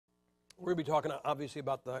We're going to be talking, obviously,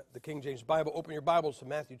 about the King James Bible. Open your Bibles to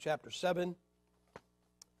Matthew chapter 7.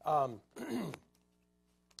 I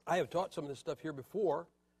have taught some of this stuff here before,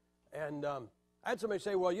 and I had somebody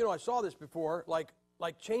say, well, you know, I saw this before, like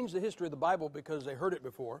change the history of the Bible because they heard it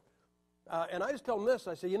before. And I just tell them this.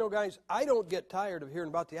 I say, you know, guys, I don't get tired of hearing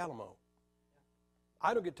about the Alamo.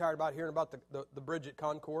 I don't get tired about hearing about the bridge at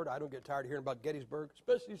Concord. I don't get tired of hearing about Gettysburg,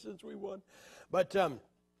 especially since we won. But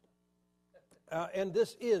and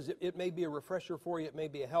this is, it may be a refresher for you. It may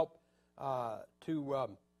be a help to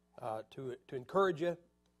encourage you.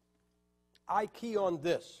 I key on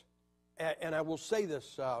this, and I will say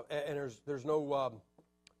this, and there's no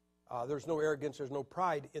arrogance, there's no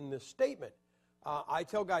pride in this statement. I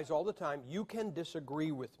tell guys all the time, you can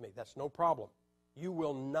disagree with me. That's no problem. You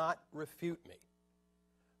will not refute me.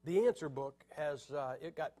 The Answer book has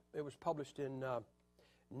it was published in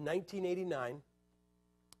 1989.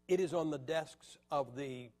 It is on the desks of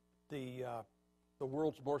the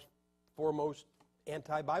world's foremost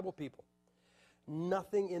anti-Bible people.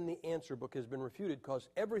 Nothing in the Answer book has been refuted because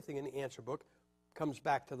everything in the Answer book comes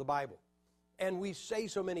back to the Bible. And we say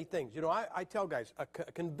so many things. You know, I tell guys, a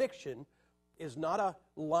conviction is not a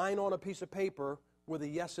line on a piece of paper with a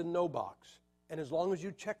yes and no box. And as long as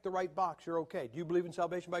you check the right box, you're okay. Do you believe in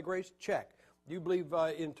salvation by grace? Check. Do you believe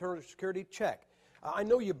in eternal security? Check. I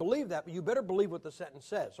know you believe that, but you better believe what the sentence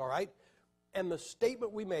says, all right? And the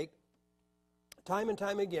statement we make time and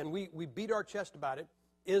time again, we beat our chest about it,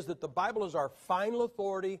 is that the Bible is our final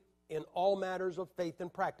authority in all matters of faith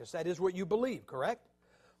and practice. That is what you believe, correct?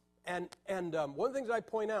 And one of the things I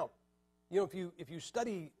point out, you know, if you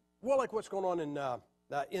study, well, like what's going on in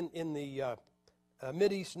the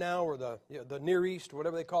Mideast now, or the Near East,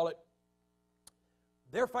 whatever they call it,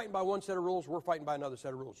 they're fighting by one set of rules, we're fighting by another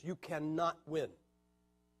set of rules. You cannot win.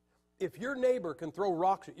 If your neighbor can throw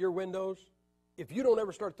rocks at your windows, if you don't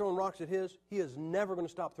ever start throwing rocks at his, he is never going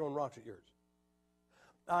to stop throwing rocks at yours.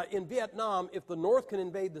 In Vietnam, if the North can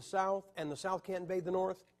invade the South and the South can't invade the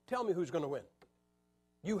North, tell me who's going to win.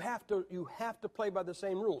 You have to play by the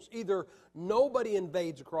same rules. Either nobody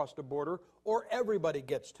invades across the border or everybody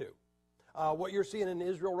gets to. What you're seeing in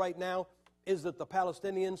Israel right now is that the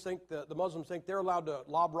Palestinians think, the Muslims think they're allowed to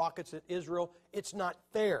lob rockets at Israel. It's not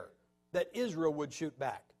fair that Israel would shoot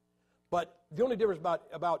back. But the only difference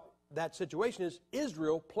about that situation is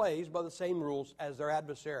Israel plays by the same rules as their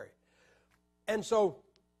adversary. And so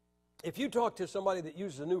if you talk to somebody that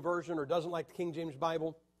uses a new version or doesn't like the King James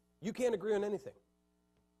Bible, you can't agree on anything.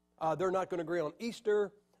 They're not going to agree on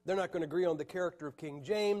Easter. They're not going to agree on the character of King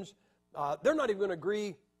James. They're not even going to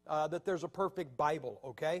agree that there's a perfect Bible,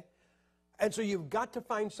 okay? And so you've got to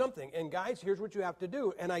find something. And guys, here's what you have to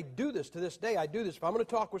do. And I do this to this day. I do this. If I'm going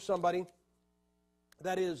to talk with somebody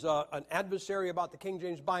that is an adversary about the King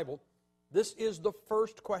James Bible, this is the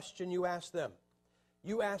first question you ask them.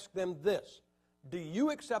 You ask them this: do you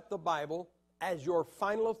accept the Bible as your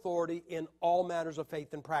final authority in all matters of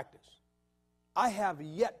faith and practice? I have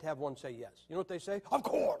yet to have one say yes. You know what they say? Of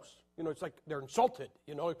course. You know, it's like they're insulted.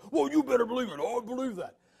 You know, well, you better believe it. Oh, I believe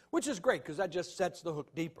that. Which is great, because that just sets the hook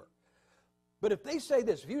deeper. But if they say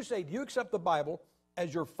this, if you say, do you accept the Bible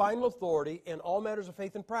as your final authority in all matters of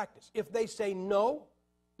faith and practice? If they say no,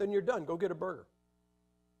 then you're done. Go get a burger.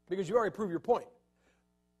 Because you already proved your point.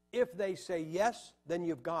 If they say yes, then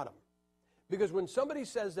you've got them. Because when somebody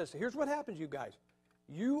says this, here's what happens, you guys.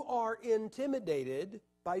 You are intimidated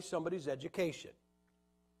by somebody's education.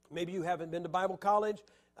 Maybe you haven't been to Bible college,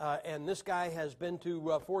 and this guy has been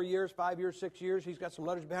to 4 years, 5 years, 6 years. He's got some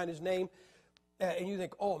letters behind his name. And you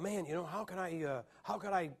think, oh man, you know, how could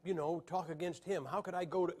I, you know, talk against him? How could I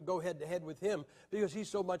go head to head with him? Because he's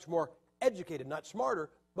so much more educated, not smarter,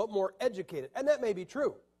 but more educated. And that may be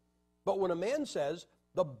true. But when a man says,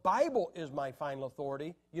 the Bible is my final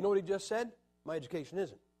authority, you know what he just said? My education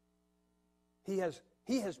isn't. He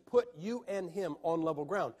has put you and him on level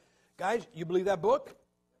ground. Guys, you believe that book?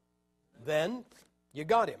 Then you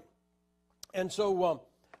got him. And so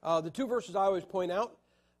the two verses I always point out,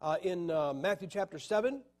 in Matthew chapter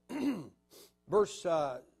 7, verse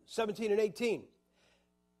 17 and 18.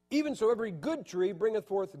 Even so, every good tree bringeth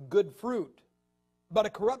forth good fruit, but a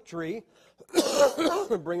corrupt tree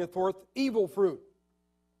bringeth forth evil fruit.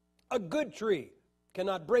 A good tree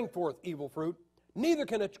cannot bring forth evil fruit, neither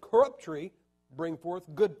can a corrupt tree bring forth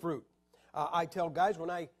good fruit. I tell guys, when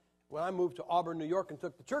I moved to Auburn, New York, and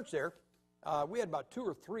took the church there, we had about 2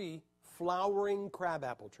 or 3 flowering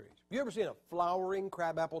crabapple trees. Have you ever seen a flowering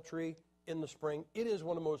crabapple tree in the spring? It is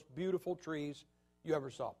one of the most beautiful trees you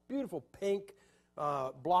ever saw. Beautiful pink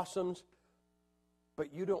blossoms,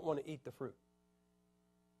 but you don't want to eat the fruit.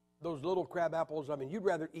 Those little crab apples, I mean, you'd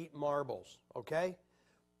rather eat marbles, okay?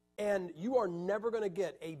 And you are never going to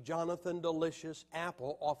get a Jonathan Delicious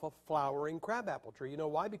apple off a flowering crabapple tree. You know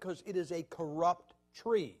why? Because it is a corrupt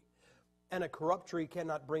tree. And a corrupt tree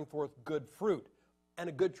cannot bring forth good fruit. And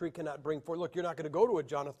a good tree cannot bring forth... Look, you're not going to go to a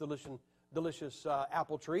Jonathan Delicious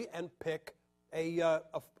apple tree and pick a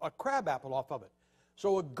crab apple off of it.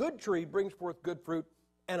 So a good tree brings forth good fruit,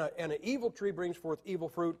 and an evil tree brings forth evil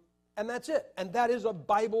fruit, and that's it. And that is a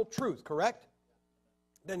Bible truth, correct?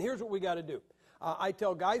 Then here's what we got to do. I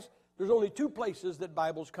tell guys, there's only two places that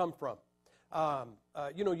Bibles come from.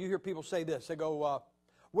 You know, you hear people say this. They go,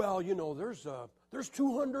 well, you know, there's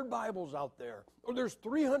 200 Bibles out there, or there's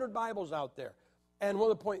 300 Bibles out there. And one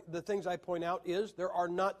of the things I point out is there are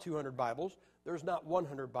not 200 Bibles. There's not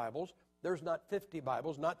 100 Bibles. There's not 50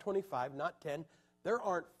 Bibles, not 25, not 10. There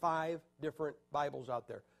aren't 5 different Bibles out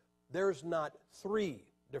there. There's not 3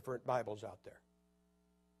 different Bibles out there.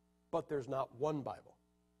 But there's not one Bible.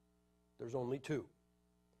 There's only 2.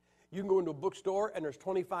 You can go into a bookstore and there's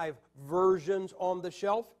 25 versions on the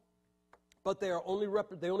shelf, but they only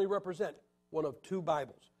represent one of 2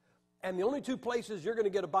 Bibles. And the only 2 places you're going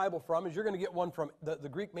to get a Bible from is you're going to get one from the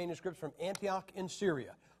Greek manuscripts from Antioch in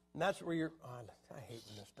Syria. And that's where you're... Oh, I hate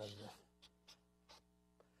when this does this.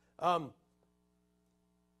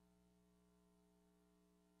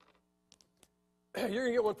 You're going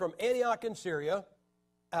to get one from Antioch in Syria,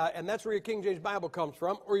 and that's where your King James Bible comes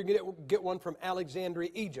from, or you're going to get one from Alexandria,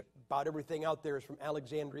 Egypt. About everything out there is from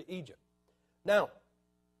Alexandria, Egypt. Now,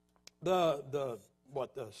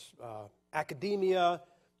 academia,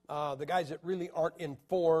 the guys that really aren't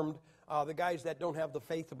informed, the guys that don't have the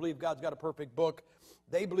faith to believe God's got a perfect book,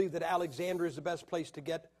 they believe that Alexandria is the best place to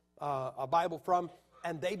get a Bible from,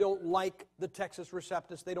 and they don't like the Textus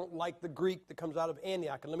Receptus. They don't like the Greek that comes out of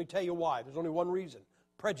Antioch. And let me tell you why. There's only one reason.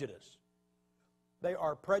 Prejudice. They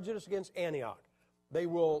are prejudiced against Antioch. They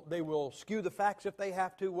will skew the facts if they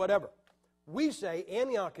have to, whatever. We say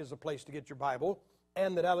Antioch is the place to get your Bible,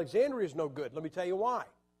 and that Alexandria is no good. Let me tell you why.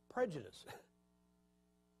 Prejudice.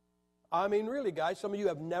 I mean, really, guys, some of you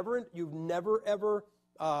you've never ever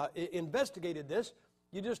investigated this.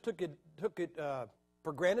 You just took it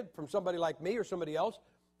for granted from somebody like me or somebody else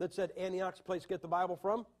that said Antioch's the place to get the Bible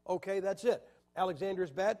from. Okay, that's it. Alexandria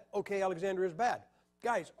is bad. Okay, Alexandria is bad.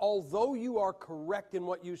 Guys, although you are correct in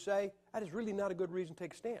what you say, that is really not a good reason to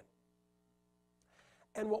take a stand.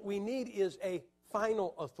 And what we need is a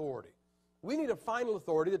final authority. We need a final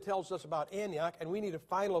authority that tells us about Antioch, and we need a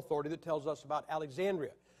final authority that tells us about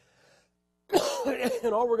Alexandria.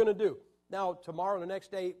 And all we're going to do. Now, tomorrow, the next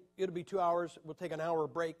day, it'll be 2 hours. We'll take an hour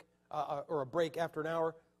break, or a break after an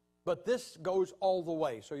hour. But this goes all the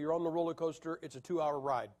way. So you're on the roller coaster. It's a 2-hour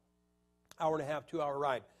ride. Hour and a half, 2-hour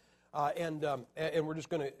ride. And we're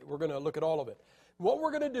going to look at all of it. What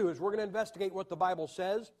we're going to do is we're going to investigate what the Bible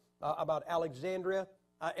says about Alexandria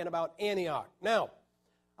and about Antioch. Now,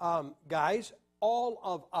 guys, all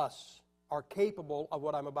of us are capable of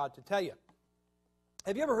what I'm about to tell you.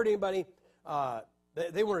 Have you ever heard anybody,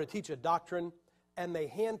 they wanted to teach a doctrine, and they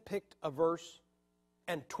handpicked a verse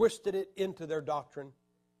and twisted it into their doctrine?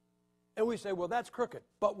 And we say, well, that's crooked.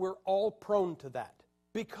 But we're all prone to that.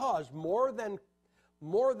 Because more than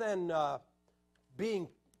being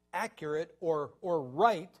accurate or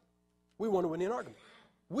right, we want to win an argument.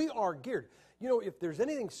 We are geared. You know, if there's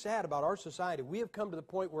anything sad about our society, we have come to the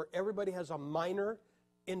point where everybody has a minor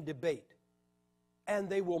in debate. And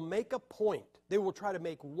they will make a point. They will try to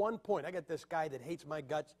make one point. I got this guy that hates my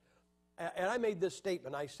guts. And I made this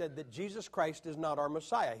statement. I said that Jesus Christ is not our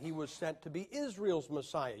Messiah. He was sent to be Israel's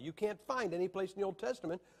Messiah. You can't find any place in the Old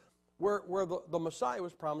Testament where the Messiah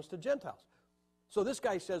was promised to Gentiles. So this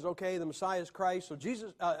guy says, okay, the Messiah is Christ. So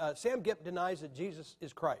Sam Gipp denies that Jesus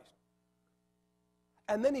is Christ.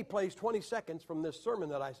 And then he plays 20 seconds from this sermon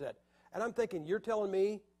that I said. And I'm thinking, you're telling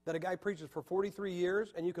me that a guy preaches for 43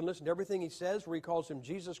 years and you can listen to everything he says where he calls him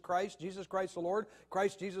Jesus Christ the Lord,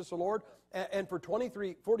 Christ Jesus the Lord, and for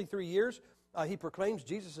 43 years he proclaims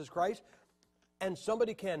Jesus is Christ, and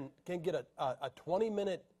somebody can get a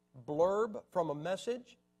 20-minute blurb from a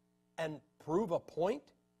message and prove a point?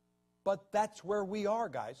 But that's where we are,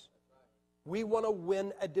 guys. We want to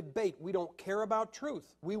win a debate. We don't care about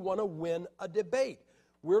truth. We want to win a debate.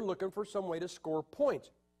 We're looking for some way to score points.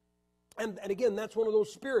 And again, that's one of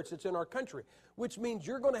those spirits that's in our country, which means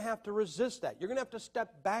you're going to have to resist that. You're going to have to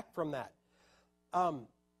step back from that.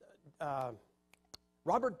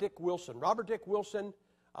 Robert Dick Wilson. Robert Dick Wilson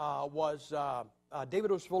was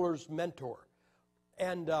David O. Fuller's mentor.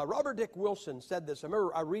 And Robert Dick Wilson said this. I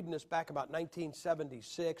remember reading this back about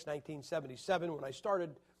 1976, 1977, when I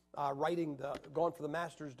started going for the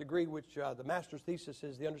master's degree, which the master's thesis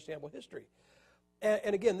is The Understandable History.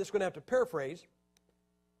 And again, this is going to have to paraphrase.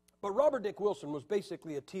 But Robert Dick Wilson was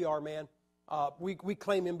basically a TR man. We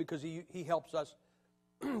claim him because he helps us.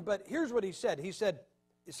 But here's what he said. He said,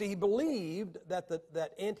 see, he believed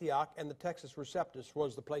that Antioch and the Textus Receptus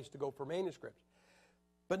was the place to go for manuscripts.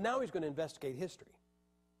 But now he's going to investigate history.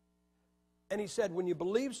 And he said, when you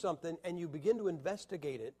believe something and you begin to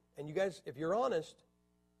investigate it, and you guys, if you're honest,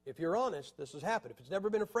 this has happened. If you've never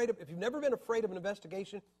been afraid of an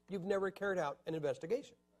investigation, you've never carried out an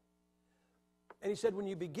investigation. And he said, when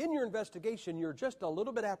you begin your investigation, you're just a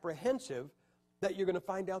little bit apprehensive that you're going to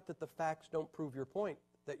find out that the facts don't prove your point,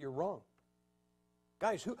 that you're wrong.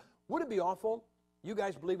 Guys, would it be awful? You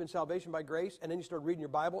guys believe in salvation by grace, and then you start reading your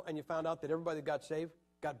Bible, and you found out that everybody that got saved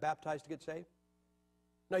got baptized to get saved?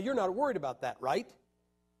 Now, you're not worried about that, right?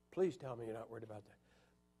 Please tell me you're not worried about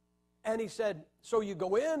that. And he said, so you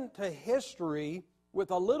go into history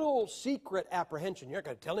with a little secret apprehension. You're not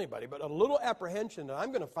going to tell anybody, but a little apprehension that I'm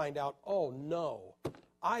going to find out, oh, no.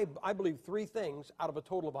 I believe 3 things out of a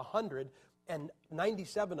total of 100, and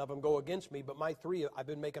 97 of them go against me, but my 3, I've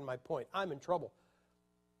been making my point. I'm in trouble.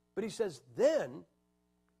 But he says, then,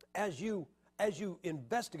 as you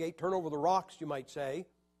investigate, turn over the rocks, you might say,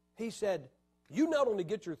 he said, you not only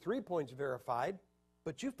get your 3 points verified,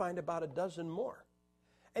 but you find about a dozen more.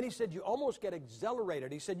 And he said, you almost get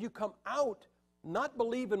exhilarated. He said, you come out not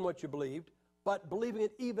believing what you believed, but believing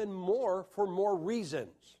it even more for more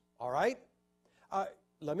reasons. All right?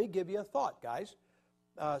 Let me give you a thought, guys.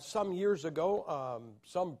 Some years ago,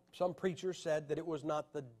 some preachers said that it was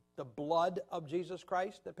not the blood of Jesus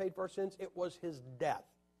Christ that paid for our sins, it was his death.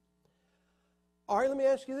 All right, let me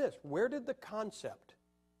ask you this. Where did the concept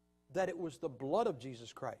that it was the blood of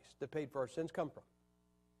Jesus Christ that paid for our sins come from?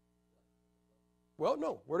 Well,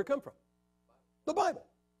 no. Where did it come from? The Bible.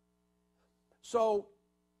 So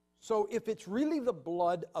if it's really the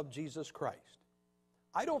blood of Jesus Christ,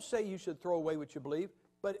 I don't say you should throw away what you believe,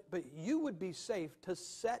 but you would be safe to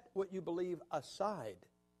set what you believe aside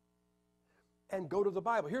and go to the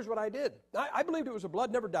Bible. Here's what I did. I believed it was the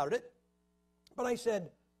blood, never doubted it. But I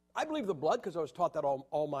said, I believe the blood because I was taught that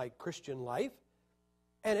all my Christian life.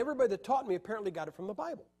 And everybody that taught me apparently got it from the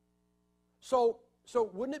Bible. So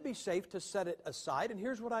wouldn't it be safe to set it aside? And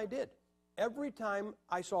here's what I did. Every time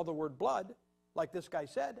I saw the word blood, like this guy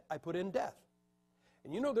said, I put in death.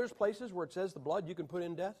 And you know there's places where it says the blood, you can put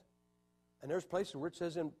in death. And there's places where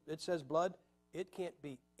it says blood, it can't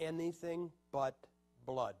be anything but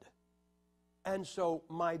blood. And so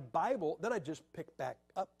my Bible, then I just picked back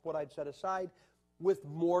up what I'd set aside with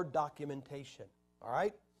more documentation. All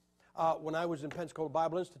right? When I was in Pensacola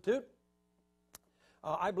Bible Institute,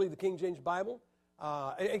 I believe the King James Bible.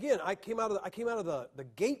 Again, I came out of the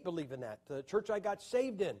gate believing that. The church I got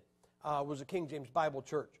saved in was a King James Bible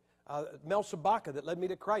church. Mel Sabaka, that led me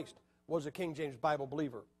to Christ, was a King James Bible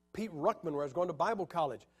believer. Pete Ruckman, where I was going to Bible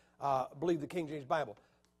college, believed the King James Bible.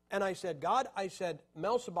 And I said, God,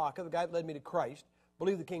 Mel Sabaka, the guy that led me to Christ,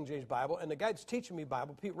 believed the King James Bible, and the guy that's teaching me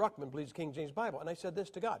Bible, Pete Ruckman, believes the King James Bible. And I said this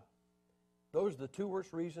to God. Those are the 2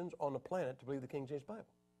 worst reasons on the planet to believe the King James Bible.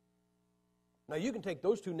 Now, you can take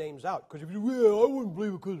those 2 names out, because if you, well, I wouldn't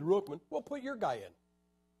believe it because of Ruckman. Well, put your guy in.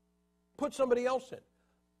 Put somebody else in.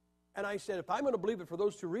 And I said, if I'm going to believe it for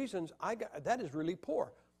those 2 reasons, that is really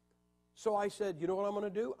poor. So I said, you know what I'm going to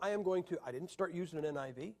do? I didn't start using an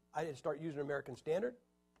NIV. I didn't start using an American Standard.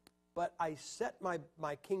 But I set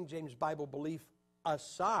my King James Bible belief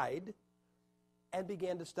aside and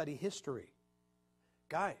began to study history.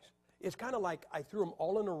 Guys, it's kind of like I threw them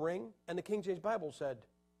all in a ring, and the King James Bible said,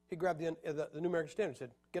 he grabbed the New American Standard and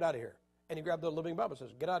said, get out of here. And he grabbed the Living Bible and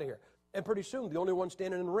says, get out of here. And pretty soon, the only one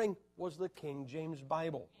standing in the ring was the King James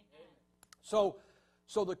Bible. So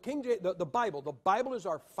the Bible is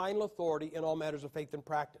our final authority in all matters of faith and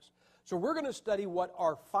practice. So we're going to study what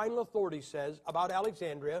our final authority says about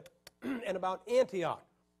Alexandria and about Antioch.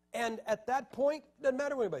 And at that point, it doesn't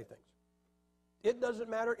matter what anybody thinks. It doesn't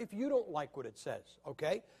matter if you don't like what it says,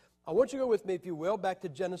 okay? I want you to go with me, if you will, back to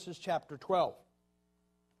Genesis chapter 12.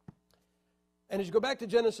 And as you go back to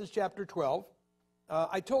Genesis chapter 12,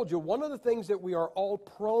 I told you one of the things that we are all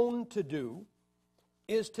prone to do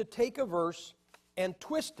is to take a verse and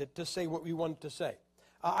twist it to say what we want it to say.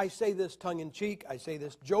 I say this tongue-in-cheek. I say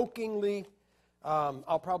this jokingly.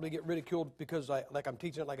 I'll probably get ridiculed because I'm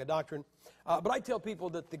teaching it like a doctrine. But I tell people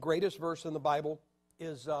that the greatest verse in the Bible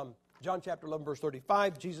is John chapter 11, verse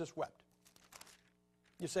 35, Jesus wept.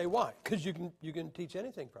 You say, why? Because you can teach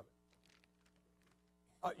anything from it.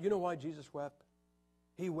 You know why Jesus wept?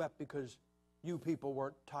 He wept because you people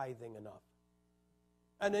weren't tithing enough.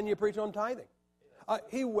 And then you preach on tithing.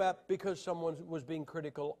 He wept because someone was being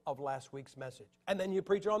critical of last week's message. And then you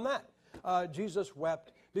preach on that. Jesus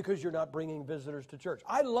wept because you're not bringing visitors to church.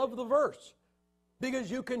 I love the verse because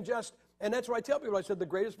you can just, and that's why I tell people, I said the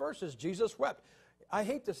greatest verse is Jesus wept. I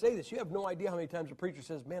hate to say this. You have no idea how many times a preacher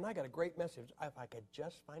says, man, I got a great message. If I could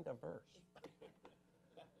just find a verse.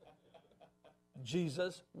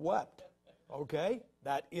 Jesus wept. Okay?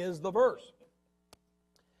 That is the verse.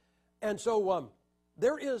 And so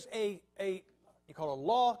there is you call it a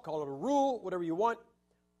law, call it a rule, whatever you want,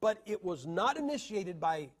 but it was not initiated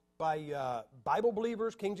by Bible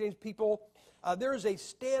believers, King James people. There is a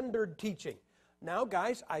standard teaching. Now,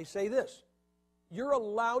 guys, I say this. You're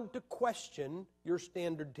allowed to question your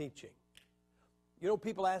standard teaching. You know,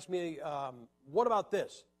 people ask me, what about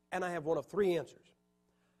this? And I have one of three answers.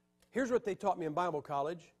 Here's what they taught me in Bible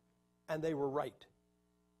college, and they were right.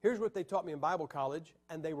 Here's what they taught me in Bible college,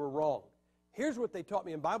 and they were wrong. Here's what they taught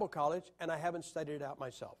me in Bible college, and I haven't studied it out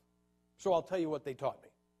myself. So I'll tell you what they taught me.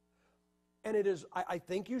 And it is, I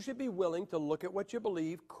think you should be willing to look at what you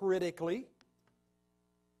believe critically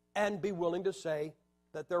and be willing to say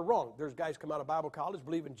that they're wrong. There's guys come out of Bible college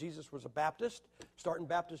believing Jesus was a Baptist, starting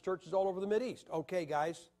Baptist churches all over the Mideast. Okay,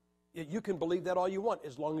 guys, you can believe that all you want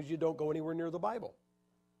as long as you don't go anywhere near the Bible.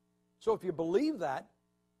 So if you believe that,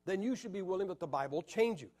 then you should be willing that the Bible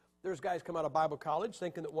change you. There's guys come out of Bible college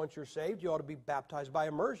thinking that once you're saved, you ought to be baptized by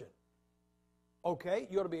immersion. Okay,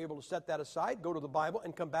 you ought to be able to set that aside, go to the Bible,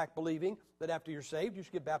 and come back believing that after you're saved, you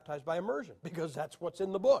should get baptized by immersion, because that's what's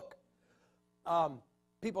in the book.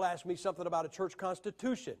 People ask me something about a church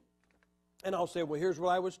constitution, and I'll say, well, here's what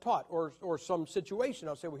I was taught, or some situation.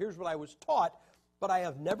 I'll say, well, here's what I was taught, but I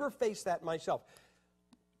have never faced that myself.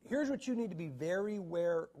 Here's what you need to be very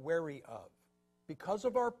wary of. Because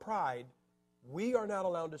of our pride, we are not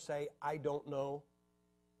allowed to say, I don't know.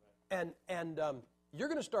 And you're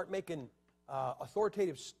going to start making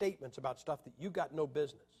authoritative statements about stuff that you got no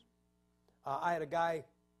business. I had a guy,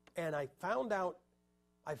 and I found out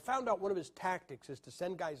one of his tactics is to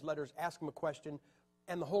send guys letters, ask them a question,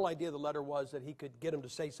 and the whole idea of the letter was that he could get them to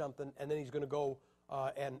say something, and then he's going to go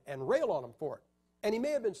and rail on them for it. And he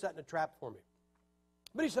may have been setting a trap for me.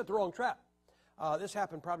 But he set the wrong trap. This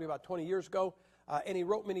happened probably about 20 years ago, and he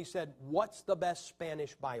wrote me and he said, what's the best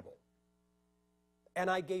Spanish Bible? And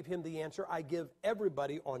I gave him the answer I give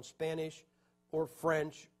everybody on Spanish or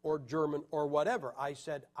French or German or whatever. I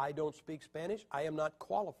said, I don't speak Spanish. I am not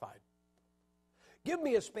qualified. Give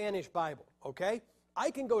me a Spanish Bible, okay?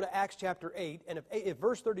 I can go to Acts chapter 8, and if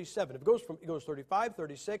verse 37, if it goes 35,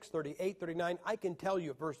 36, 38, 39, I can tell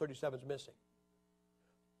you if verse 37 is missing.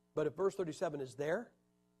 But if verse 37 is there,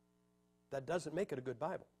 that doesn't make it a good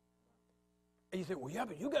Bible. And you say, well, yeah,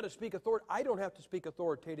 but you got to speak authority. I don't have to speak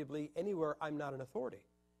authoritatively anywhere I'm not an authority.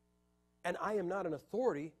 And I am not an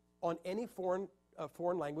authority on any foreign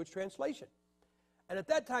language translation. And at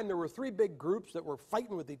that time, there were three big groups that were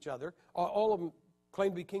fighting with each other. All of them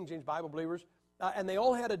claimed to be King James Bible believers. And they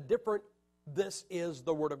all had a different, this is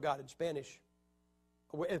the Word of God in Spanish.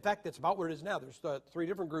 In fact, that's about what it is now. There's three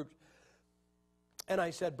different groups. And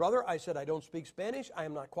I said, brother, I don't speak Spanish. I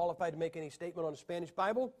am not qualified to make any statement on a Spanish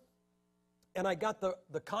Bible. And I got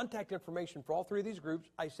the contact information for all three of these groups.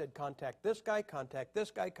 I said, contact this guy, contact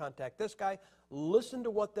this guy, contact this guy. Listen to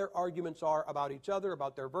what their arguments are about each other,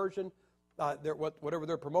 about their version, whatever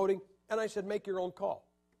they're promoting. And I said, make your own call.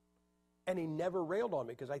 And he never railed on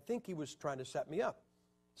me because I think he was trying to set me up.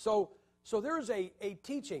 So there is a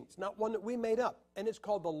teaching. It's not one that we made up. And it's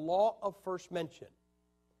called the law of first mention.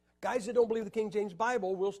 Guys that don't believe the King James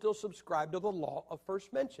Bible will still subscribe to the law of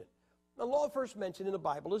first mention. The law of first mention in the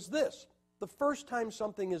Bible is this. The first time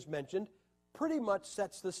something is mentioned pretty much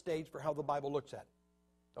sets the stage for how the Bible looks at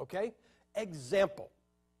it. Okay? Example.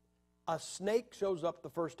 A snake shows up the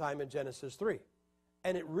first time in Genesis 3.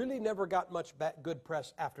 And it really never got much good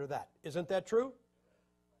press after that. Isn't that true?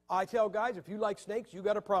 I tell guys, if you like snakes, you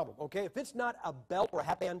got a problem. Okay? If it's not a belt or a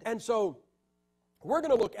hat band. And so we're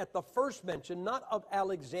going to look at the first mention, not of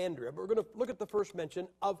Alexandria, but we're going to look at the first mention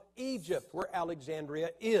of Egypt, where Alexandria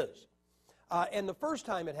is. And the first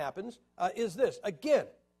time it happens is this. Again,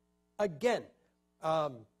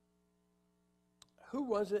 who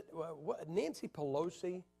was it? Nancy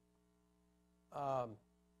Pelosi.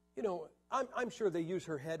 You know, I'm sure they use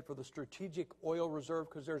her head for the strategic oil reserve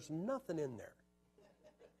because there's nothing in there.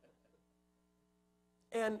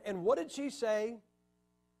 And what did she say?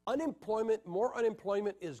 More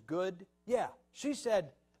unemployment is good. Yeah, she said,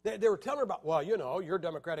 they were telling her about, well, you know, you're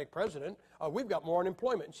Democratic president. We've got more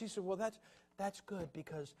unemployment. And she said, well, that's good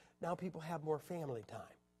because now people have more family time.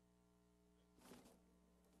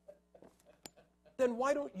 Then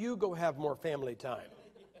why don't you go have more family time?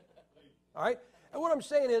 All right? And what I'm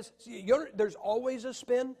saying is, see, there's always a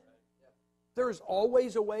spin. There is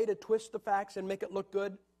always a way to twist the facts and make it look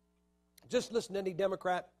good. Just listen to any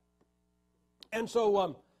Democrat. And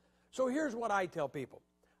so here's what I tell people.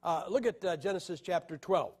 Look at Genesis chapter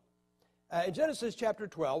 12. In Genesis chapter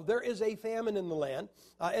 12, there is a famine in the land,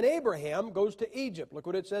 and Abraham goes to Egypt. Look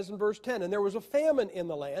what it says in verse 10. And there was a famine in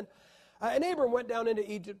the land, and Abram went down into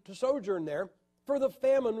Egypt to sojourn there, for the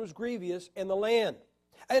famine was grievous in the land.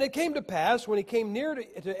 And it came to pass, when he came near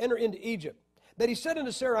to enter into Egypt, that he said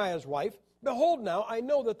unto Sarai his wife, Behold now, I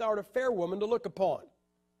know that thou art a fair woman to look upon.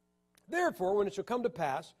 Therefore, when it shall come to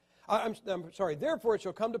pass, therefore it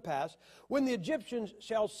shall come to pass, when the Egyptians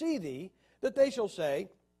shall see thee, that they shall say,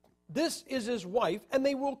 This is his wife, and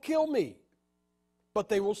they will kill me, but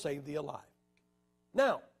they will save thee alive.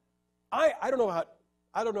 Now, I don't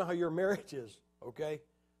know how your marriage is, okay?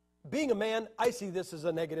 Being a man, I see this as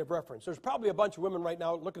a negative reference. There's probably a bunch of women right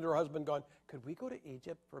now looking at their husband going, could we go to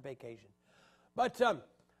Egypt for vacation? But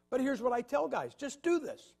here's what I tell guys. Just do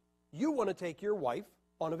this. You want to take your wife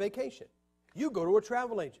on a vacation. You go to a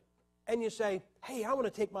travel agent, and you say, hey, I want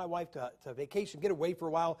to take my wife to vacation, get away for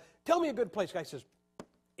a while. Tell me a good place. Guy says,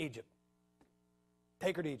 Egypt.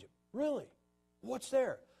 Take her to Egypt. Really? What's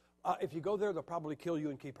there? If you go there, they'll probably kill you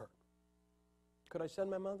and keep her. Could I send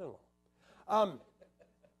my mother-in-law?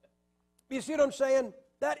 You see what I'm saying?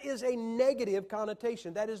 That is a negative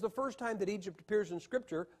connotation. That is the first time that Egypt appears in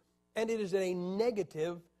Scripture, and it is a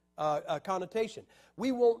negative connotation.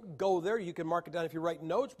 We won't go there. You can mark it down if you write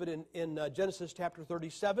notes, but in Genesis chapter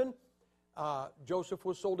 37, Joseph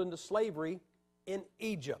was sold into slavery in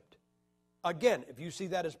Egypt. Again, if you see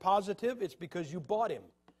that as positive, it's because you bought him.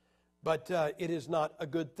 But it is not a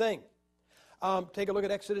good thing. Take a look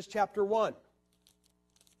at Exodus chapter 1.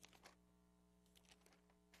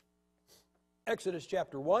 Exodus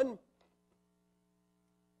chapter 1.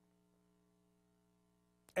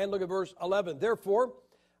 And look at verse 11. Therefore,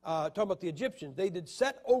 talking about the Egyptians, they did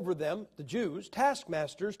set over them, the Jews,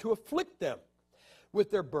 taskmasters to afflict them with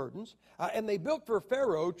their burdens. And they built for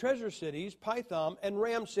Pharaoh treasure cities, Pithom and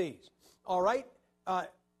Ramses. All right?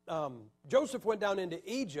 Joseph went down into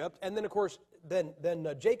Egypt, and then, of course, then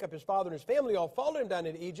Jacob, his father, and his family all followed him down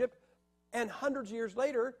into Egypt, and hundreds of years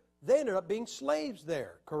later, they ended up being slaves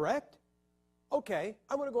there, correct? Okay,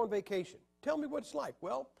 I want to go on vacation. Tell me what it's like.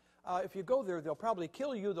 Well, if you go there, they'll probably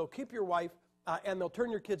kill you, they'll keep your wife, and they'll turn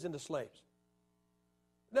your kids into slaves.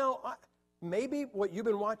 Now, maybe what you've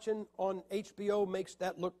been watching on HBO makes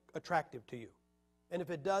that look attractive to you. And if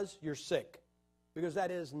it does, you're sick, because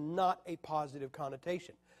that is not a positive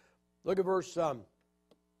connotation. Look at verse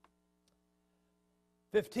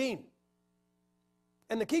 15.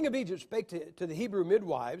 And the king of Egypt spake to the Hebrew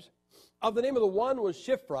midwives, of the name of the one was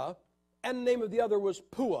Shiphrah, and the name of the other was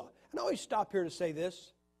Puah. And I always stop here to say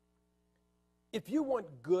this. If you want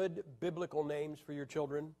good biblical names for your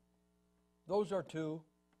children, those are two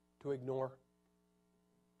to ignore.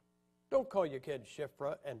 Don't call your kids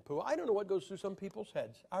Shiphrah and Puah. I don't know what goes through some people's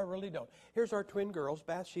heads. I really don't. Here's our twin girls,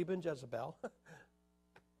 Bathsheba and Jezebel.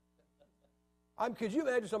 Could you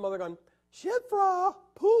imagine some mother going, Shiphrah,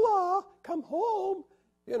 Puah, come home.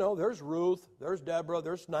 You know, there's Ruth, there's Deborah,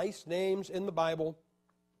 there's nice names in the Bible.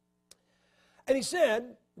 And he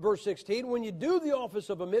said, verse 16, when you do the office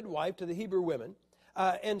of a midwife to the Hebrew women,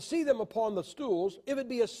 and see them upon the stools, if it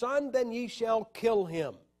be a son, then ye shall kill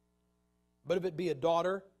him. But if it be a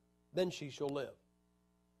daughter, then she shall live.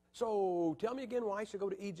 So tell me again why I should go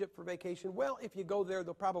to Egypt for vacation. Well, if you go there,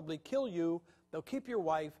 they'll probably kill you, they'll keep your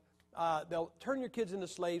wife, they'll turn your kids into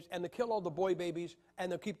slaves, and they'll kill all the boy babies,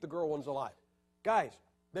 and they'll keep the girl ones alive. Guys,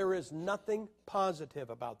 there is nothing positive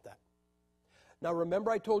about that. Now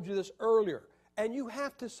remember, I told you this earlier, and you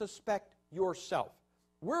have to suspect yourself.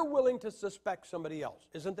 We're willing to suspect somebody else.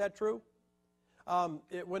 Isn't that true?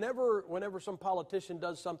 Whenever some politician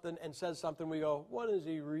does something and says something, we go, what is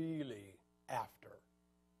he really after?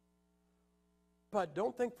 But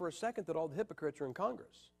don't think for a second that all the hypocrites are in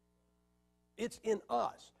Congress. It's in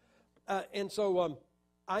us. And so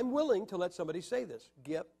I'm willing to let somebody say this.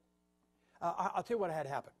 Gipp, I'll tell you what had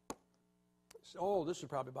happened. Oh, this is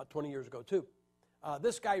probably about 20 years ago, too.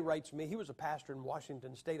 This guy writes me. He was a pastor in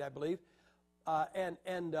Washington State, I believe.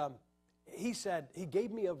 He said, he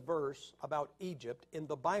gave me a verse about Egypt in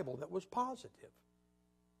the Bible that was positive.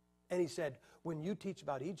 And he said, when you teach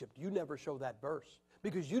about Egypt, you never show that verse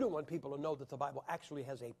because you don't want people to know that the Bible actually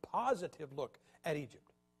has a positive look at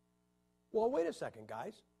Egypt. Well, wait a second,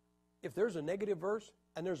 guys. If there's a negative verse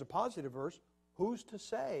and there's a positive verse, who's to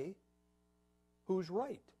say who's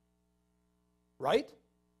right? Right?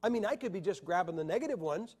 I mean, I could be just grabbing the negative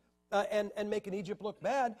ones and making Egypt look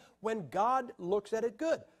bad when God looks at it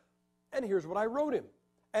good. And here's what I wrote him.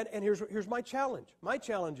 And here's my challenge. My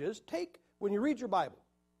challenge is take when you read your Bible,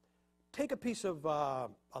 take a piece of a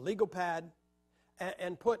legal pad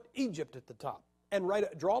and put Egypt at the top and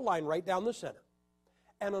draw a line right down the center.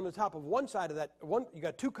 And on the top of one side of that, you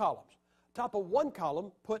got two columns. Top of one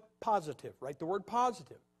column, put positive. Write the word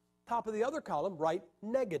positive. Top of the other column, write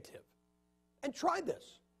negative. And try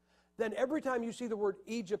this. Then every time you see the word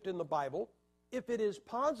Egypt in the Bible, if it is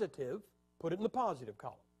positive, put it in the positive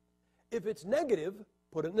column. If it's negative,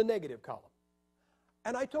 put it in the negative column.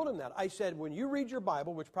 And I told him that. I said, when you read your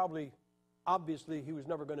Bible, which probably, obviously, he was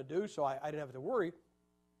never going to do, so I didn't have to worry.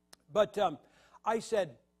 But I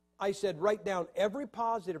said, write down every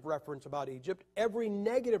positive reference about Egypt, every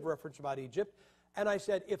negative reference about Egypt. And I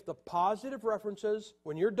said, if the positive references,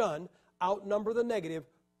 when you're done, outnumber the negative,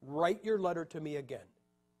 write your letter to me again.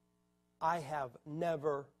 I have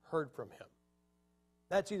never heard from him.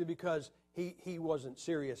 That's either because he wasn't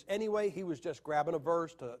serious anyway. He was just grabbing a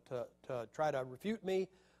verse to try to refute me.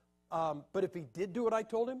 But if he did do what I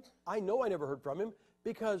told him, I know I never heard from him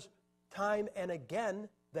because time and again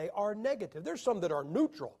they are negative. There's some that are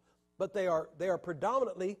neutral, but they are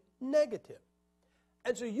predominantly negative.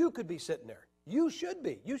 And so you could be sitting there. You should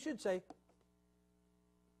be. You should say,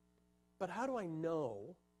 but how do I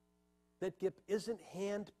know that Gipp isn't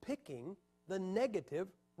hand-picking the negative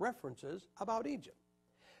references about Egypt?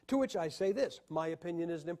 To which I say this, my opinion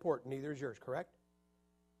isn't important, neither is yours, correct?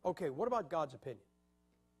 Okay, what about God's opinion?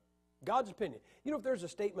 God's opinion. You know, if there's a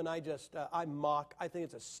statement I mock, I think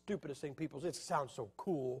it's the stupidest thing people say. It sounds so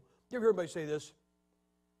cool. You ever hear anybody say this?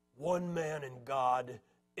 One man in God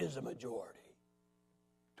is a majority.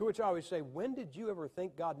 To which I always say, when did you ever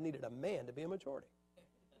think God needed a man to be a majority?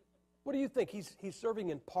 What do you think? He's serving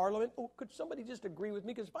in Parliament? Oh, could somebody just agree with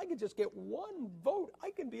me? Because if I could just get one vote, I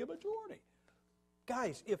can be a majority.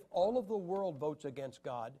 Guys, if all of the world votes against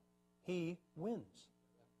God, he wins.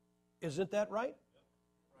 Isn't that right?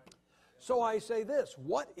 So I say this,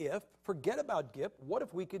 what if, forget about Gipp, what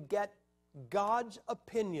if we could get God's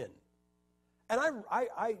opinion? And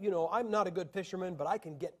I'm not a good fisherman, but I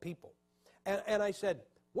can get people. And I said,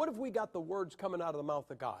 what if we got the words coming out of the mouth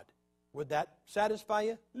of God? Would that satisfy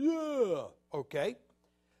you? Yeah. Okay.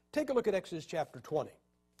 Take a look at Exodus chapter 20.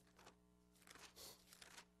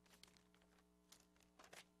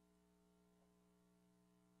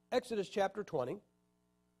 Exodus chapter 20.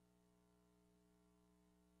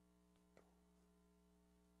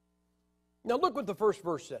 Now look what the first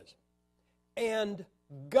verse says. And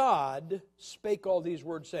God spake all these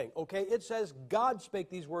words, saying. Okay, it says God spake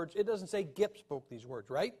these words. It doesn't say Gipp spoke these words,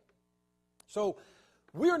 right? So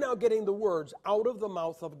we are now getting the words out of the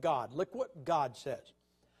mouth of God. Look what God says.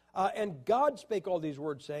 And God spake all these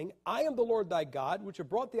words, saying, I am the Lord thy God, which have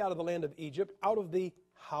brought thee out of the land of Egypt, out of the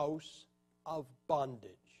house of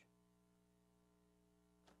bondage.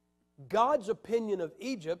 God's opinion of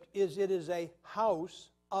Egypt is it is a house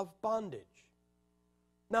of bondage.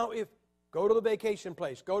 Now, if go to the vacation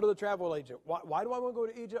place, go to the travel agent. Why do I want to go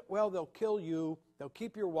to Egypt? Well, they'll kill you. They'll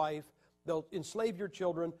keep your wife. They'll enslave your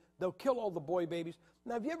children. They'll kill all the boy babies.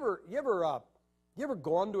 Now, have you ever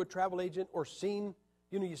gone to a travel agent or seen,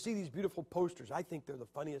 you see these beautiful posters. I think they're the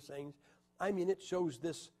funniest things. I mean, it shows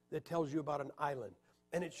this, that tells you about an island.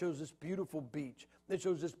 And it shows this beautiful beach. It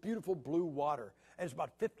shows this beautiful blue water. And it's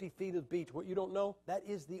about 50 feet of beach. What you don't know, that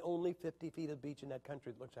is the only 50 feet of beach in that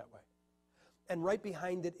country that looks that way. And right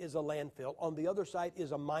behind it is a landfill. On the other side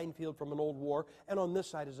is a minefield from an old war. And on this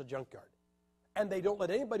side is a junkyard. And they don't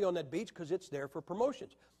let anybody on that beach because it's there for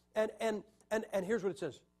promotions. And here's what it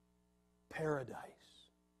says. Paradise.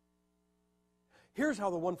 Here's how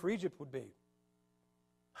the one for Egypt would be.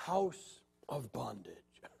 House of bondage.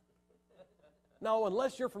 Now,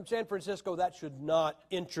 unless you're from San Francisco, that should not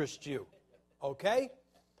interest you. Okay?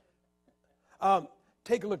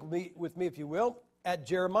 Take a look with me, if you will, at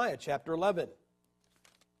Jeremiah chapter 11.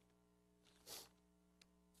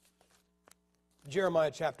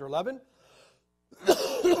 Jeremiah chapter 11.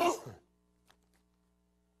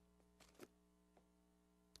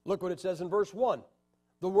 Look what it says in verse 1.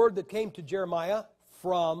 The word that came to Jeremiah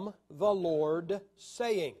from the Lord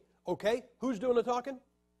saying. Okay, who's doing the talking?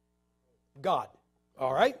 God.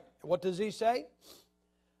 All right, what does he say?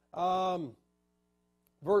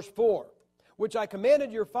 Verse 4. Which I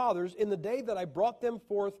commanded your fathers in the day that I brought them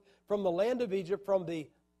forth from the land of Egypt from the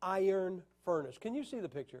iron furnace. Can you see the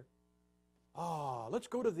picture? Let's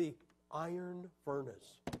go to the iron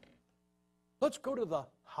furnace. Let's go to the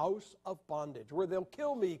house of bondage where they'll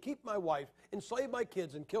kill me, keep my wife, enslave my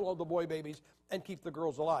kids, and kill all the boy babies and keep the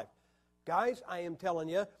girls alive. Guys, I am telling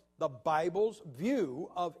you, the Bible's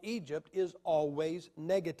view of Egypt is always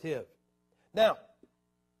negative. Now,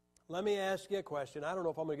 let me ask you a question. I don't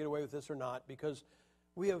know if I'm going to get away with this or not because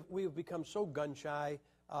We have become so gun-shy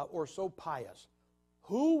or so pious.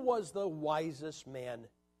 Who was the wisest man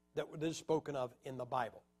that is spoken of in the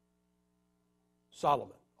Bible?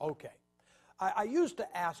 Solomon. Okay. I used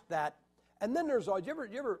to ask that, and then there's always,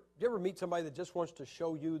 you ever meet somebody that just wants to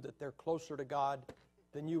show you that they're closer to God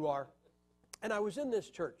than you are? And I was in this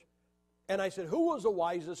church, and I said, who was the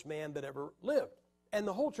wisest man that ever lived? And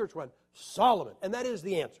the whole church went, Solomon. And that is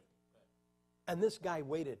the answer. And this guy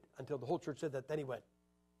waited until the whole church said that. Then he went,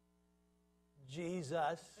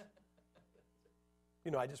 Jesus.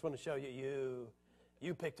 You know, I just want to show you,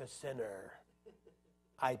 you picked a sinner.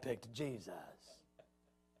 I picked Jesus.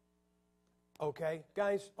 Okay,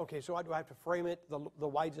 guys? Okay, so do I have to frame it? The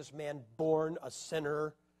wisest man born a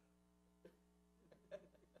sinner.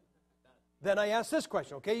 Then I ask this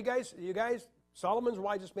question. Okay, you guys, Solomon's the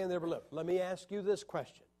wisest man that ever lived. Let me ask you this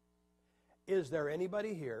question. Is there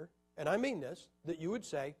anybody here, and I mean this, that you would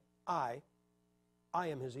say, I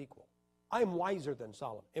am his equal? I am wiser than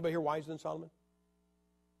Solomon. Anybody here wiser than Solomon?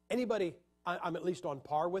 Anybody, I'm at least on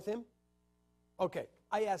par with him? Okay,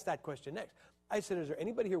 I asked that question next. I said, is there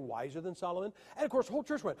anybody here wiser than Solomon? And of course, the whole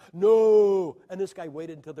church went, no. And this guy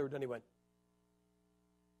waited until they were done. He went,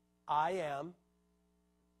 I am,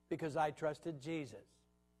 because I trusted Jesus.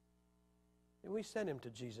 And we sent him to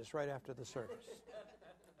Jesus right after the service.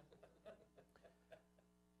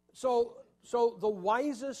 So the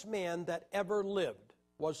wisest man that ever lived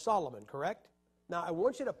was Solomon, correct? Now, I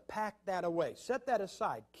want you to pack that away. Set that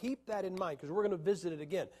aside. Keep that in mind, because we're going to visit it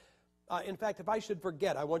again. In fact, if I should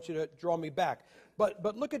forget, I want you to draw me back.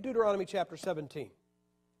 But look at Deuteronomy chapter 17.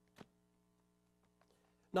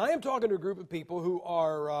 Now, I am talking to a group of people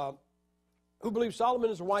who believe Solomon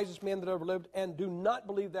is the wisest man that ever lived and do not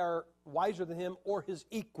believe they're wiser than him or his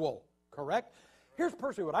equal, correct? Here's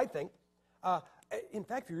personally what I think. In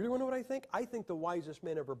fact, if you really want to know what I think the wisest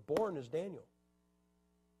man ever born is Daniel.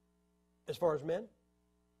 As far as men,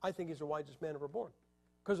 I think he's the wisest man ever born.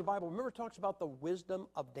 Because the Bible, remember, talks about the wisdom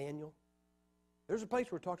of Daniel? There's a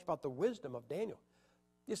place where it talks about the wisdom of Daniel.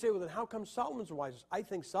 You say, well, then how come Solomon's the wisest? I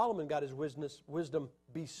think Solomon got his wisdom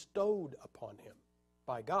bestowed upon him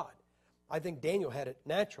by God. I think Daniel had it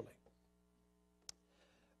naturally.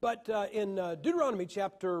 But in Deuteronomy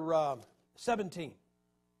chapter 17,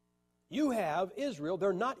 you have Israel.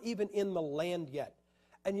 They're not even in the land yet.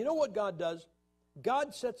 And you know what God does?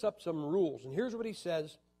 God sets up some rules. And here's what he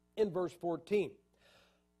says in verse 14.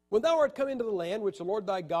 When thou art come into the land which the Lord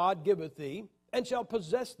thy God giveth thee, and shall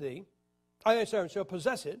possess it,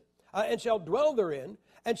 and shall dwell therein,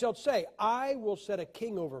 and shalt say, I will set a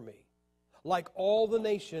king over me, like all the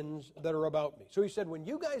nations that are about me. So he said, when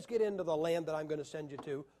you guys get into the land that I'm going to send you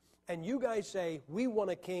to, and you guys say, we want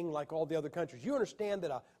a king like all the other countries, you understand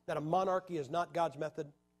that a monarchy is not God's method?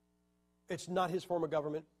 It's not his form of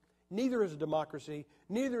government. Neither is a democracy.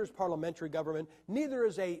 Neither is parliamentary government. Neither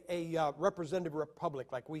is a representative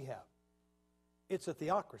republic like we have. It's a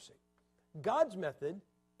theocracy. God's method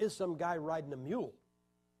is some guy riding a mule,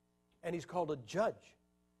 and he's called a judge.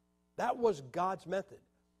 That was God's method.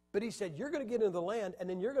 But he said, you're going to get into the land, and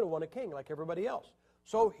then you're going to want a king like everybody else.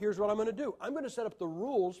 So here's what I'm going to do. I'm going to set up the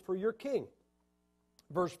rules for your king.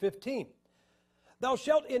 Verse 15. Thou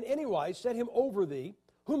shalt in any wise set him over thee,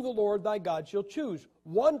 whom the Lord thy God shall choose.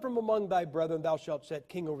 One from among thy brethren thou shalt set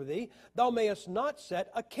king over thee. Thou mayest not set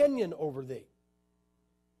a Kenyan over thee.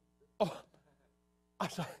 Oh, I'm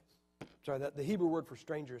sorry, the Hebrew word for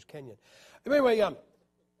stranger is Kenyan. Anyway,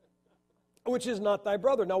 which is not thy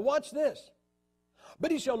brother. Now watch this.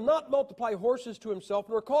 But he shall not multiply horses to himself,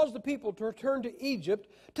 nor cause the people to return to Egypt,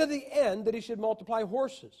 to the end that he should multiply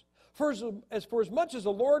horses. For as much as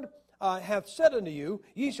the Lord hath said unto you,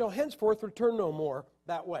 ye shall henceforth return no more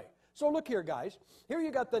that way. So look here, guys. Here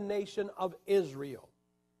you got the nation of Israel.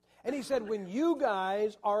 And he said, when you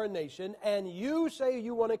guys are a nation, and you say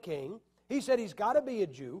you want a king, he said he's got to be a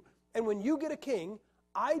Jew, and when you get a king,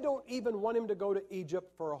 I don't even want him to go to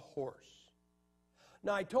Egypt for a horse.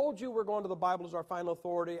 Now, I told you we're going to the Bible as our final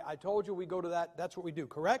authority. I told you we go to that. That's what we do,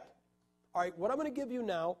 correct? All right, what I'm going to give you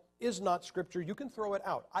now is not Scripture. You can throw it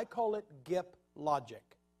out. I call it Gipp logic.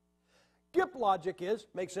 Gipp logic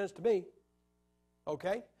makes sense to me,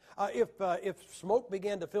 okay? If smoke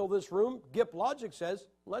began to fill this room, Gipp logic says,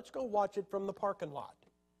 let's go watch it from the parking lot.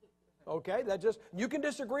 Okay, you can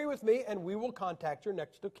disagree with me, and we will contact your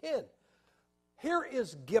next of kin. Here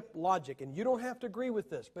is Gipp logic, and you don't have to agree with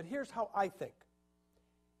this, but here's how I think.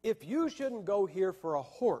 If you shouldn't go here for a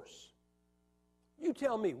horse, you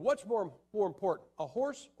tell me, what's more important, a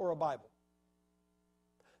horse or a Bible?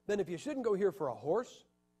 Then if you shouldn't go here for a horse,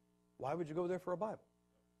 why would you go there for a Bible?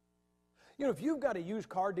 You know, if you've got a used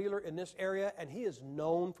car dealer in this area and he is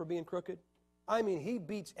known for being crooked, I mean, he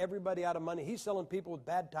beats everybody out of money. He's selling people with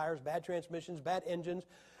bad tires, bad transmissions, bad engines,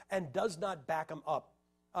 and does not back them up.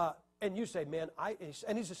 And you say, man,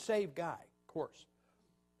 and he's a saved guy, of course.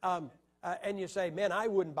 And you say, man, I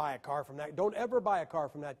wouldn't buy a car from that. Don't ever buy a car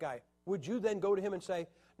from that guy. Would you then go to him and say,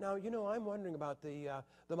 now, you know, I'm wondering about the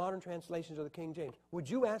modern translations of the King James. Would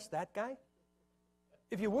you ask that guy?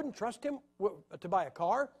 If you wouldn't trust him to buy a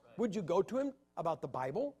car, would you go to him about the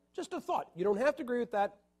Bible? Just a thought. You don't have to agree with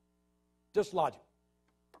that. Just logic.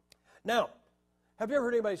 Now, have you ever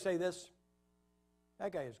heard anybody say this?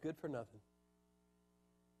 That guy is good for nothing.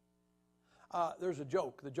 There's a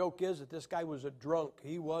joke. The joke is that this guy was a drunk.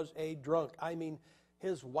 He was a drunk. I mean,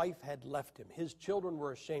 his wife had left him. His children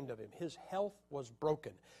were ashamed of him. His health was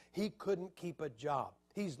broken. He couldn't keep a job.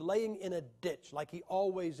 He's laying in a ditch like he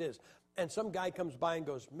always is. And some guy comes by and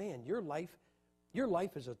goes, man, your life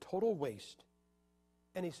is a total waste.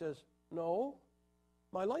 And he says, no,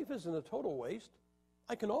 my life isn't a total waste.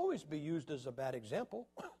 I can always be used as a bad example.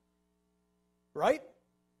 Right?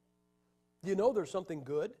 You know there's something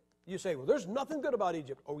good. You say, well, there's nothing good about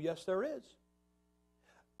Egypt. Oh, yes, there is.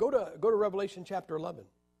 Go to Revelation chapter 11.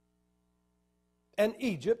 And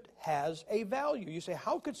Egypt has a value. You say,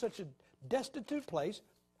 how could such a destitute place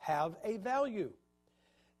have a value?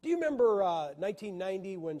 Do you remember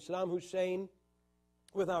 1990 when Saddam Hussein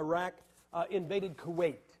with Iraq invaded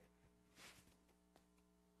Kuwait?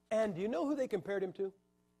 And do you know who they compared him to?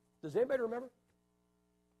 Does anybody remember?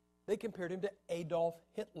 They compared him to Adolf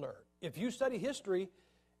Hitler. If you study history,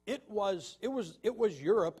 it was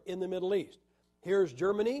Europe in the Middle East. Here's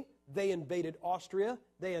Germany. They invaded Austria.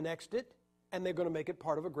 They annexed it, and they're going to make it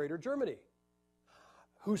part of a greater Germany.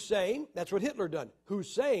 Hussein, that's what Hitler done.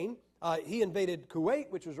 Hussein, he invaded Kuwait,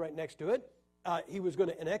 which was right next to it. He was going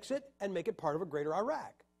to annex it and make it part of a greater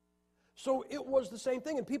Iraq. So it was the same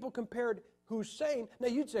thing, and people compared Hussein. Now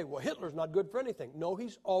you'd say, well, Hitler's not good for anything. No,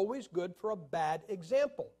 he's always good for a bad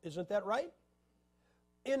example. Isn't that right?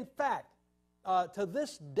 In fact, to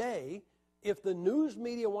this day, if the news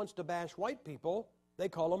media wants to bash white people, they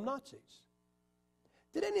call them Nazis.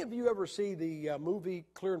 Did any of you ever see the movie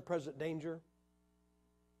Clear and Present Danger?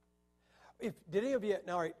 Did any of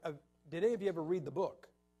you ever read the book?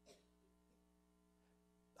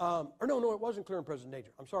 No, it wasn't Clear and Present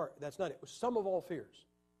Danger. I'm sorry, that's not it. It was Sum of All Fears.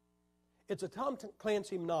 It's a Tom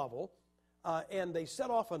Clancy novel, and they set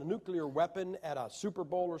off on a nuclear weapon at a Super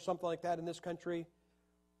Bowl or something like that in this country.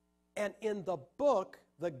 And in the book,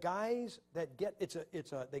 the guys that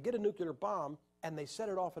they get a nuclear bomb and they set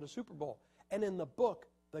it off at a Super Bowl. And in the book,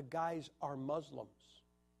 the guys are Muslims.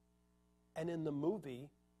 And in the movie,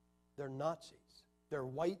 they're Nazis. They're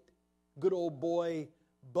white, good old boy,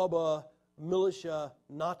 Bubba, militia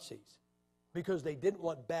Nazis. Because they didn't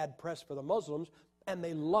want bad press for the Muslims, and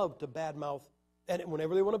they loved to badmouth. And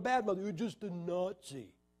whenever they want to badmouth, you're just a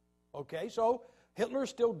Nazi. Okay, so Hitler's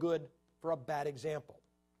still good for a bad example.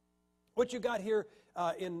 What you got here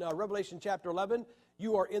in Revelation chapter 11,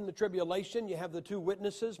 you are in the tribulation. You have the two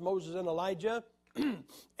witnesses, Moses and Elijah,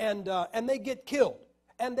 and they get killed.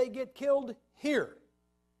 And they get killed here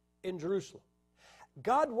in Jerusalem.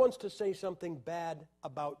 God wants to say something bad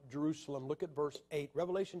about Jerusalem. Look at verse 8,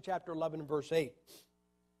 Revelation chapter 11 and verse 8.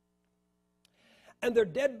 And their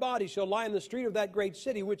dead bodies shall lie in the street of that great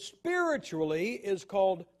city, which spiritually is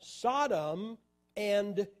called Sodom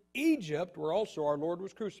and Egypt, where also our Lord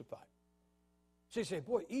was crucified. So you say,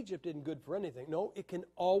 boy, Egypt isn't good for anything. No, it can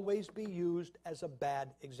always be used as a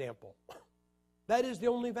bad example. That is the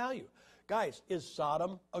only value. Guys, is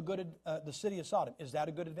Sodom a good, the city of Sodom, is that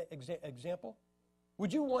a good example?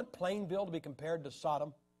 Would you want Plainville to be compared to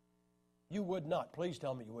Sodom? You would not. Please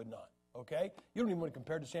tell me you would not. Okay? You don't even want to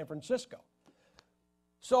compare to San Francisco.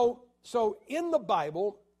 So in the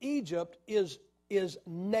Bible, Egypt is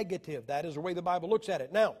negative. That is the way the Bible looks at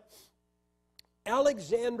it. Now,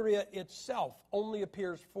 Alexandria itself only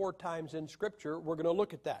appears 4 times in Scripture. We're going to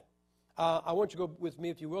look at that. I want you to go with me,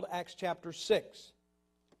 if you will, to Acts chapter 6.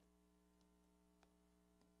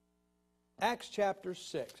 Acts chapter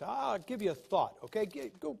 6. I'll give you a thought, okay?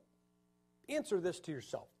 Go answer this to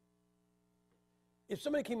yourself. If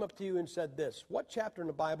somebody came up to you and said this, what chapter in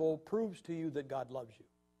the Bible proves to you that God loves you?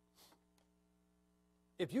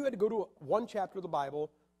 If you had to go to one chapter of the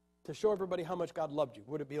Bible to show everybody how much God loved you,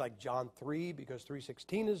 would it be like John 3 because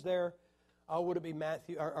 3:16 is there? Would it be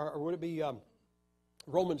Matthew, or would it be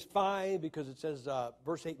Romans 5 because it says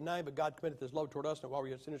verse 8 and 9, but God committed His love toward us, and while we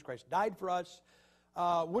were yet sinners, Christ died for us?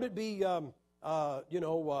 Would it be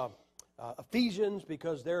Ephesians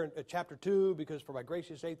because they're in chapter 2 because for by grace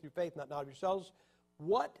you are saved through faith, not of yourselves?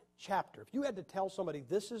 What chapter? If you had to tell somebody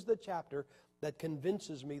this is the chapter that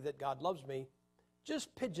convinces me that God loves me,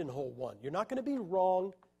 just pigeonhole one. You're not going to be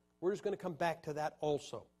wrong. We're just going to come back to that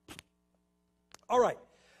also. All right.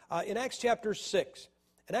 In Acts chapter 6.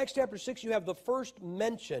 In Acts chapter 6, you have the first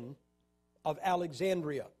mention of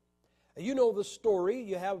Alexandria. You know the story.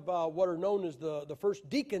 You have what are known as the first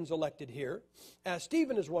deacons elected here.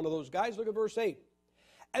 Stephen is one of those guys. Look at verse 8.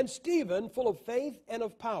 And Stephen, full of faith and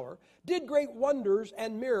of power, did great wonders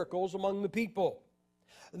and miracles among the people.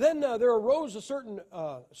 Then there arose a certain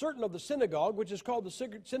of the synagogue, which is called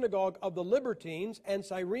the synagogue of the Libertines and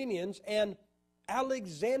Cyrenians and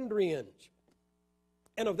Alexandrians,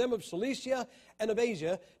 and of them of Cilicia and of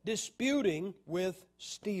Asia, disputing with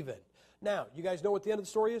Stephen. Now, you guys know what the end of the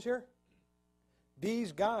story is here?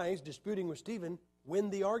 These guys disputing with Stephen win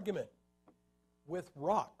the argument with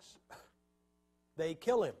rocks. They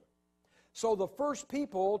kill him. So the first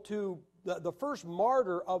people to, the first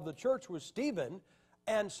martyr of the church was Stephen,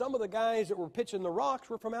 and some of the guys that were pitching the rocks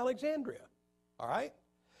were from Alexandria. All right?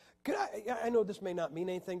 I know this may not mean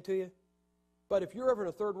anything to you, but if you're ever in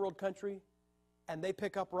a third world country and they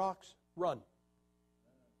pick up rocks, run.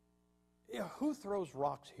 Yeah, who throws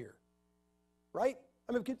rocks here? Right?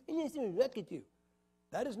 I mean, look at you.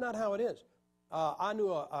 That is not how it is. I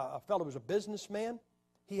knew a fellow who was a businessman.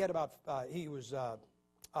 He had he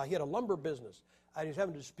had a lumber business. And he was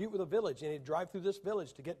having a dispute with a village, and he'd drive through this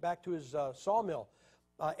village to get back to his sawmill.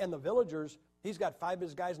 And the villagers, he's got 5 of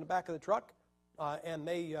his guys in the back of the truck, and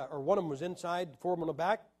or one of them was inside, 4 of them on the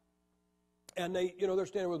back. And they, they're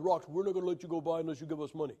standing with rocks. We're not going to let you go by unless you give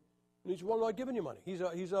us money. And he said, well, I'm not giving you money. He's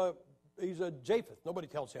a Japheth. Nobody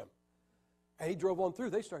tells him. And he drove on through.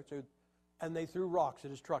 They started, and they threw rocks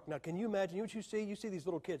at his truck. Now, can you imagine what you see? You see these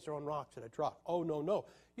little kids throwing rocks at a truck. Oh, no, no.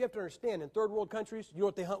 You have to understand, in third world countries, you know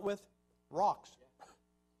what they hunt with? Rocks.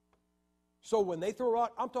 So when they throw a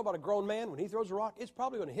rock, I'm talking about a grown man. When he throws a rock, it's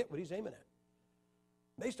probably going to hit what he's aiming at.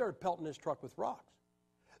 They started pelting his truck with rocks.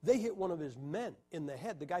 They hit one of his men in the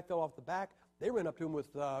head. The guy fell off the back. They ran up to him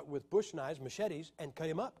with bush knives, machetes, and cut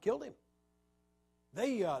him up, killed him.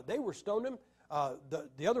 They were stoned him.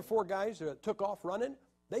 The other 4 guys took off running.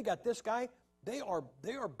 They got this guy. They are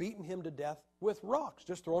beating him to death with rocks,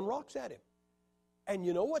 just throwing rocks at him. And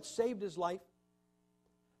you know what saved his life?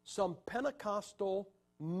 Some Pentecostal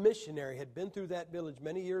missionary had been through that village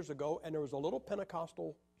many years ago, and there was a little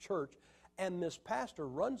Pentecostal church, and this pastor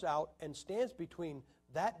runs out and stands between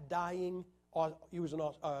that dying, he was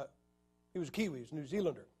a Kiwi, he was a New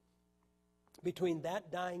Zealander, between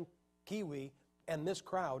that dying Kiwi and this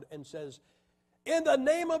crowd, and says, in the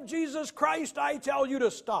name of Jesus Christ, I tell you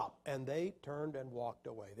to stop. And they turned and walked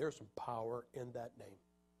away. There's some power in that name.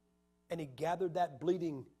 And he gathered that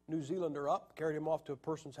bleeding New Zealander up, carried him off to a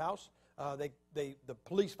person's house. The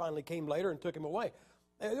police finally came later and took him away.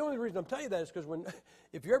 And the only reason I'm telling you that is because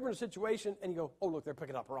if you're ever in a situation and you go, oh, look, they're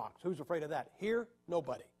picking up rocks. Who's afraid of that? Here,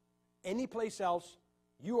 nobody. Any place else,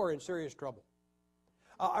 you are in serious trouble.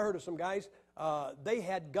 I heard of some guys, they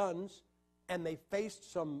had guns, and they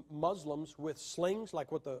faced some Muslims with slings,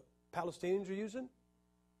 like what the Palestinians are using.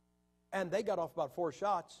 And they got off about 4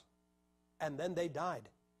 shots, and then they died.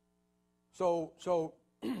 So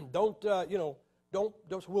don't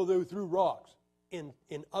well, they threw rocks. In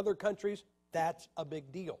other countries, that's a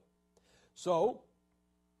big deal. So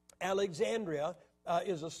Alexandria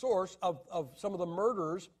is a source of some of the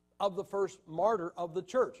murders of the first martyr of the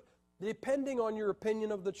church. Depending on your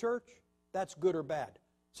opinion of the church, that's good or bad.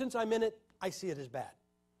 Since I'm in it, I see it as bad.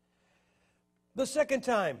 The second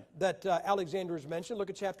time that Alexandria is mentioned, look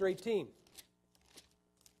at chapter 18.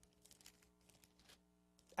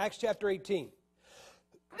 Acts chapter 18.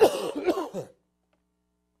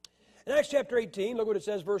 In Acts chapter 18, look what it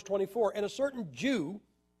says, verse 24. And a certain Jew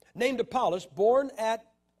named Apollos, born at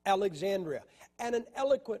Alexandria, and an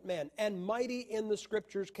eloquent man and mighty in the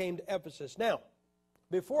Scriptures, came to Ephesus. Now,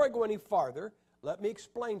 before I go any farther, let me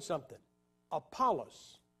explain something.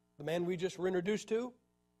 Apollos, the man we just were introduced to,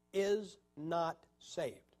 is not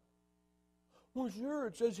saved. Well, sure,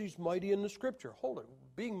 it says he's mighty in the Scripture. Hold it.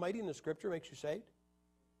 Being mighty in the Scripture makes you saved?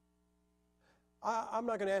 I'm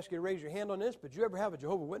not going to ask you to raise your hand on this, but did you ever have a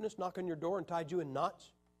Jehovah's Witness knock on your door and tied you in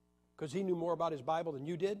knots because he knew more about his Bible than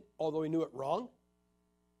you did, although he knew it wrong?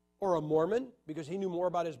 Or a Mormon because he knew more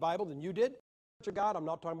about his Bible than you did? Church of God, I'm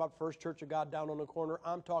not talking about First Church of God down on the corner.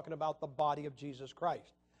 I'm talking about the body of Jesus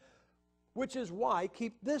Christ. Which is why,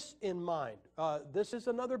 keep this in mind. This is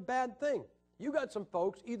another bad thing. You got some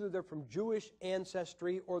folks, either they're from Jewish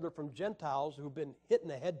ancestry or they're from Gentiles who've been hit in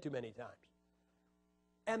the head too many times.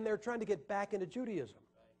 And they're trying to get back into Judaism.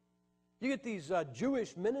 You get these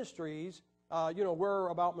Jewish ministries we're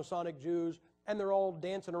about Masonic Jews, and they're all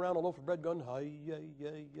dancing around a loaf of bread going, hi, yeah, yeah,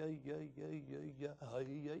 yeah, yeah, yeah, yeah, yeah, hi,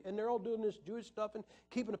 yeah, and they're all doing this Jewish stuff and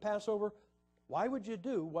keeping the Passover. Why would you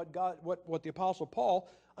do what the Apostle Paul,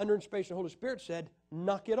 under inspiration of the Holy Spirit, said,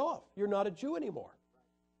 knock it off. You're not a Jew anymore.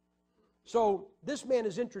 So this man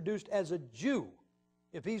is introduced as a Jew.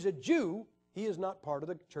 If he's a Jew, he is not part of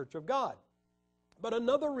the church of God. But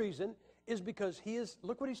another reason is because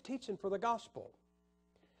look what he's teaching for the gospel.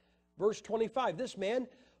 Verse 25, this man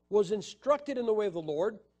was instructed in the way of the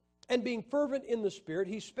Lord, and being fervent in the Spirit,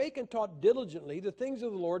 he spake and taught diligently the things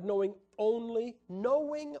of the Lord, knowing only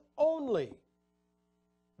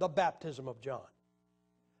the baptism of John.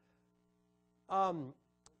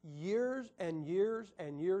 Years and years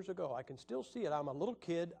and years ago, I can still see it. I'm a little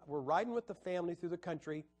kid. We're riding with the family through the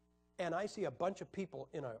country, and I see a bunch of people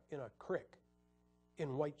in a creek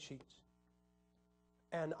in white sheets.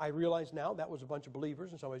 And I realize now that was a bunch of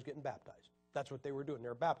believers and somebody's getting baptized. That's what they were doing. They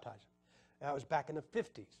were baptizing. That was back in the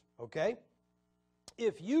 50s, okay?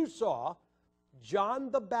 If you saw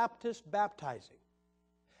John the Baptist baptizing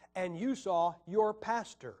and you saw your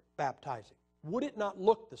pastor baptizing, would it not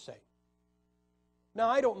look the same? Now,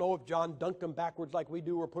 I don't know if John dunked them backwards like we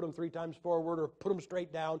do, or put them 3 times forward, or put them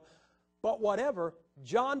straight down. But whatever,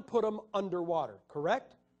 John put them underwater,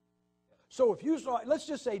 correct? So if you saw, let's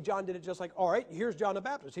just say John did it just like, all right, here's John the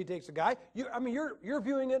Baptist. He takes a guy. You're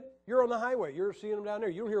viewing it. You're on the highway. You're seeing him down there.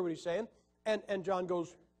 You don't hear what he's saying. And John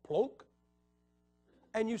goes, plunk.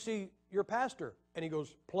 And you see your pastor, and he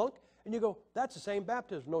goes, plunk. And you go, that's the same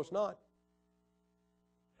baptism. No, it's not.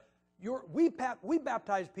 We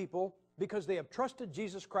baptize people because they have trusted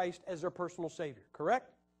Jesus Christ as their personal Savior,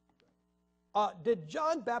 correct? Did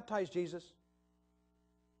John baptize Jesus?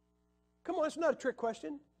 Come on, it's not a trick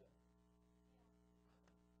question.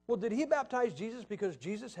 Well, did he baptize Jesus because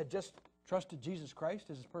Jesus had just trusted Jesus Christ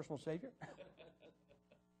as his personal Savior?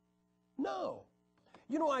 No.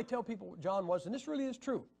 I tell people what John was, and this really is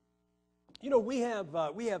true. We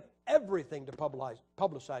have everything to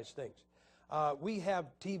publicize things. We have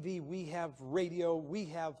TV, we have radio, we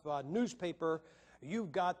have newspaper.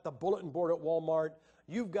 You've got the bulletin board at Walmart.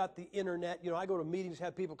 You've got the internet. I go to meetings,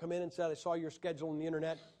 have people come in and say, I saw your schedule on the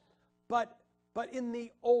internet. But in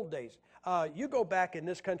the old days, you go back in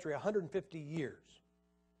this country 150 years,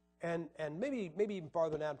 and maybe even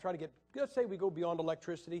farther now. I'm trying to get, let's say we go beyond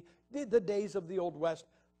electricity, the days of the Old West,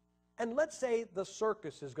 and let's say the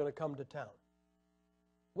circus is going to come to town.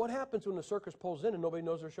 What happens when the circus pulls in and nobody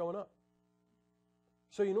knows they're showing up?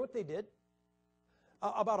 So you know what they did?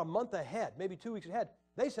 About a month ahead, maybe 2 weeks ahead,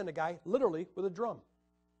 they sent a guy literally with a drum.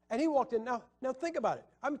 And he walked in. Now think about it.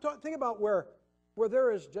 Think about where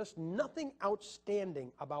there is just nothing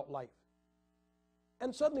outstanding about life.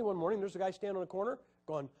 And suddenly one morning, there's a guy standing on a corner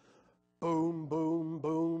going, boom, boom,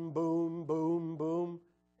 boom, boom, boom, boom.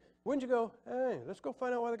 Wouldn't you go, hey, let's go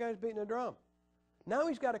find out why the guy's beating the drum? Now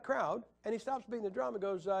he's got a crowd, and he stops beating the drum and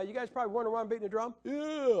goes, you guys probably wondering why I'm beating the drum?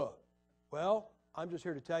 Yeah. Well, I'm just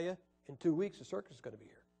here to tell you, in 2 weeks, the circus is going to be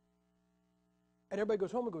here. And everybody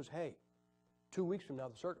goes home and goes, hey, 2 weeks from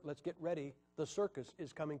now, let's get ready. The circus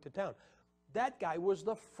is coming to town. That guy was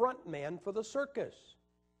the front man for the circus.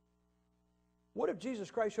 What if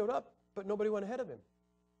Jesus Christ showed up, but nobody went ahead of him?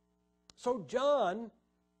 So John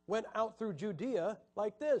went out through Judea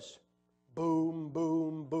like this. Boom,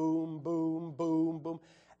 boom, boom, boom, boom, boom.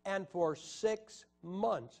 And for 6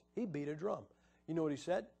 months, he beat a drum. You know what he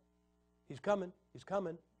said? He's coming, he's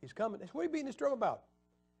coming, he's coming. What are you beating this drum about?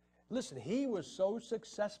 Listen, he was so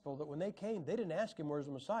successful that when they came, they didn't ask him, where's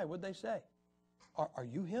the Messiah? What'd they say? Are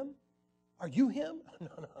you him? Are you him?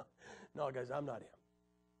 No, guys, I'm not him.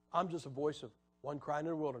 I'm just a voice of one crying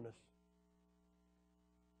in the wilderness.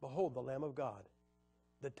 Behold, the Lamb of God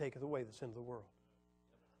that taketh away the sin of the world.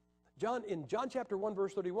 In John chapter 1,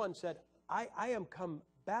 verse 31 said, I am come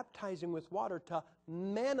baptizing with water to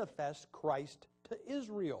manifest Christ to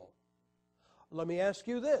Israel. Let me ask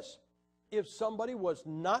you this. If somebody was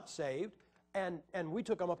not saved, and we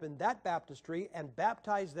took them up in that baptistry and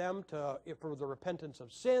baptized them for the repentance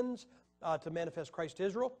of sins, to manifest Christ to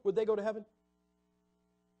Israel, would they go to heaven?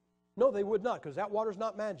 No, they would not, because that water's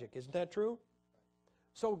not magic. Isn't that true?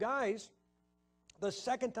 So, guys, the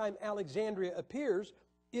second time Alexandria appears,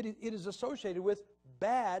 it is associated with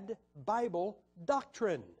bad Bible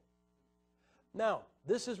doctrine. Now,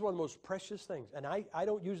 this is one of the most precious things, and I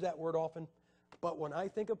don't use that word often, but when I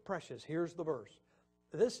think of precious, here's the verse.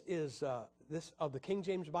 This is this of the King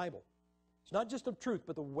James Bible. It's not just of truth,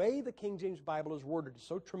 but the way the King James Bible is worded is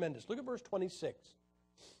so tremendous. Look at verse 26.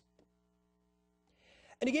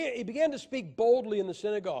 And he began to speak boldly in the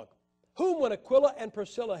synagogue, whom when Aquila and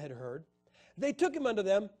Priscilla had heard, they took him unto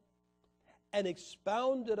them, and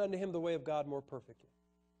expounded unto him the way of God more perfectly.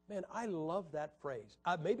 Man, I love that phrase.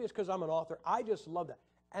 Maybe it's because I'm an author. I just love that.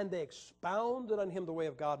 And they expounded unto him the way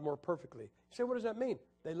of God more perfectly. You say, what does that mean?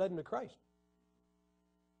 They led him to Christ.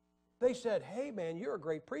 They said, hey, man, you're a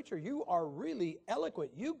great preacher. You are really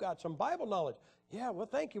eloquent. You've got some Bible knowledge. Yeah, well,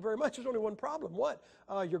 thank you very much. There's only one problem. What?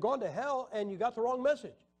 You're going to hell and you got the wrong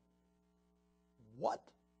message. What?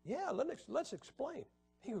 Yeah, let's explain.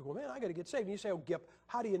 He goes, well, man, I got to get saved. And you say, oh, Gipp,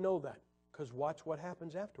 how do you know that? Because watch what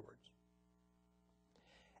happens afterwards.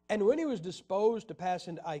 And when he was disposed to pass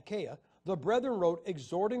into Achaia, the brethren wrote,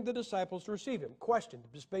 exhorting the disciples to receive him. Question,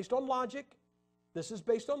 is based on logic. This is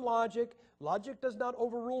based on logic. Logic does not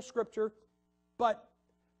overrule Scripture. But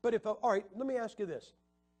if, all right, let me ask you this.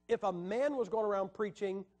 If a man was going around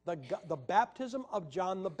preaching the baptism of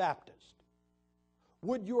John the Baptist,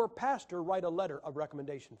 would your pastor write a letter of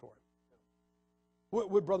recommendation for him?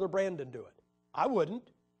 Would Brother Brandon do it? I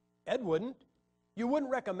wouldn't. Ed wouldn't. You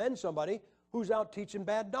wouldn't recommend somebody who's out teaching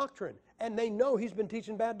bad doctrine, and they know he's been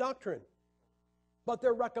teaching bad doctrine. But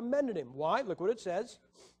they're recommending him. Why? Look what it says.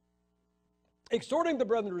 Exhorting the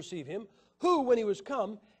brethren to receive him, who, when he was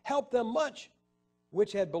come, helped them much,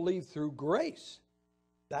 which had believed through grace.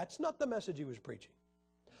 That's not the message he was preaching.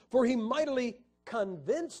 For he mightily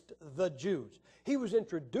convinced the Jews. He was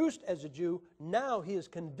introduced as a Jew. Now he is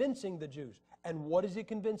convincing the Jews. And what is he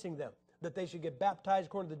convincing them? That they should get baptized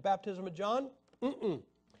according to the baptism of John?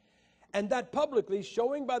 And that publicly,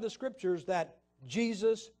 showing by the Scriptures that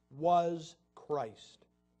Jesus was Christ.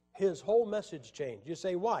 His whole message changed. You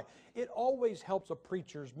say, why? It always helps a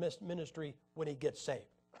preacher's ministry when he gets saved.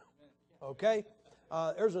 Okay?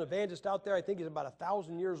 There's an evangelist out there, I think he's about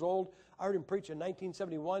 1,000 years old. I heard him preach in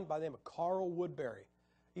 1971 by the name of Carl Woodbury.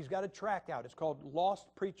 He's got a tract out. It's called Lost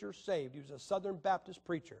Preacher Saved. He was a Southern Baptist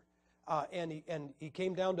preacher. And he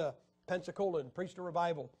came down to Pensacola and preached a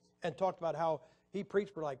revival and talked about how he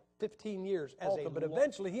preached for like 15 years as but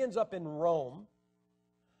eventually he ends up in Rome.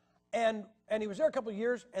 And he was there a couple of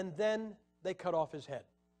years, and then they cut off his head.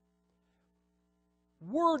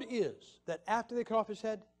 Word is that after they cut off his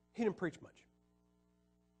head, he didn't preach much.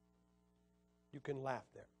 You can laugh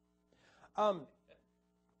there.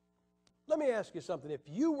 Let me ask you something. If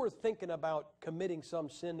you were thinking about committing some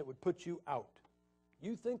sin that would put you out,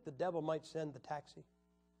 you think the devil might send the taxi?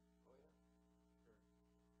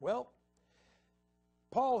 Well,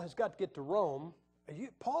 Paul has got to get to Rome.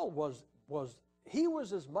 Paul was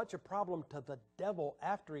as much a problem to the devil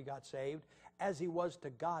after he got saved as he was to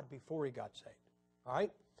God before he got saved. All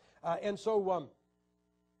right?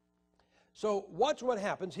 So watch what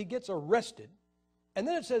happens. He gets arrested. And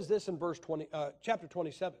then it says this in chapter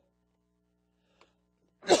 27.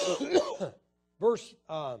 Verse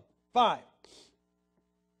 5.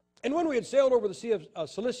 And when we had sailed over the sea of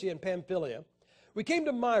Cilicia and Pamphylia, we came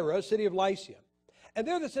to Myra, a city of Lycia. And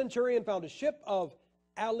there the centurion found a ship of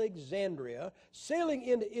Alexandria sailing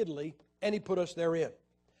into Italy, and he put us therein.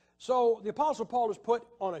 So the Apostle Paul is put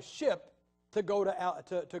on a ship to go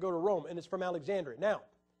to Rome, and it's from Alexandria. Now,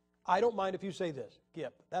 I don't mind if you say this,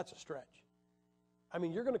 Gipp, that's a stretch. I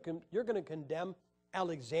mean, you're going to condemn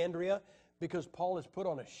Alexandria because Paul is put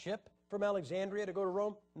on a ship from Alexandria to go to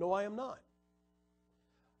Rome? No, I am not.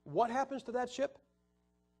 What happens to that ship?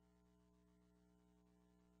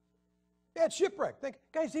 Yeah, it's shipwrecked.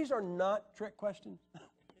 Guys, these are not trick questions,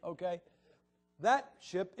 okay? That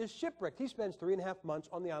ship is shipwrecked. He spends 3.5 months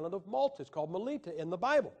on the island of Malta. It's called Melita in the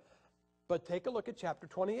Bible. But take a look at chapter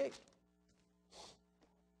 28.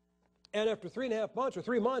 And after 3.5 months, or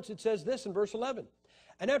 3 months, it says this in verse 11.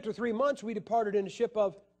 And after 3 months, we departed in a ship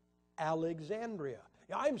of Alexandria.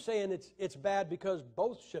 Now, I'm saying it's bad because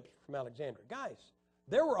both ships are from Alexandria. Guys,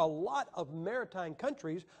 there were a lot of maritime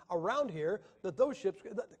countries around here that those ships,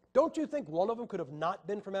 don't you think one of them could have not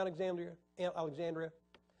been from Alexandria?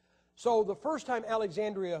 So the first time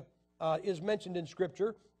Alexandria is mentioned in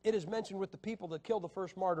Scripture, it is mentioned with the people that killed the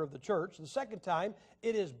first martyr of the church. The second time,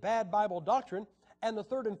 it is bad Bible doctrine. And the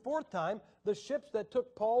third and fourth time, the ships that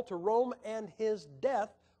took Paul to Rome and his death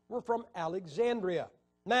were from Alexandria.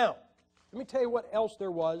 Now, let me tell you what else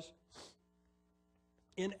there was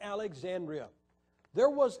in Alexandria. There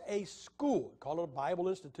was a school, call it a Bible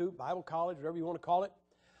Institute, Bible College, whatever you want to call it.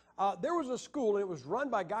 There was a school, and it was run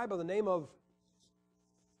by a guy by the name of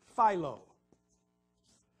Philo.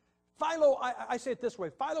 Philo, I say it this way,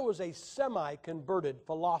 Philo was a semi-converted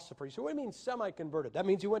philosopher. You say, what do you mean semi-converted? That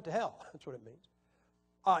means he went to hell. That's what it means.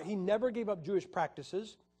 He never gave up Jewish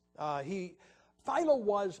practices. Philo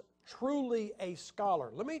was truly a scholar.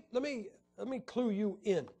 Let me clue you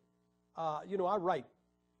in. I write.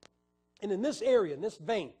 And in this area, in this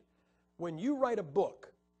vein, when you write a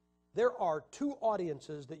book, there are two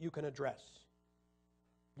audiences that you can address.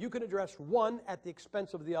 You can address one at the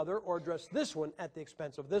expense of the other, or address this one at the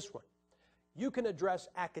expense of this one. You can address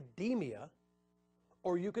academia,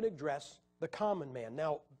 or you can address the common man.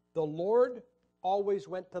 Now, the Lord always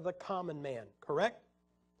went to the common man, correct?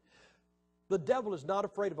 The devil is not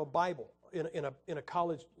afraid of a Bible in a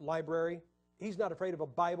college library. He's not afraid of a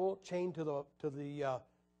Bible chained to the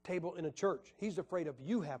table in a church. He's afraid of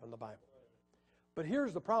you having the Bible. But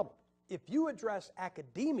here's the problem. If you address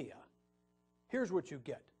academia, here's what you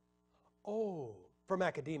get. Oh, from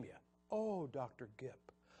academia. Oh, Dr.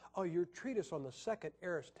 Gipp. Oh, your treatise on the second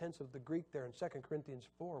aorist tense of the Greek there in 2 Corinthians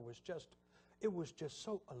 4 was just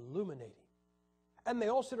so illuminating. And they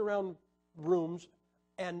all sit around rooms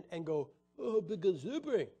and go, oh, because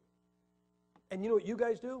zipping. And you know what you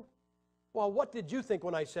guys do? Well, what did you think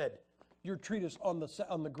when I said your treatise on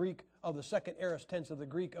the Greek of the second aorist tense of the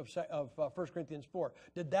Greek of 1 Corinthians 4?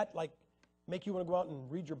 Did that like make you want to go out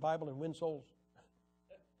and read your Bible and win souls?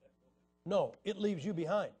 No, it leaves you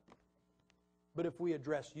behind. But if we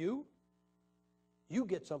address you, you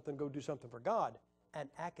get something, go do something for God, and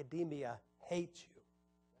academia hates you.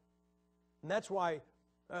 And that's why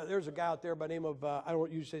there's a guy out there by the name of, I don't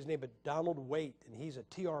want you to say his name, but Donald Waite, and he's a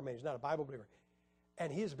TR man, he's not a Bible believer.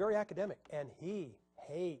 And he is very academic, and he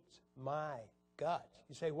hates my guts.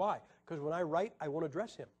 You say, why? Because when I write, I won't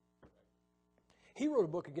address him. He wrote a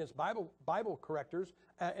book against Bible correctors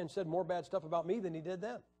and said more bad stuff about me than he did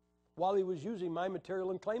them, while he was using my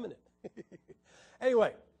material and claiming it.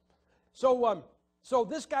 Anyway, so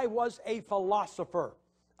this guy was a philosopher.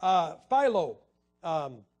 Philo,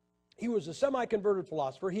 he was a semi-converted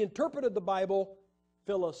philosopher. He interpreted the Bible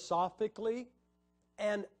philosophically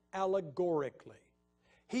and allegorically.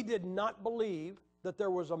 He did not believe that there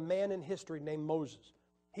was a man in history named Moses.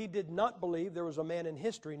 He did not believe there was a man in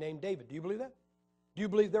history named David. Do you believe that? Do you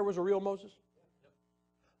believe there was a real Moses?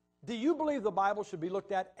 Do you believe the Bible should be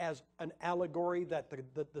looked at as an allegory, that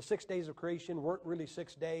the 6 days of creation weren't really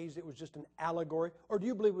 6 days, it was just an allegory? Or do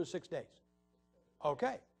you believe it was 6 days?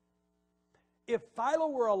 Okay. If Philo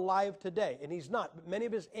were alive today, and he's not, but many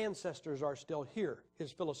of his ancestors are still here,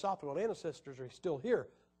 his philosophical ancestors are still here,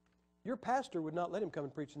 your pastor would not let him come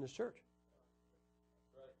and preach in this church.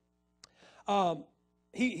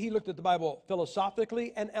 He looked at the Bible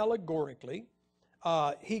philosophically and allegorically.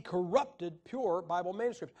 He corrupted pure Bible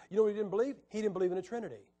manuscripts. You know what he didn't believe? He didn't believe in a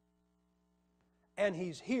Trinity. And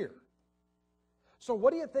he's here. So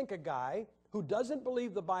what do you think a guy who doesn't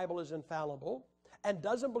believe the Bible is infallible and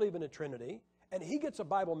doesn't believe in a Trinity, and he gets a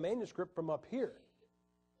Bible manuscript from up here,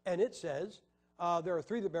 and it says, there are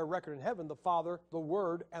three that bear record in heaven, the Father, the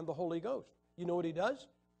Word, and the Holy Ghost. You know what he does?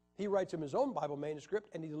 He writes him his own Bible manuscript,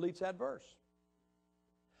 and he deletes that verse.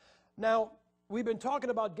 Now, we've been talking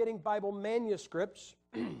about getting Bible manuscripts,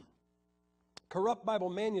 corrupt Bible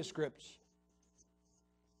manuscripts,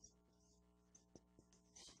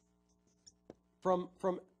 from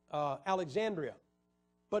Alexandria.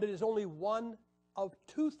 But it is only one of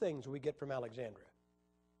two things we get from Alexandria.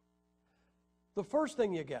 The first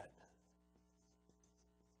thing you get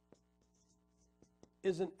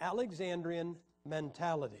is an Alexandrian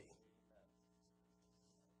mentality.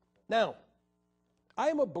 Now, I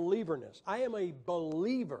am a believer in this. I am a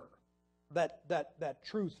believer that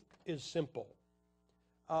truth is simple.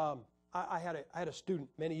 I had a student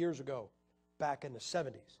many years ago, back in the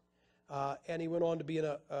 70s, and he went on to be in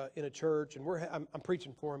a church, and I'm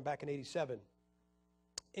preaching for him back in '87,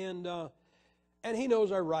 and he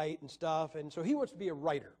knows I write and stuff, and so he wants to be a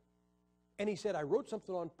writer, and he said, I wrote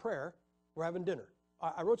something on prayer. We're having dinner.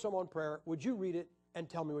 I wrote something on prayer. Would you read it and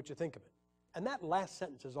tell me what you think of it? And that last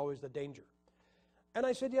sentence is always the danger. And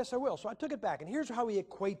I said, yes, I will. So I took it back, and here's how he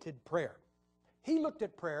equated prayer. He looked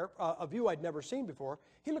at prayer, a view I'd never seen before.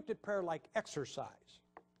 He looked at prayer like exercise,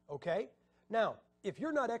 okay? Now, if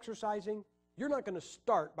you're not exercising, you're not going to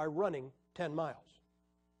start by running 10 miles.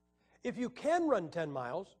 If you can run 10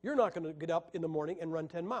 miles, you're not going to get up in the morning and run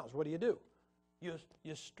 10 miles. What do?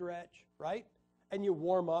 You stretch, right? And you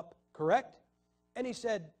warm up, correct? And he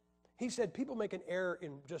said people make an error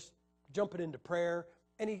in just jumping into prayer.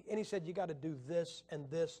 And he said, you got to do this and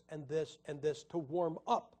this and this and this to warm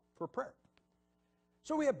up for prayer.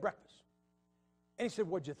 So we had breakfast. And he said,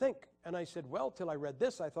 what'd you think? And I said, well, till I read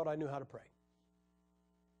this, I thought I knew how to pray.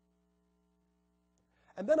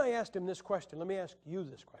 And then I asked him this question. Let me ask you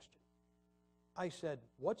this question. I said,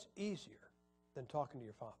 what's easier than talking to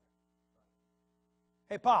your father?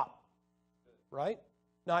 Hey, Pop, right?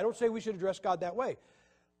 Now, I don't say we should address God that way.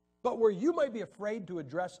 But where you might be afraid to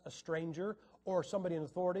address a stranger or somebody in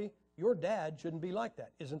authority, your dad shouldn't be like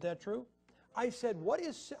that. Isn't that true? I said,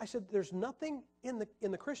 there's nothing in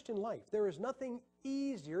the Christian life. There is nothing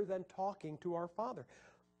easier than talking to our Father.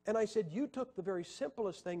 And I said, you took the very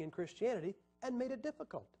simplest thing in Christianity and made it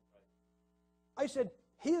difficult. I said,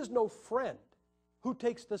 he is no friend who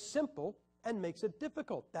takes the simple and makes it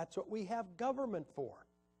difficult. That's what we have government for.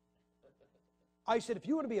 I said, if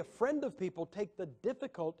you want to be a friend of people, take the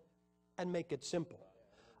difficult and make it simple.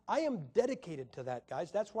 I am dedicated to that,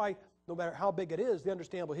 guys. That's why, no matter how big it is, the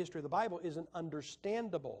understandable history of the Bible is an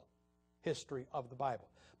understandable history of the Bible.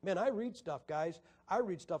 Man, I read stuff, guys. I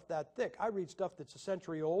read stuff that thick. I read stuff that's a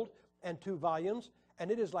century old and 2 volumes, and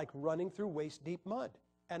it is like running through waist-deep mud.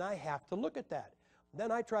 And I have to look at that.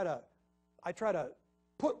 Then I try to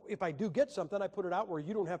put, if I do get something, I put it out where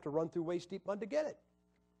you don't have to run through waist-deep mud to get it.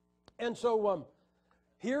 And so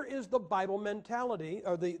here is the Bible mentality,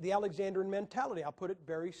 or the Alexandrian mentality. I'll put it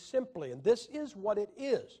very simply, and this is what it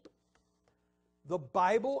is. The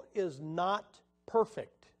Bible is not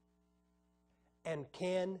perfect and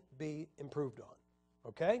can be improved on.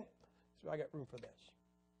 Okay? So I got room for this.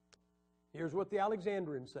 Here's what the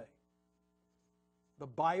Alexandrians say. The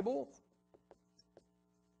Bible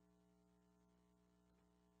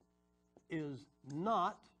is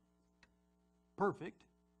not perfect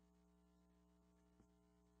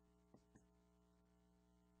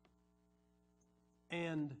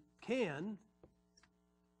and can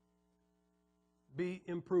be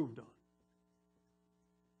improved on.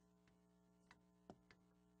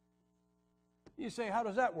 You say, how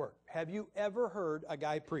does that work? Have you ever heard a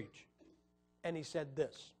guy preach? And he said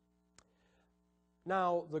this.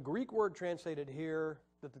 Now, the Greek word translated here,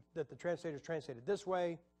 that the translators translated this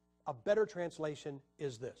way, a better translation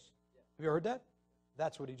is this. Have you heard that?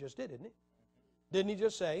 That's what he just did, didn't he? Didn't he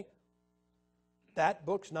just say, that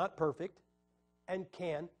book's not perfect and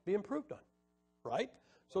can be improved on? Right?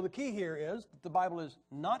 So the key here is that the Bible is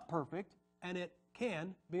not perfect and it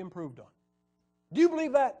can be improved on. Do you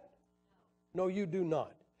believe that? No, you do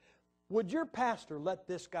not. Would your pastor let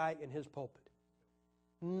this guy in his pulpit?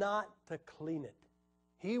 Not to clean it.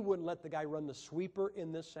 He wouldn't let the guy run the sweeper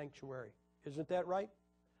in this sanctuary. Isn't that right?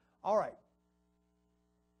 All right.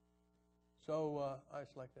 So I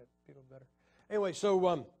just like that people better. Anyway,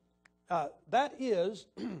 so that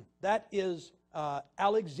is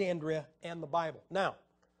Alexandria and the Bible. Now,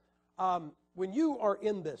 when you are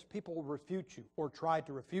in this, people refute you or try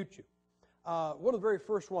to refute you. One of the very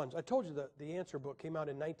first ones, I told you that the answer book came out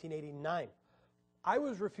in 1989. I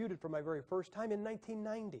was refuted for my very first time in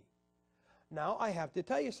 1990. Now, I have to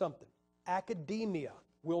tell you something. Academia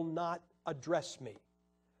will not address me.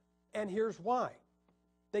 And here's why.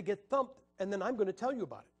 They get thumped, and then I'm going to tell you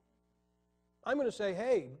about it. I'm going to say,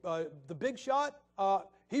 hey, the big shot,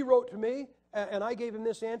 he wrote to me, and I gave him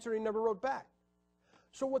this answer, and he never wrote back.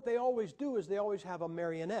 So what they always do is they always have a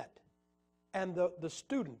marionette. And the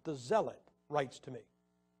student, the zealot, writes to me.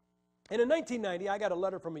 And in 1990, I got a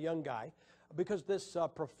letter from a young guy because this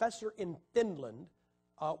professor in Finland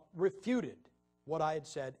refuted what I had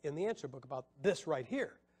said in the answer book about this right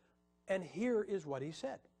here. And here is what he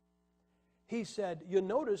said. He said, you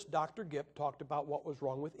notice Dr. Gipp talked about what was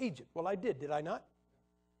wrong with Egypt. Well, I did I not?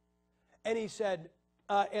 And he said,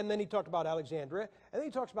 and then he talked about Alexandria, and then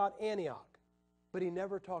he talks about Antioch. But he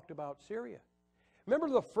never talked about Syria. Remember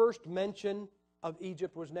the first mention of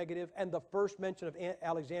Egypt was negative, and the first mention of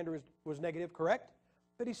Alexandria was negative, correct?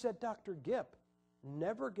 But he said Dr. Gipp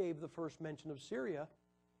never gave the first mention of Syria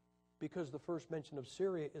because the first mention of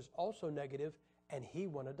Syria is also negative, and he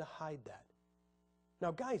wanted to hide that. Now,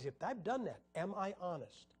 guys, if I've done that, am I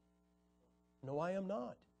honest? No, I am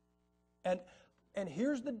not. And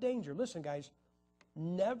here's the danger. Listen, guys,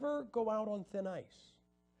 never go out on thin ice.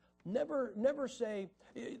 Never say,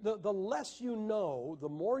 the less you know, the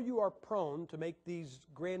more you are prone to make these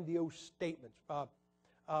grandiose statements.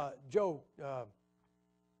 Joe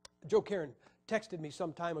Karen texted me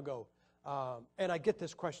some time ago, and I get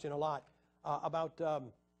this question a lot about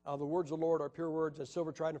the words of the Lord are pure words, as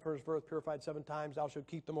silver tried in the furnace of earth, purified 7 times. Thou shalt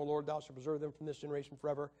keep them, O Lord, thou shalt preserve them from this generation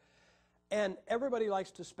forever. And everybody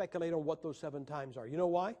likes to speculate on what those 7 times are. You know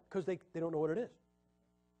why? Because they don't know what it is.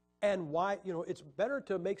 And why, it's better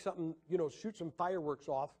to make something, shoot some fireworks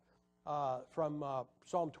off from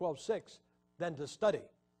Psalm 12:6 than to study.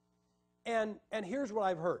 And here's what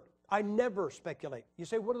I've heard. I never speculate. You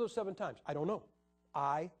say, what are those 7 times? I don't know.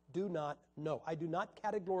 I do not know. I do not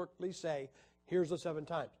categorically say, here's the 7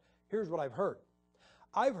 times. Here's what I've heard.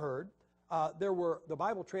 I've heard the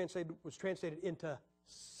Bible was translated into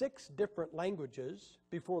 6 different languages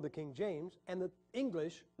before the King James, and the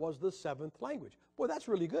English was the 7th language. Boy, that's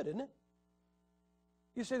really good, isn't it?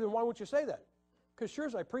 You say, then why won't you say that? Because sure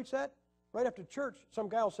as I preach that, right after church, some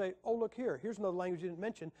guy will say, oh, look here, here's another language you didn't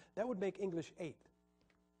mention. That would make English 8th.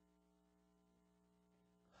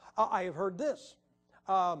 I have heard this.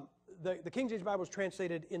 the King James Bible was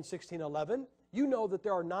translated in 1611. You know that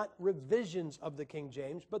there are not revisions of the King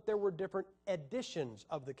James, but there were different editions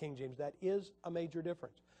of the King James. That is a major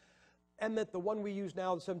difference. And that the one we use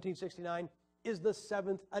now, the 1769, is the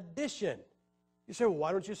 7th edition. You say, well,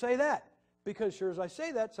 why don't you say that? Because sure as I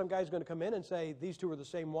say that, some guy's going to come in and say, these two are the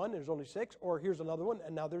same one, there's only 6, or here's another one,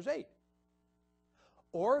 and now there's 8.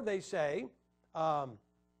 Or they say,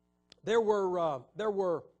 there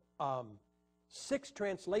were 6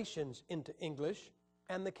 translations into English,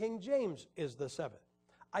 and the King James is the 7th.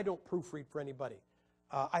 I don't proofread for anybody.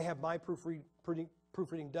 I have my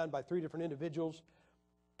proofreading done by 3 different individuals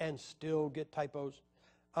and still get typos.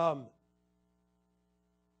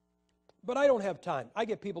 But I don't have time. I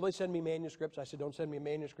get people, they send me manuscripts. I said, don't send me a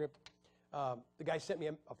manuscript. The guy sent me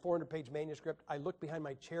a 400-page manuscript. I looked behind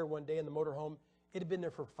my chair one day in the motorhome. It had been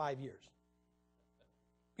there for 5 years.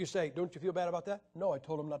 You say, don't you feel bad about that? No, I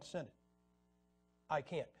told him not to send it. I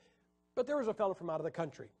can't. But there was a fellow from out of the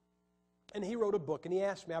country, and he wrote a book, and he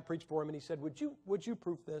asked me, I preached for him, and he said, would you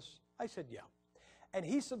proof this? I said, yeah. And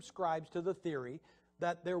he subscribes to the theory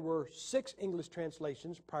that there were 6 English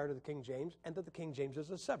translations prior to the King James, and that the King James is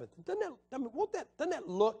the 7th. Doesn't that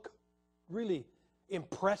look really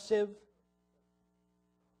impressive?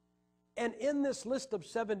 And in this list of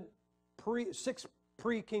 6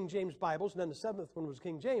 pre-King James Bibles, and then the 7th one was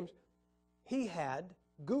King James, he had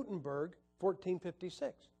Gutenberg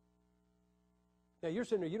 1456. Now you're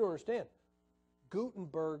sitting there, you don't understand.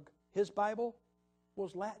 Gutenberg, his Bible,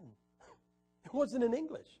 was Latin. It wasn't in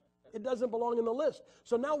English. It doesn't belong in the list.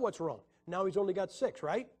 So now what's wrong? Now he's only got 6,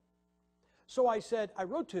 right? So I said, I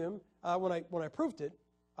wrote to him when I proofed it.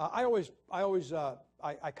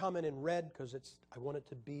 I comment in red because I want it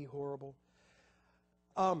to be horrible.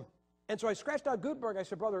 And so I scratched out Gutenberg. I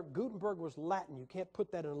said, brother, Gutenberg was Latin. You can't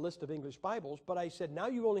put that in a list of English Bibles. But I said, now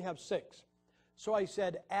you only have 6. So I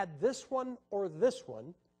said, add this one or this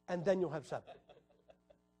one, and then you'll have 7.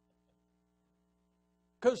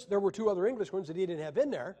 Because there were 2 other English ones that he didn't have in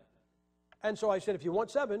there. And so I said, if you want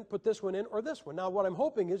 7, put this one in or this one. Now what I'm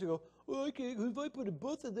hoping is you go, oh, okay, if I put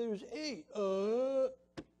both of those 8.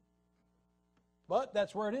 But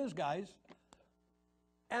that's where it is, guys.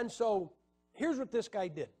 And so here's what this guy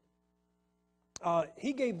did.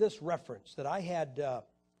 He gave this reference that I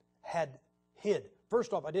had hid.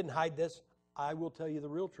 First off, I didn't hide this. I will tell you the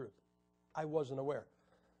real truth. I wasn't aware.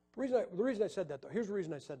 The reason I said that, though, here's the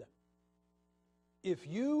reason I said that. If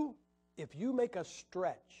you make a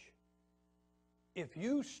stretch, if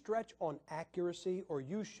you stretch on accuracy or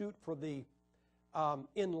you shoot for the,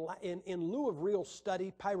 in lieu of real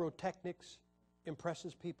study, pyrotechnics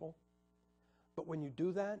impresses people. But when you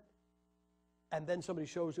do that, and then somebody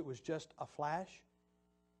shows it was just a flash,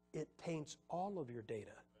 it taints all of your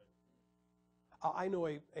data. I know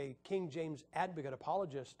a King James advocate,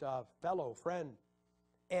 apologist, fellow, friend,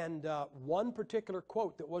 and one particular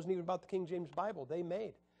quote that wasn't even about the King James Bible they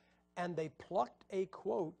made. And they plucked a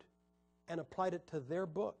quote and applied it to their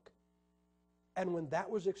book. And when that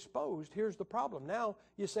was exposed, here's the problem. Now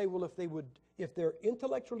you say, well, if they're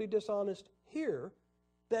intellectually dishonest here,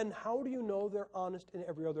 then how do you know they're honest in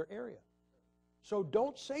every other area? So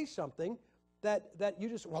don't say something that you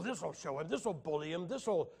just, well, this will show him, this will bully him, this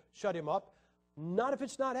will shut him up. Not if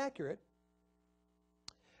it's not accurate.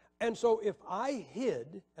 And so if I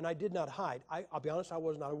hid, and I did not hide, I'll be honest, I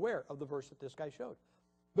was not aware of the verse that this guy showed.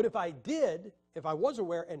 But if I did, if I was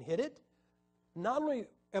aware and hid it, not only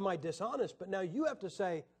am I dishonest, but now you have to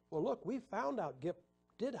say, well, look, we found out Gipp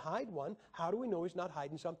did hide one. How do we know he's not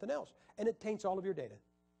hiding something else? And it taints all of your data.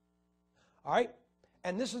 All right?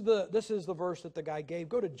 And this is the verse that the guy gave.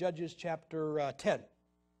 Go to Judges chapter 10.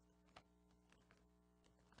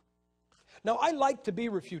 Now, I like to be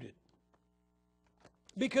refuted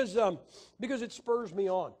because it spurs me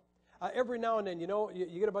on. Every now and then,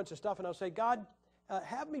 you get a bunch of stuff, and I'll say, God,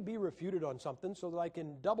 have me be refuted on something so that I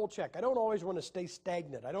can double check. I don't always want to stay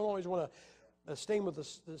stagnant. I don't always want to stay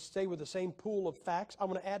with the same pool of facts. I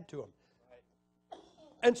want to add to them. Right.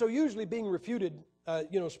 And so usually being refuted,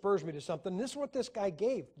 spurs me to something. And this is what this guy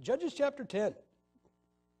gave. Judges chapter 10.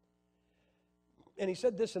 And he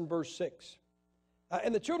said this in verse 6.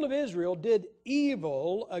 And the children of Israel did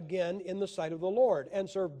evil again in the sight of the Lord, and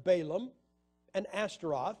served Balaam and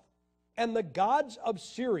Ashtaroth, and the gods of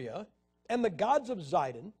Syria, and the gods of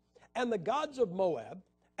Zidon, and the gods of Moab,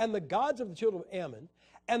 and the gods of the children of Ammon,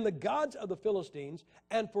 and the gods of the Philistines,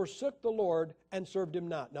 and forsook the Lord and served him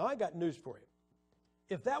not. Now, I got news for you.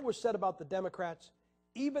 If that was said about the Democrats,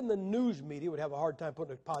 even the news media would have a hard time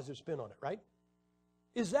putting a positive spin on it, right?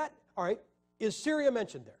 Is that, all right, is Syria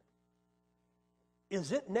mentioned there?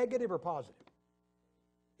 Is it negative or positive?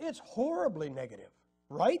 It's horribly negative,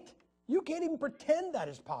 right? You can't even pretend that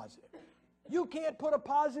is positive. You can't put a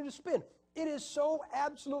positive spin. It is so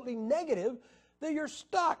absolutely negative that you're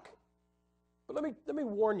stuck. But let me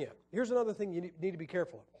warn you. Here's another thing you need to be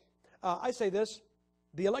careful of. I say this.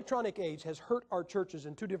 The electronic age has hurt our churches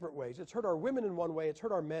in two different ways. It's hurt our women in one way. It's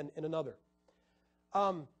hurt our men in another.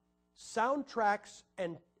 Soundtracks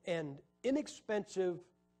and inexpensive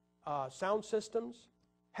sound systems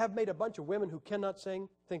have made a bunch of women who cannot sing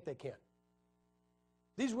think they can.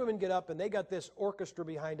 These women get up and they got this orchestra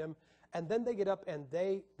behind them, and then they get up and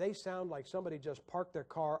they sound like somebody just parked their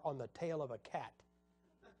car on the tail of a cat.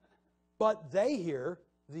 But they hear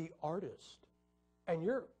the artist, and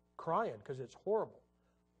you're crying because it's horrible.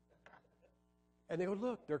 And they go,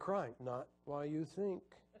 look, they're crying. Not why you think.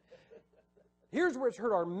 Here's where it's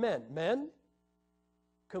hurt our men. Men,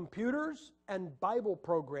 computers and Bible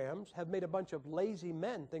programs have made a bunch of lazy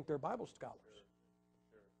men think they're Bible scholars.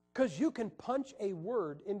 Because you can punch a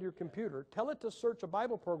word into your computer, tell it to search a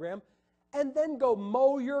Bible program, and then go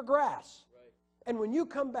mow your grass. Right. And when you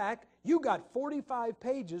come back, you got 45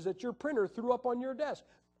 pages that your printer threw up on your desk.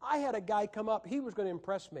 I had a guy come up. He was going to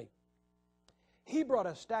impress me. He brought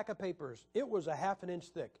a stack of papers. It was a half an inch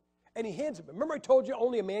thick. And he hands it me. Remember I told you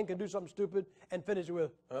only a man can do something stupid and finish it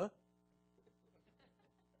with, huh?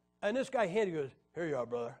 And this guy handed, he goes, here you are,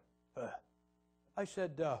 brother. I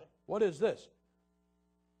said, what is this?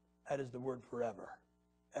 That is the word forever,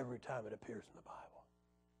 every time it appears in the Bible.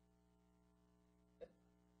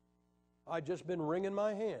 I'd just been wringing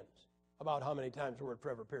my hands about how many times the word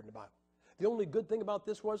forever appeared in the Bible. The only good thing about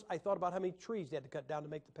this was I thought about how many trees they had to cut down to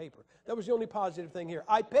make the paper. That was the only positive thing here.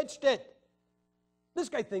 I pitched it. This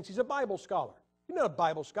guy thinks he's a Bible scholar. He's not a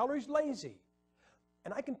Bible scholar. He's lazy.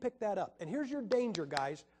 And I can pick that up. And here's your danger,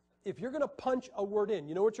 guys. If you're going to punch a word in,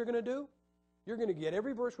 you know what you're going to do? You're going to get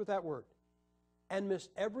every verse with that word and miss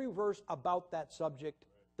every verse about that subject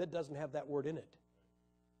that doesn't have that word in it.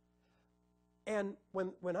 And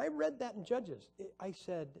when I read that in Judges, I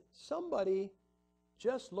said, somebody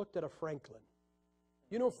just looked at a Franklin.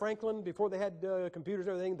 You know Franklin, before they had computers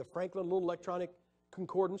and everything, the Franklin little electronic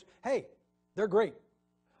concordance. Hey, they're great.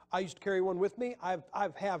 I used to carry one with me. I've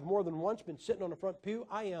have more than once been sitting on the front pew.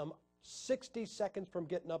 I am 60 seconds from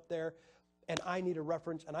getting up there, and I need a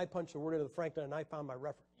reference, and I punch the word into the Franklin, and I found my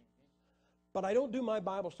reference. But I don't do my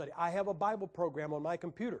Bible study. I have a Bible program on my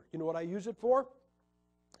computer. You know what I use it for?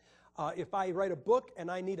 If I write a book and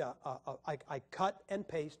I need I cut and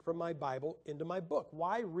paste from my Bible into my book.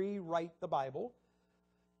 Why rewrite the Bible?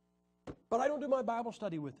 But I don't do my Bible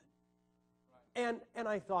study with it. Right. And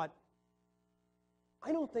I thought,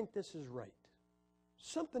 I don't think this is right.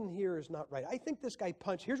 Something here is not right. I think this guy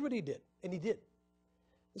punched, here's what he did, and he did.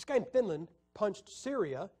 This guy in Finland punched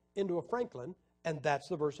Syria into a Franklin, and that's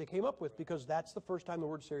the verse he came up with, because that's the first time the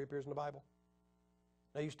word Syria appears in the Bible.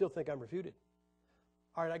 Now you still think I'm refuted.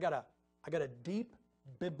 All right, I got a deep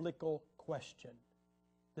biblical question.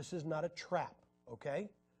 This is not a trap, okay?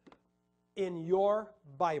 In your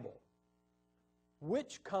Bible,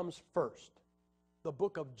 which comes first? The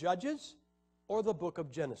book of Judges or the book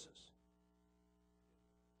of Genesis?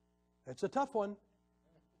 It's a tough one.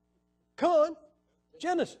 Come on,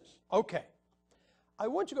 Genesis. Okay. I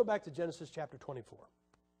want you to go back to Genesis chapter 24.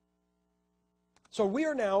 So we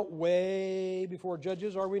are now way before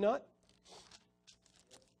Judges, are we not?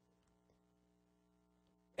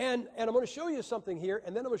 And I'm going to show you something here,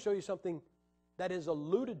 and then I'm going to show you something that is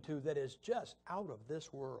alluded to that is just out of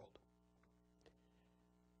this world.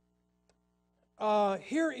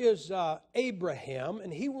 Here is Abraham,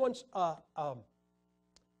 and he wants a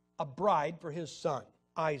bride for his son,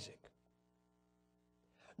 Isaac.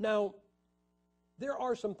 Now, there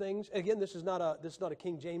are some things. Again, this is not a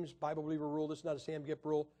King James Bible believer rule. This is not a Sam Gipp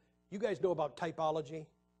rule. You guys know about typology.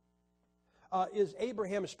 Is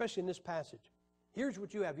Abraham, especially in this passage? Here's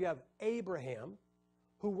what you have. You have Abraham,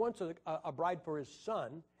 who wants a bride for his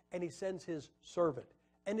son, and he sends his servant.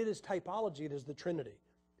 And it is typology. It is the Trinity.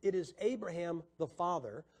 It is Abraham, the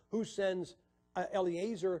father, who sends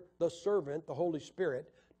Eliezer, the servant, the Holy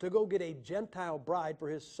Spirit, to go get a Gentile bride for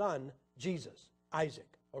his son, Jesus,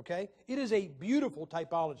 Isaac. Okay? It is a beautiful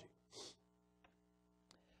typology.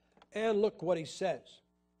 And look what he says.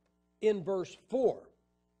 In verse 4,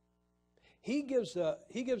 he gives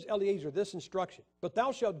Eliezer this instruction. But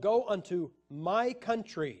thou shalt go unto my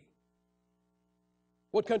country.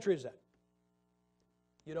 What country is that?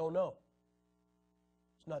 You don't know.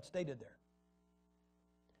 It's not stated there.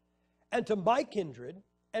 And to my kindred,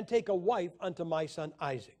 and take a wife unto my son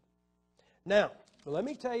Isaac. Now, let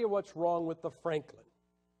me tell you what's wrong with the Franklin.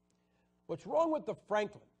 What's wrong with the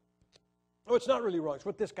Franklin? Oh, it's not really wrong. It's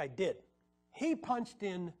what this guy did. He punched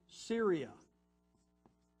in Syria.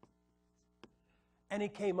 And he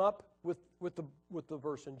came up with the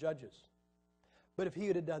verse in Judges. But if he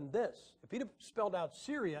had done this, if he'd have spelled out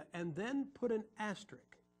Syria and then put an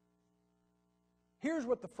asterisk, here's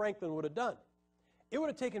what the Franklin would have done. It would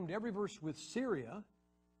have taken him to every verse with Syria,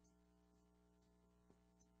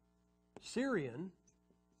 Syrian,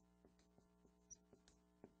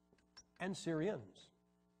 and Syrians.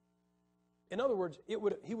 In other words, he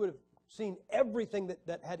would have seen everything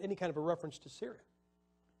that had any kind of a reference to Syria.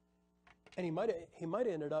 And he might have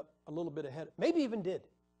ended up a little bit ahead. Maybe even did.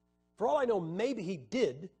 For all I know, maybe he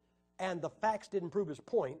did, and the facts didn't prove his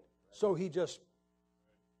point, so he just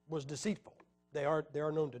was deceitful. They are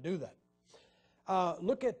known to do that.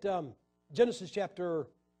 Look at Genesis chapter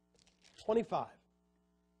 25.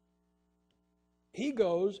 He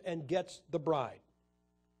goes and gets the bride.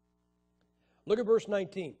 Look at verse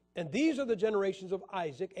 19. And these are the generations of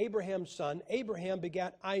Isaac, Abraham's son. Abraham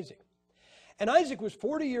begat Isaac. And Isaac was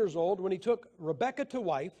 40 years old when he took Rebekah to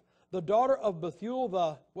wife, the daughter of Bethuel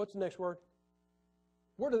the, what's the next word?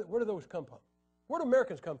 Where do those come from? Where do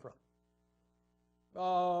Americans come from?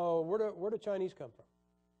 Where do Chinese come from?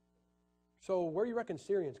 So where do you reckon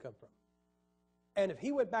Syrians come from? And if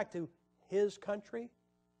he went back to his country,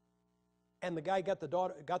 and the guy got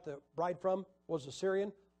the bride from was a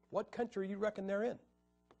Syrian, what country do you reckon they're in?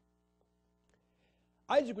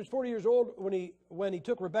 Isaac was 40 years old when he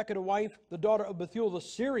took Rebekah to wife, the daughter of Bethuel the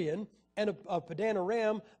Syrian, and of Padan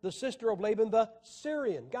Aram, the sister of Laban the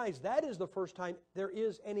Syrian. Guys, that is the first time there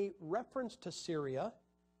is any reference to Syria,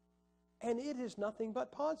 and it is nothing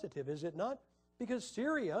but positive, is it not? Because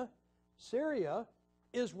Syria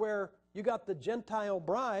is where you got the Gentile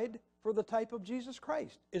bride for the type of Jesus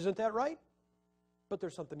Christ. Isn't that right? But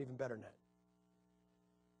there's something even better than that.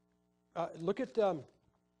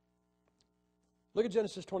 Look at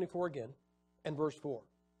Genesis 24 again and verse 4.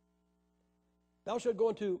 Thou shalt go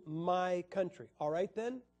into my country. All right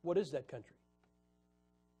then, what is that country?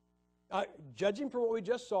 Judging from what we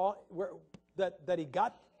just saw, that he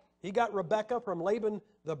got Rebekah from Laban,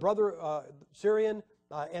 the brother Syrian,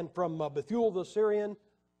 and from Bethuel the Syrian.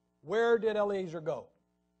 Where did Eliezer go?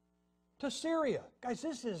 To Syria. Guys,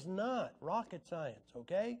 this is not rocket science,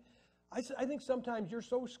 okay? I think sometimes you're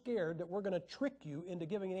so scared that we're going to trick you into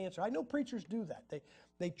giving an answer. I know preachers do that.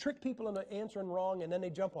 They trick people into answering wrong and then they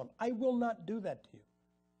jump on them. I will not do that to you.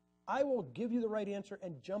 I will give you the right answer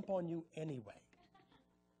and jump on you anyway.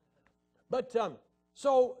 But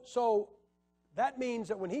so that means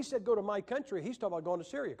that when he said go to my country, he's talking about going to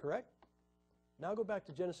Syria, correct? Now go back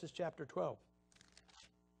to Genesis chapter 12.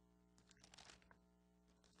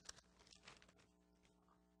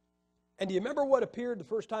 And do you remember what appeared the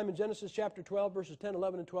first time in Genesis chapter 12, verses 10,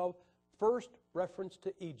 11, and 12? First reference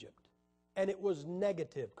to Egypt. And it was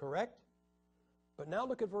negative, correct? But now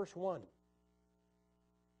look at verse 1.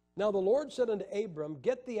 Now the Lord said unto Abram,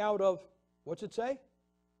 get thee out of, what's it say?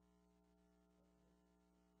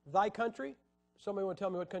 Thy country. Somebody want to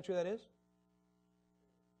tell me what country that is?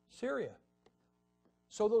 Syria.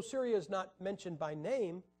 So though Syria is not mentioned by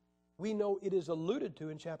name, we know it is alluded to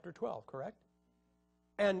in chapter 12, correct?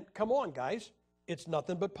 And come on, guys, it's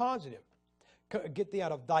nothing but positive. Get thee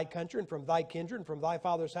out of thy country and from thy kindred and from thy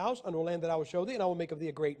father's house unto a land that I will show thee, and I will make of thee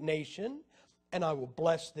a great nation, and I will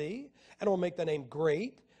bless thee, and I will make thy name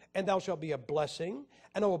great, and thou shalt be a blessing,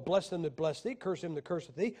 and I will bless them that bless thee, curse him that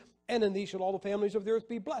curseth thee, and in thee shall all the families of the earth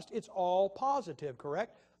be blessed. It's all positive,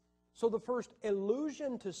 correct? So the first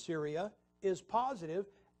allusion to Syria is positive,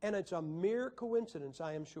 and it's a mere coincidence,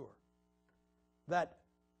 I am sure, that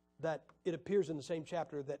it appears in the same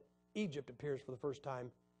chapter that Egypt appears for the first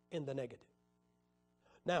time in the negative.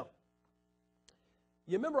 Now,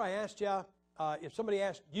 you remember I asked you, if somebody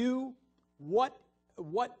asked you, what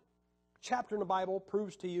chapter in the Bible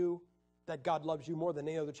proves to you that God loves you more than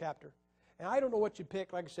any other chapter? And I don't know what you'd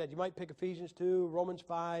pick. Like I said, you might pick Ephesians 2, Romans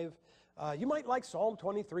 5. You might like Psalm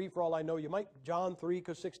 23 for all I know. You might John 3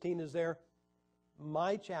 because 16 is there.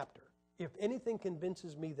 My chapter, if anything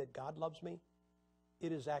convinces me that God loves me,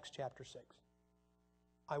 it is Acts chapter 6.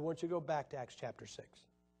 I want you to go back to Acts chapter 6.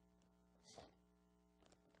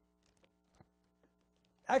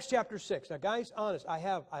 Acts chapter 6. Now, guys, honest,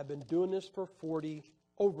 I've been doing this for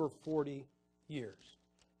over 40 years.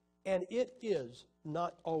 And it is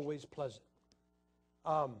not always pleasant.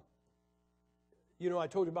 I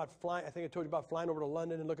told you about flying. I think I told you about flying over to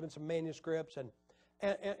London and looking at some manuscripts. And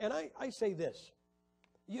I say this.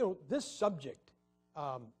 This subject,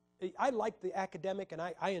 I like the academic and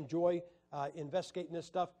I enjoy investigating this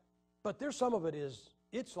stuff. But there's some of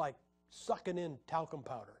it's like sucking in talcum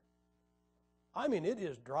powder. I mean, it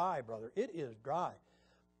is dry, brother. It is dry.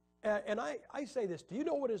 And I say this. Do you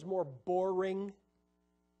know what is more boring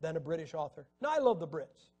than a British author? Now, I love the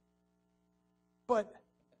Brits. But,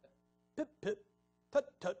 pip, pip, tut,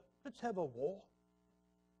 tut, let's have a war.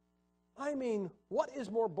 I mean, what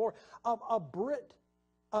is more boring? A Brit,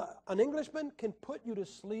 an Englishman can put you to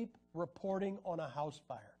sleep reporting on a house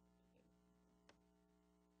fire.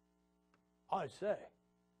 I say,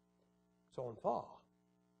 it's on fire.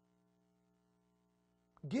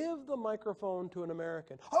 Give the microphone to an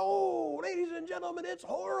American. Oh, ladies and gentlemen, it's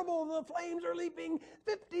horrible. The flames are leaping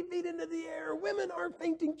 50 feet into the air. Women are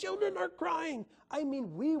fainting. Children are crying. I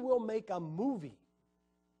mean, we will make a movie,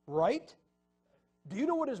 right? Do you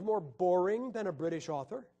know what is more boring than a British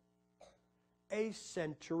author? A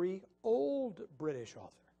century-old British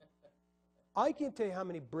author. I can't tell you how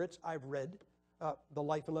many Brits I've read. The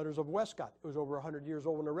Life and Letters of Westcott. It was over 100 years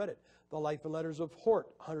old when I read it. The Life and Letters of Hort,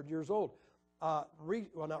 100 years old.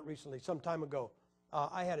 Well, not recently, some time ago.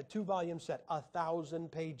 I had a 2-volume set,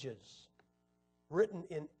 1,000 pages, written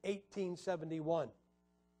in 1871.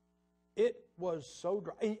 It was so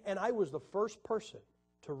dry. And I was the first person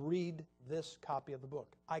to read this copy of the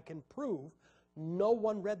book. I can prove no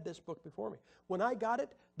one read this book before me. When I got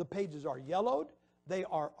it, the pages are yellowed. They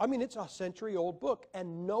are, I mean, it's a century-old book,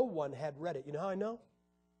 and no one had read it. You know how I know?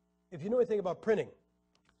 If you know anything about printing,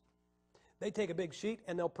 they take a big sheet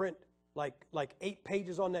and they'll print like 8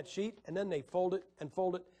 pages on that sheet, and then they fold it,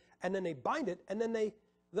 and then they bind it, and then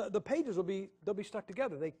the pages they'll be stuck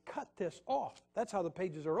together. They cut this off. That's how the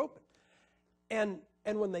pages are open. And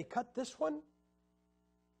when they cut this one,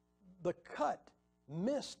 the cut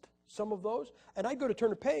missed some of those, and I'd go to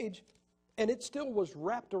turn a page, and it still was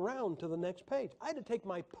wrapped around to the next page. I had to take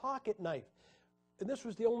my pocket knife, and this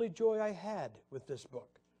was the only joy I had with this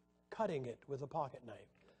book, cutting it with a pocket knife.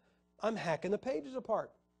 I'm hacking the pages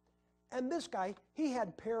apart. And this guy, he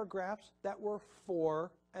had paragraphs that were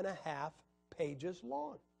 4.5 pages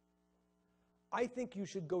long. I think you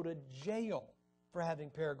should go to jail for having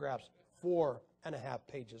paragraphs 4.5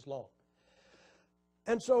 pages long.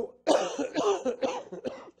 And so,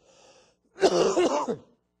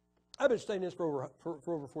 I've been studying this for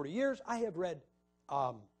over 40 years. I have read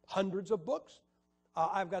hundreds of books.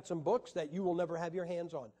 I've got some books that you will never have your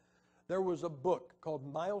hands on. There was a book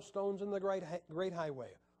called Milestones in the Great Highway.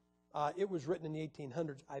 It was written in the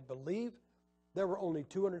 1800s, I believe. There were only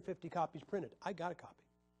 250 copies printed. I got a copy.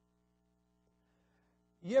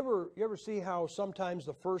 You ever see how sometimes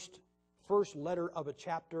the first letter of a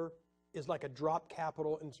chapter is like a drop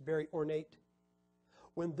capital and it's very ornate?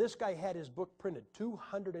 When this guy had his book printed,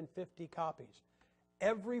 250 copies,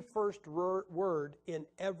 every first word in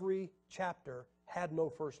every chapter had no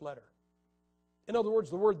first letter. In other words,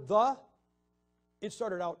 the word the, it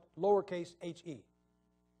started out lowercase he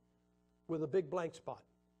with a big blank spot.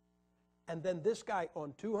 And then this guy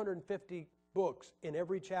on 250 books in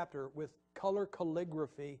every chapter with color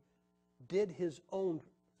calligraphy did his own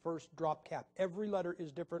first drop cap. Every letter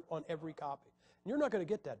is different on every copy. And you're not going to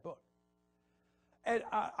get that book. And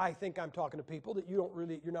I think I'm talking to people that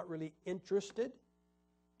you're not really interested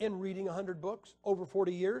in reading 100 books over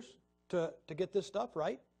 40 years to get this stuff,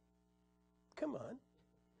 right? Come on.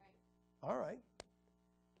 All right.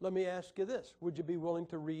 Let me ask you this. Would you be willing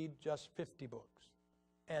to read just 50 books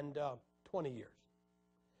and 20 years?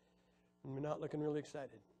 You're not looking really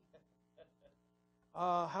excited.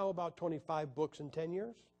 How about 25 books in 10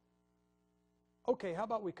 years? Okay, how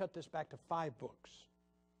about we cut this back to 5 books?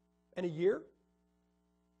 And a year?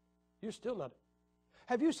 You're still not.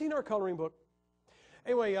 Have you seen our coloring book?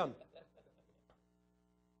 Anyway,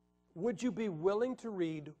 would you be willing to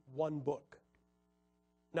read 1 book?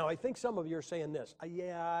 Now, I think some of you are saying this.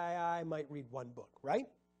 Yeah, I might read 1 book, right?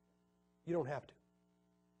 You don't have to.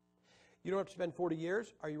 You don't have to spend 40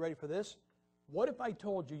 years. Are you ready for this? What if I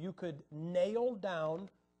told you you could nail down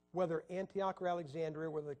whether Antioch or Alexandria,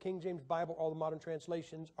 whether the King James Bible or the modern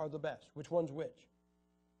translations are the best? Which one's which?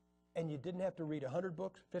 And you didn't have to read 100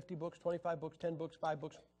 books, 50 books, 25 books, 10 books, 5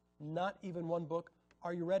 books, not even 1 book.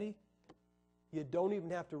 Are you ready? You don't even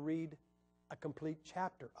have to read a complete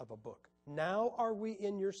chapter of a book. Now are we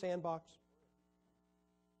in your sandbox?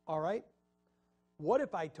 All right? What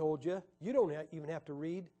if I told you you don't even have to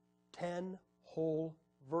read 10 whole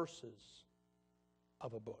verses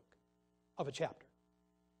of a book, of a chapter?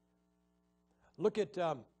 Look at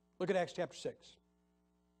Acts chapter 6.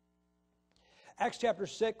 Acts chapter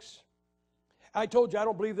 6, I told you I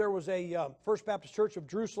don't believe there was a First Baptist Church of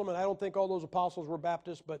Jerusalem, and I don't think all those apostles were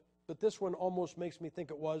Baptists, but this one almost makes me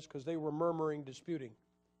think it was because they were murmuring, disputing.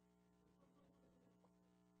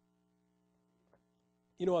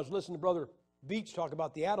 You know, I was listening to Brother Beach talk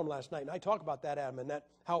about the atom last night, and I talk about that atom and that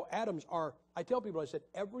how atoms are, I tell people, I said,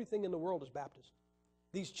 everything in the world is Baptist.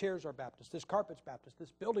 These chairs are Baptist. This carpet's Baptist.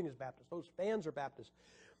 This building is Baptist. Those fans are Baptist.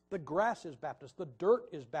 The grass is Baptist. The dirt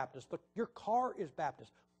is Baptist. Your car is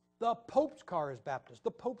Baptist. The Pope's car is Baptist.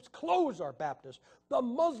 The Pope's clothes are Baptist. The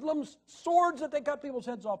Muslims' swords that they cut people's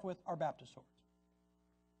heads off with are Baptist swords.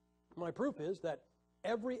 My proof is that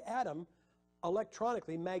every atom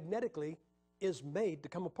electronically, magnetically, is made to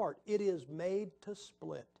come apart. It is made to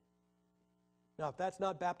split. Now, if that's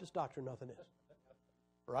not Baptist doctrine, nothing is.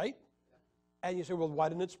 Right? And you say, well, why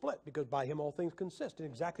didn't it split? Because by him all things consist. And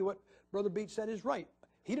exactly what Brother Beach said is right.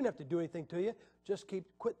 He didn't have to do anything to you. Just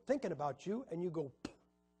quit thinking about you, and you go.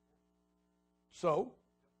 So,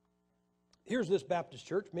 here's this Baptist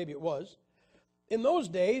church. Maybe it was. In those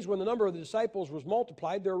days, when the number of the disciples was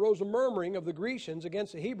multiplied, there arose a murmuring of the Grecians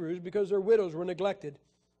against the Hebrews because their widows were neglected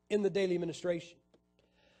in the daily ministration.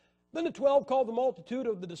 Then the 12 called the multitude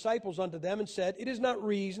of the disciples unto them and said, It is not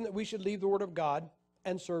reason that we should leave the word of God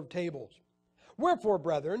and serve tables. Wherefore,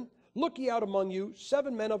 brethren, look ye out among you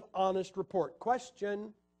 7 men of honest report.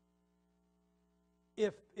 Question,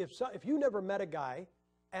 if you never met a guy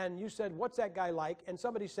and you said, what's that guy like? And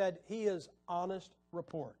somebody said, he is honest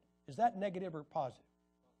report. Is that negative or positive?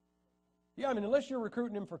 Yeah, I mean, unless you're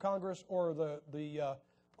recruiting him for Congress or the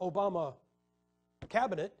Obama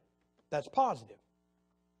cabinet, that's positive.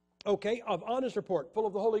 Okay, of honest report, full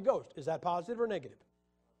of the Holy Ghost. Is that positive or negative?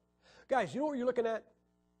 Guys, you know what you're looking at?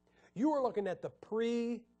 You are looking at the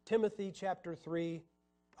pre-Timothy chapter 3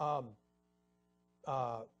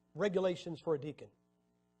 regulations for a deacon.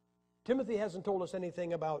 Timothy hasn't told us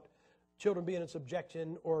anything about children being in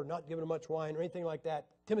subjection or not giving them much wine or anything like that.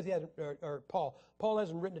 Timothy hasn't, or Paul. Paul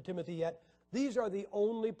hasn't written to Timothy yet. These are the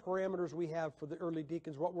only parameters we have for the early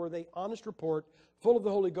deacons. What were they? Honest report, full of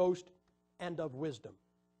the Holy Ghost, and of wisdom.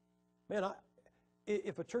 Man,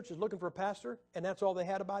 if a church is looking for a pastor and that's all they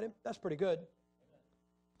had about him, that's pretty good.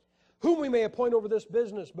 Whom we may appoint over this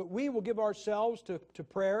business, but we will give ourselves to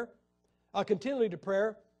prayer, continually to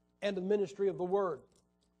prayer, and to the ministry of the word.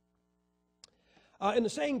 And the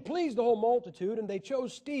saying pleased the whole multitude, and they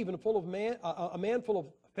chose Stephen, a man full of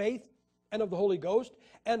faith and of the Holy Ghost,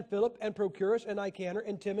 and Philip, and Prochorus, and Nicanor,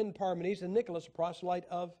 and Timon, and Parmenas, and Nicholas, a proselyte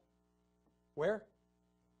of where?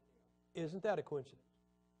 Isn't that a coincidence?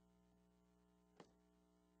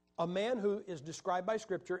 A man who is described by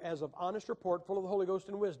Scripture as of honest report, full of the Holy Ghost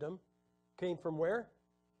and wisdom, came from where?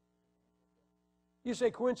 You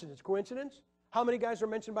say coincidence. Coincidence? How many guys are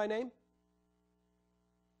mentioned by name?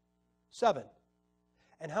 7.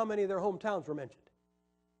 And how many of their hometowns were mentioned?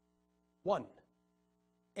 1.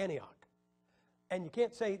 Antioch. And you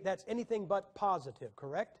can't say that's anything but positive,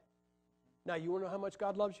 correct? Now, you want to know how much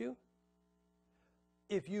God loves you?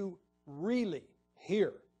 If you really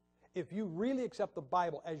hear, if you really accept the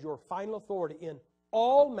Bible as your final authority in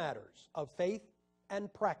all matters of faith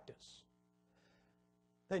and practice,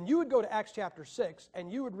 then you would go to Acts chapter 6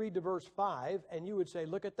 and you would read to verse 5 and you would say,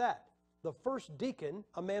 look at that. The first deacon,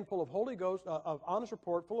 a man full of Holy Ghost, of honest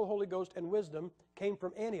report, full of Holy Ghost and wisdom, came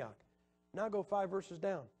from Antioch. Now go 5 verses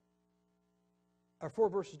down. Or 4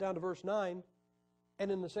 verses down to verse 9.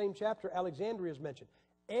 And in the same chapter, Alexandria is mentioned.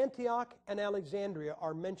 Antioch and Alexandria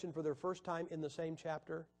are mentioned for their first time in the same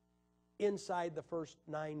chapter, inside the first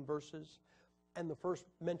 9 verses. And the first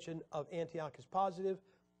mention of Antioch is positive,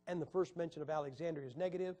 and the first mention of Alexandria is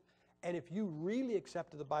negative. And if you really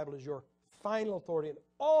accepted the Bible as your final authority in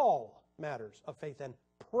all matters of faith and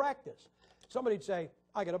practice, somebody'd say,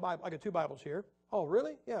 I got a Bible, I got 2 Bibles here. Oh,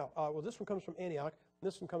 really? Yeah. Well, this one comes from Antioch, and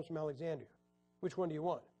this one comes from Alexandria. Which one do you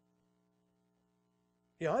want?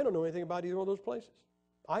 Yeah, I don't know anything about either one of those places.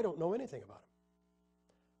 I don't know anything about them.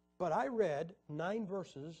 But I read 9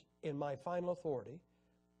 verses in my final authority,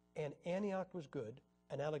 and Antioch was good,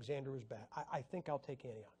 and Alexandria was bad. I think I'll take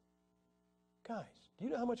Antioch. Guys, do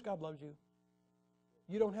you know how much God loves you?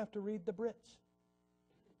 You don't have to read the Brits.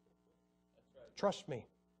 That's right. Trust me,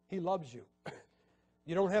 He loves you.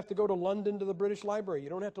 You don't have to go to London to the British Library. You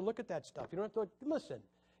don't have to look at that stuff. You don't have to listen.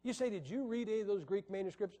 You say, did you read any of those Greek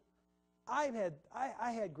manuscripts? I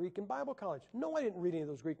had Greek in Bible college. No, I didn't read any of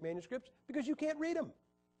those Greek manuscripts because you can't read them.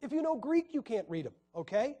 If you know Greek, you can't read them,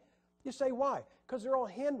 okay? You say, why? Because they're all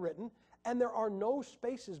handwritten and there are no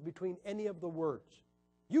spaces between any of the words.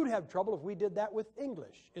 You'd have trouble if we did that with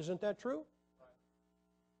English. Isn't that true?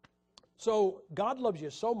 So God loves you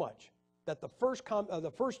so much that the first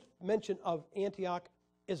mention of Antioch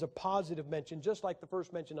is a positive mention, just like the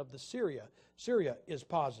first mention of the Syria. Syria is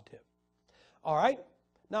positive. All right?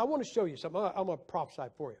 Now, I want to show you something. I'm going to prophesy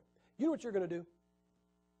for you. You know what you're going to do?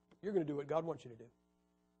 You're going to do what God wants you to do.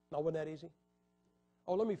 Now, wasn't that easy?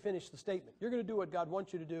 Oh, let me finish the statement. You're going to do what God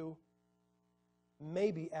wants you to do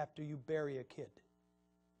maybe after you bury a kid.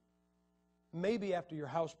 maybe after your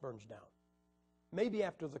house burns down, maybe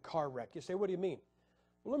after the car wreck. You say, what do you mean?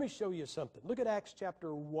 Well, let me show you something. Look at Acts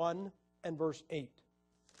chapter 1 and verse 8.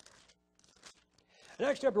 In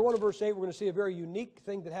Acts chapter 1 and verse 8, we're going to see a very unique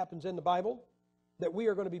thing that happens in the Bible that we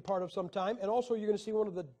are going to be part of sometime. And also you're going to see one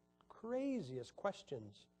of the craziest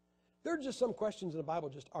questions. There are just some questions in the Bible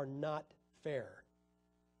just are not fair.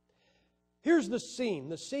 Here's the scene.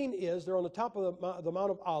 The scene is they're on the top of the Mount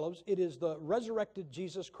of Olives. It is the resurrected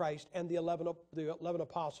Jesus Christ and the 11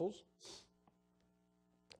 apostles.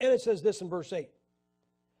 And it says this in verse 8.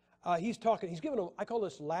 He's giving them, I call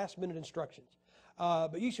this last minute instructions.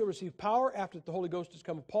 But ye shall receive power after the Holy Ghost has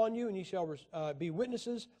come upon you, and ye shall be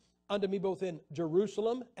witnesses unto me both in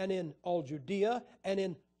Jerusalem and in all Judea and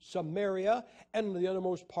in Samaria and in the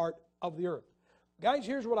uttermost part of the earth. Guys,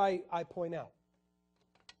 here's what I point out.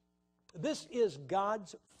 This is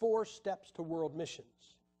God's 4 steps to world missions.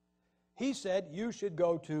 He said you should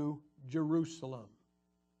go to Jerusalem.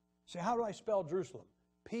 Say, how do I spell Jerusalem?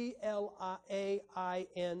 Plainville.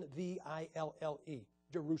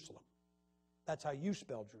 Jerusalem. That's how you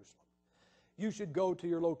spell Jerusalem. You should go to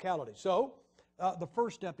your locality. So, the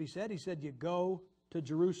first step he said you go to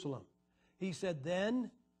Jerusalem. He said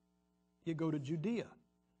then you go to Judea.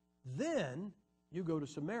 Then you go to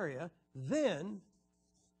Samaria. Then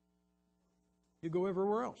you go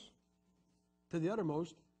everywhere else to the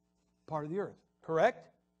uttermost part of the earth. Correct?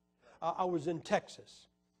 I was in Texas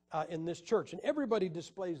in this church, and everybody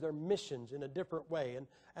displays their missions in a different way.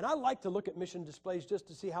 And I like to look at mission displays just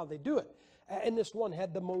to see how they do it. And this one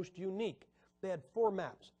had the most unique. They had 4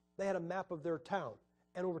 maps. They had a map of their town,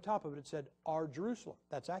 and over top of it, it said, Our Jerusalem.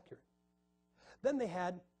 That's accurate. Then they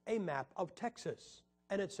had a map of Texas,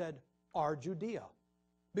 and it said, Our Judea,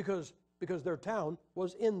 because their town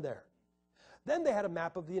was in there. Then they had a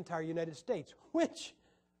map of the entire United States, which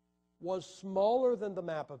was smaller than the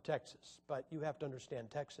map of Texas, but you have to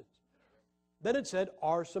understand Texans. Then it said,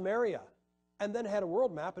 Our Samaria, and then it had a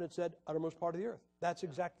world map, and it said, uttermost part of the earth. That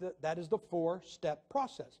is the 4-step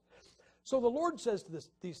process. So the Lord says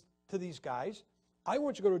to these guys, I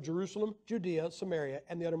want you to go to Jerusalem, Judea, Samaria,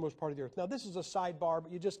 and the uttermost part of the earth. Now, this is a sidebar,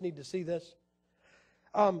 but you just need to see this.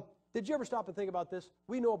 Did you ever stop and think about this?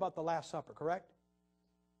 We know about the Last Supper, correct?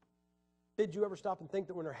 Did you ever stop and think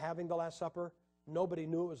that when they're having the Last Supper, nobody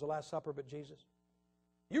knew it was the Last Supper but Jesus?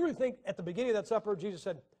 You really think at the beginning of that supper, Jesus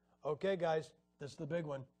said, okay, guys, this is the big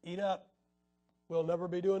one. Eat up. We'll never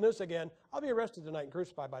be doing this again. I'll be arrested tonight and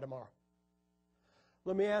crucified by tomorrow.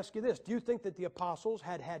 Let me ask you this. Do you think that the apostles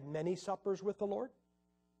had many suppers with the Lord?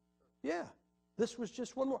 Yeah. This was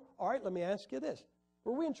just one more. All right, let me ask you this.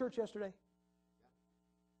 Were we in church yesterday?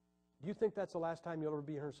 Do you think that's the last time you'll ever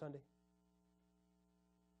be here Sunday?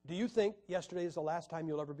 Do you think yesterday is the last time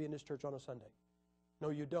you'll ever be in this church on a Sunday? No,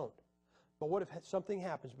 you don't. But what if something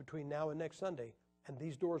happens between now and next Sunday and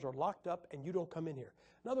these doors are locked up and you don't come in here?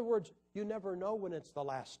 In other words, you never know when it's the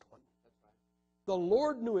last one. The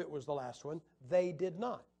Lord knew it was the last one. They did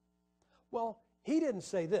not. Well, He didn't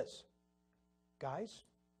say this. Guys,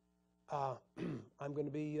 I'm going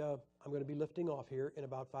to be lifting off here in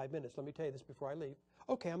about 5 minutes. Let me tell you this before I leave.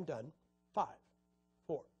 Okay, I'm done. 5,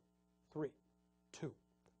 4, 3, 2,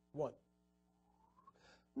 1.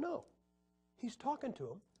 No. He's talking to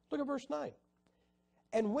them. Look at verse 9.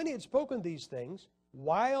 And when He had spoken these things,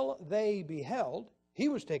 while they beheld, He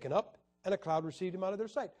was taken up, and a cloud received Him out of their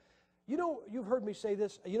sight. You know, you've heard me say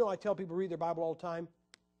this. You know, I tell people to read their Bible all the time.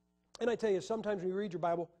 And I tell you, sometimes when you read your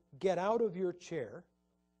Bible, get out of your chair,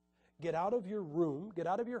 get out of your room, get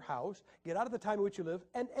out of your house, get out of the time in which you live,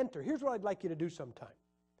 and enter. Here's what I'd like you to do sometime.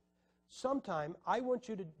 Sometime, I want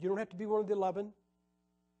you don't have to be one of the 11,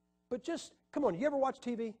 but just, come on, you ever watch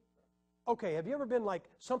TV? Okay, have you ever been like,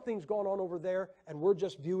 something's going on over there, and we're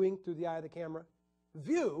just viewing through the eye of the camera?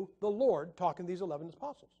 View the Lord talking to these 11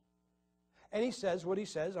 apostles. And He says what He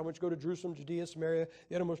says. I want you to go to Jerusalem, Judea, Samaria,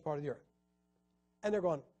 the uttermost part of the earth. And they're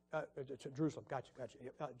going, Jerusalem, gotcha.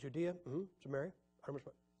 Judea, Samaria, uttermost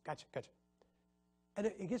part. Gotcha. And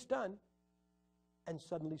it gets done and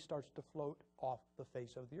suddenly starts to float off the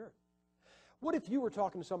face of the earth. What if you were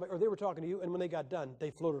talking to somebody, or they were talking to you, and when they got done,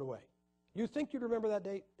 they floated away? You think you'd remember that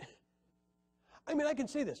date? I mean, I can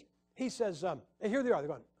see this. He says, and here they are. They're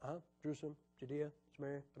going, Jerusalem, Judea,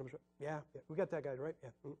 Samaria, yeah, we got that guy, right?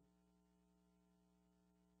 Yeah.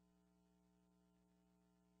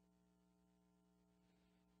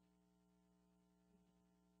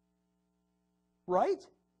 Right?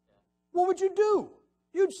 What would you do?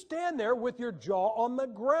 You'd stand there with your jaw on the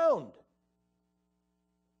ground.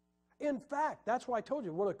 In fact, that's why I told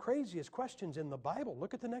you, one of the craziest questions in the Bible.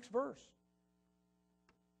 Look at the next verse.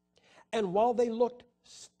 And while they looked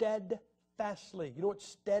steadfastly steadfastly. You know what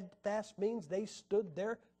steadfast means? They stood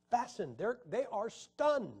there fastened. They are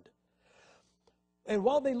stunned. And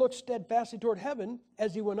while they looked steadfastly toward heaven,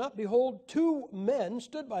 as he went up, behold, two men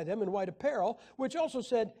stood by them in white apparel, which also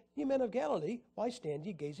said, Ye men of Galilee, why stand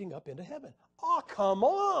ye gazing up into heaven? Oh, come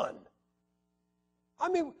on. I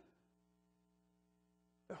mean,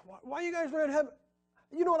 why are you guys running heaven?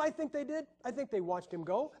 You know what I think they did? I think they watched him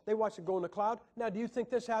go. They watched him go in the cloud. Now, do you think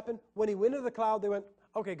this happened? When he went into the cloud, they went,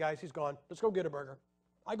 okay, guys, he's gone. Let's go get a burger.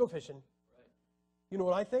 I go fishing. Right. You know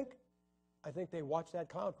what I think? I think they watched that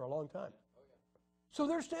cloud for a long time. Oh, yeah. So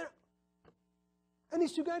they're standing. And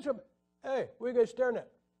these two guys are, hey, what are you guys staring at?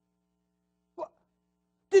 What?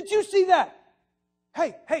 Did you see that?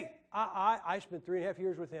 Hey, I spent 3.5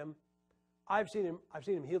 years with him. I've seen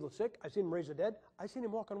him heal the sick. I've seen him raise the dead. I've seen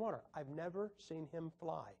him walk on water. I've never seen him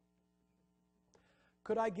fly.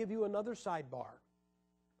 Could I give you another sidebar?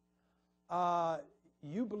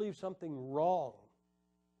 You believe something wrong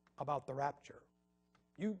about the rapture.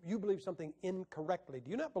 You believe something incorrectly.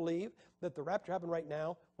 Do you not believe that the rapture happened right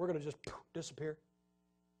now? We're going to just disappear.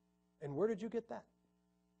 And where did you get that?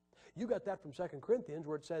 You got that from 2 Corinthians,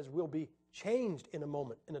 where it says we'll be changed in a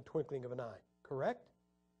moment, in a twinkling of an eye. Correct?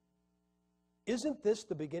 Isn't this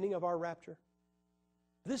the beginning of our rapture?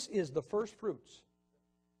 This is the first fruits.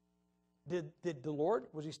 Did the Lord,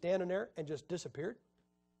 was he standing there and just disappeared?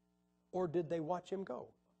 Or did they watch him go?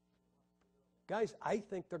 Guys, I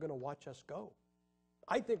think they're going to watch us go.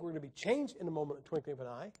 I think we're going to be changed in a moment, a twinkling of an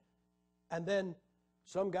eye. And then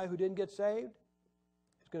some guy who didn't get saved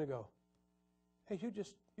is going to go, hey, you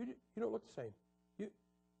don't look the same.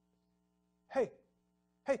 Hey,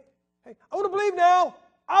 I want to believe now.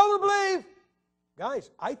 I want to believe.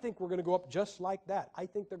 Guys, I think we're going to go up just like that. I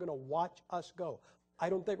think they're going to watch us go. I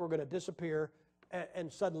don't think we're going to disappear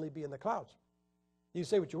and suddenly be in the clouds. You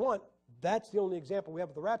say what you want. That's the only example we have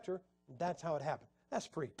of the rapture. That's how it happened. That's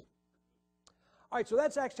free. All right, so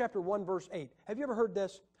that's Acts chapter 1, verse 8. Have you ever heard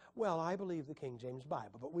this? Well, I believe the King James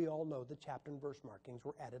Bible, but we all know the chapter and verse markings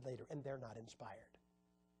were added later, and they're not inspired.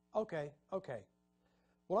 Okay.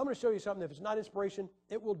 Well, I'm going to show you something. If it's not inspiration,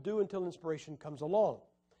 it will do until inspiration comes along.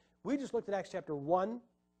 We just looked at Acts chapter 1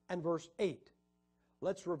 and verse 8.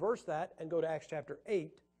 Let's reverse that and go to Acts chapter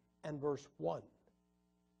 8 and verse 1.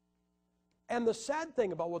 And the sad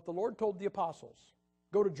thing about what the Lord told the apostles,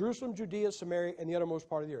 go to Jerusalem, Judea, Samaria, and the uttermost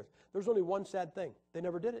part of the earth. There's only one sad thing. They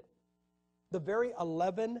never did it. The very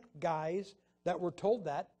 11 guys that were told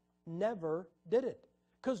that never did it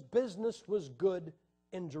because business was good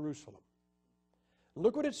in Jerusalem.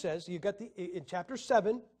 Look what it says. You got in chapter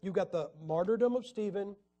 7, you got the martyrdom of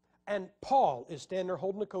Stephen, and Paul is standing there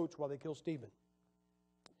holding the coach while they kill Stephen.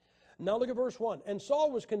 Now look at verse 1. And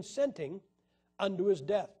Saul was consenting unto his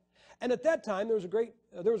death. And at that time there was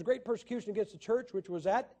a great persecution against the church, which was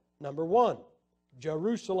at, number 1,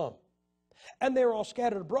 Jerusalem. And they were all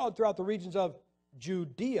scattered abroad throughout the regions of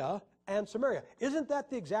Judea and Samaria. Isn't that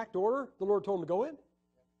the exact order the Lord told him to go in?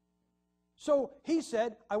 So he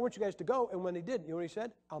said, I want you guys to go. And when he did, you know what he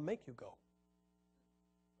said? I'll make you go.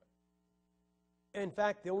 In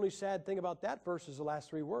fact, the only sad thing about that verse is the last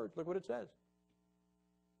 3 words. Look what it says.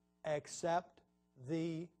 Except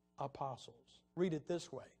the apostles. Read it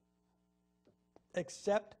this way.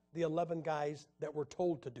 Except the 11 guys that were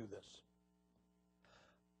told to do this.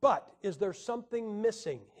 But is there something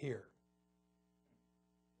missing here?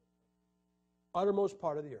 Uttermost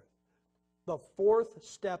part of the earth. The 4th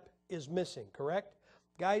step is missing, correct?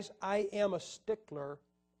 Guys, I am a stickler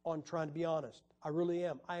on trying to be honest. I really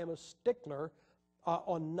am. I am a stickler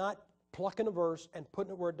on not plucking a verse and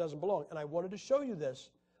putting it where it doesn't belong. And I wanted to show you this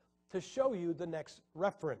to show you the next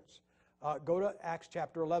reference. Go to Acts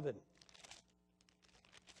chapter 11.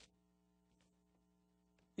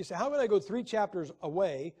 You say, how can I go 3 chapters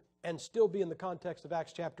away and still be in the context of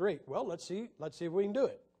Acts chapter 8? Well, let's see if we can do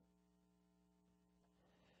it.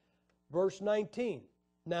 Verse 19.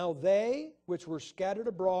 Now they which were scattered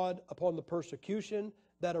abroad upon the persecution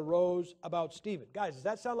that arose about Stephen. Guys, does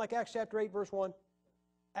that sound like Acts chapter 8, verse 1?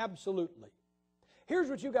 Absolutely. Here's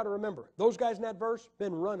what you got to remember. Those guys in that verse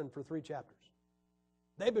been running for 3 chapters.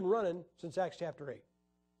 They've been running since Acts chapter 8.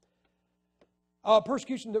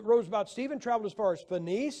 Persecution that rose about Stephen traveled as far as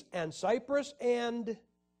Phoenice and Cyprus and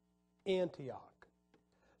Antioch.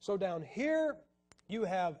 So down here you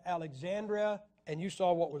have Alexandria, and you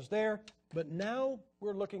saw what was there. But now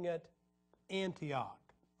we're looking at Antioch.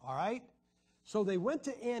 All right? So they went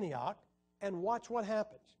to Antioch, and watch what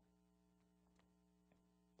happens.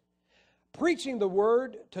 Preaching the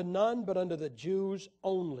word to none but unto the Jews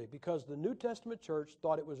only, because the New Testament church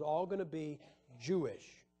thought it was all going to be Jewish.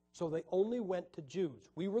 So they only went to Jews.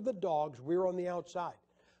 We were the dogs. We were on the outside.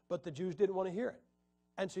 but the Jews didn't want to hear it.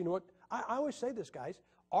 And so you know what? I always say this, guys.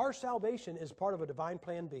 Our salvation is part of a divine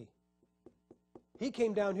plan B. He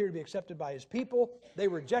came down here to be accepted by his people. They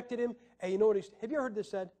rejected him. And you know what have you ever heard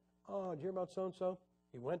this said? Oh, did you hear about so-and-so?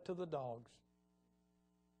 He went to the dogs.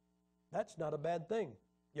 That's not a bad thing,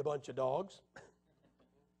 you bunch of dogs.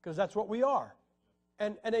 Because that's what we are.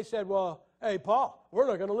 And they said, well, hey, Paul, we're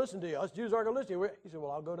not going to listen to you. Us Jews aren't going to listen to you. He said,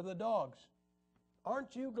 well, I'll go to the dogs.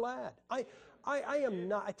 Aren't you glad? I am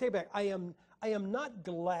not, I take it back, I am not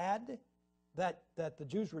glad that the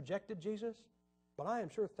Jews rejected Jesus, but I am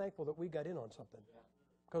sure thankful that we got in on something.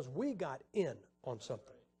 Because we got in on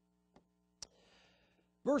something.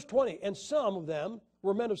 Verse 20, and some of them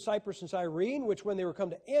were men of Cyprus and Cyrene, which when they were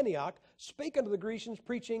come to Antioch, spake unto the Grecians,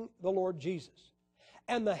 preaching the Lord Jesus.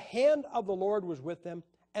 And the hand of the Lord was with them,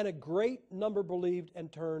 and a great number believed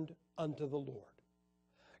and turned unto the Lord.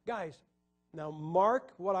 Guys, now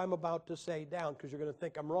mark what I'm about to say down, because you're going to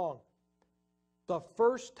think I'm wrong. The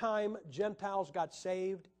first time Gentiles got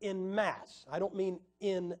saved en masse, I don't mean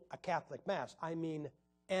in a Catholic Mass, I mean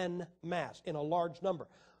en masse, in a large number.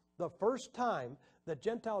 The first time that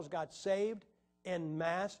Gentiles got saved en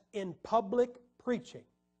masse in public preaching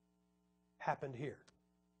happened here.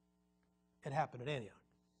 It happened at Antioch.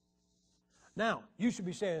 Now, you should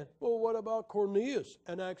be saying, well, what about Cornelius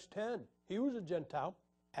in Acts 10? He was a Gentile.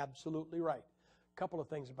 Absolutely right. A couple of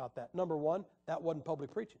things about that. Number one, that wasn't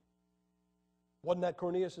public preaching. Wasn't that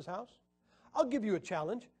Cornelius' house? I'll give you a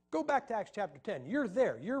challenge. Go back to Acts chapter 10. You're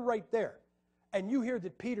there. You're right there. And you hear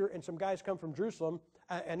that Peter and some guys come from Jerusalem,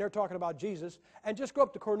 and they're talking about Jesus, and just go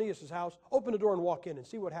up to Cornelius' house, open the door and walk in and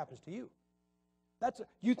see what happens to you.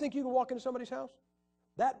 You think you can walk into somebody's house?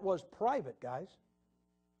 That was private, guys.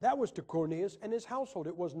 That was to Cornelius and his household.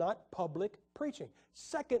 It was not public preaching.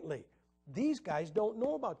 Secondly, these guys don't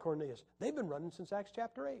know about Cornelius. They've been running since Acts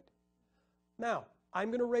chapter 8. Now, I'm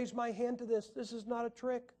going to raise my hand to this. This is not a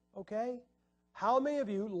trick, okay? How many of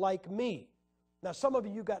you, like me, now some of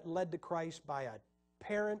you got led to Christ by a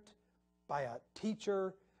parent, by a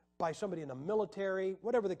teacher, by somebody in the military,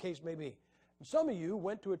 whatever the case may be. And some of you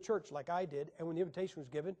went to a church like I did, and when the invitation was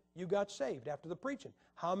given, you got saved after the preaching.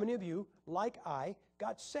 How many of you, like I,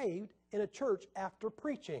 got saved in a church after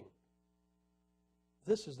preaching?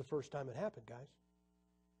 This is the first time it happened, guys.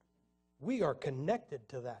 We are connected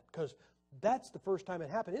to that because that's the first time it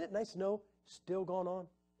happened. Isn't it nice to know? Still going on.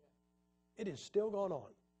 It is still going on.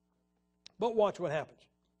 But watch what happens.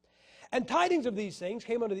 And tidings of these things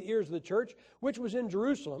came unto the ears of the church, which was in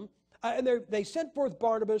Jerusalem, and they sent forth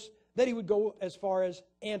Barnabas that he would go as far as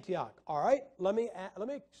Antioch. All right, let me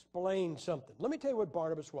explain something. Let me tell you what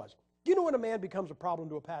Barnabas was. Do you know when a man becomes a problem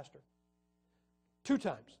to a pastor? 2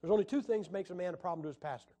 times. There's only 2 things makes a man a problem to his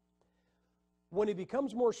pastor. When he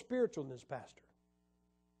becomes more spiritual than his pastor,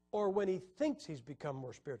 or when he thinks he's become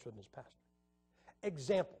more spiritual than his pastor.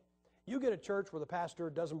 Example, you get a church where the pastor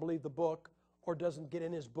doesn't believe the book or doesn't get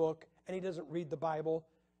in his book and he doesn't read the Bible.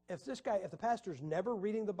 If the pastor's never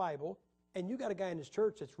reading the Bible and you got a guy in his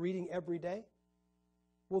church that's reading every day,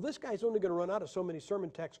 well, this guy's only going to run out of so many sermon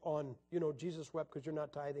texts on, Jesus wept because you're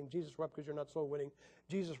not tithing, Jesus wept because you're not soul winning,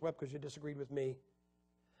 Jesus wept because you disagreed with me.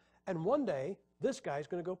 And one day, this guy's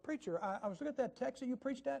going to go, preacher, I was looking at that text that you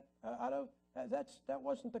preached out of. That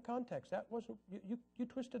wasn't the context. That wasn't, you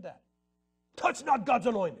twisted that. Touch not God's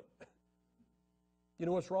anointed. You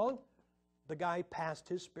know what's wrong? The guy passed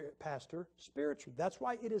his pastor spiritually. That's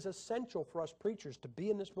why it is essential for us preachers to be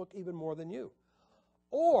in this book even more than you.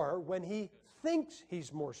 Or when he thinks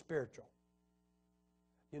he's more spiritual.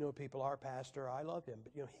 People, our pastor, I love him,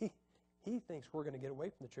 but he thinks we're going to get away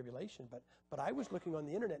from the tribulation. But I was looking on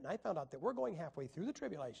the internet and I found out that we're going halfway through the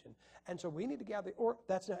tribulation, and so we need to gather.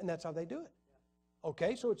 And that's how they do it.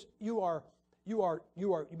 Okay, so it's you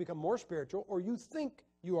become more spiritual, or you think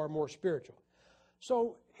you are more spiritual.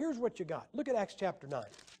 So here's what you got. Look at Acts chapter 9.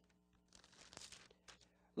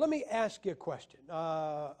 Let me ask you a question.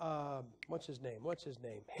 What's his name?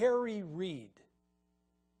 Harry Reid.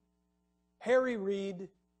 Harry Reid,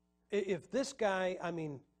 if this guy,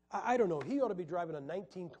 I don't know, he ought to be driving a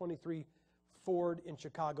 1923 Ford in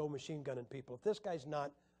Chicago machine gunning people. If this guy's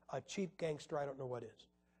not a cheap gangster, I don't know what is.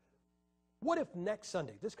 What if next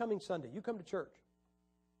Sunday, this coming Sunday, you come to church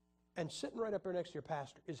and sitting right up there next to your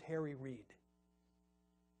pastor is Harry Reid?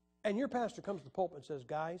 And your pastor comes to the pulpit and says,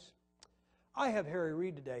 guys, I have Harry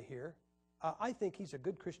Reid today here. I think he's a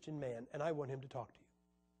good Christian man, and I want him to talk to you.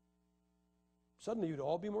 Suddenly you'd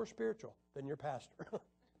all be more spiritual than your pastor.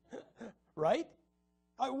 Right?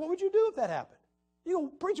 What would you do if that happened? You go,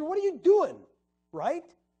 preacher, what are you doing? Right?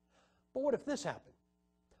 But what if this happened?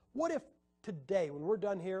 What if today, when we're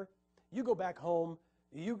done here, you go back home,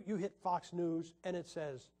 you hit Fox News, and it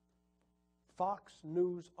says, Fox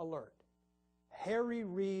News alert.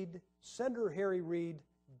 Senator Harry Reid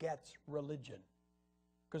gets religion.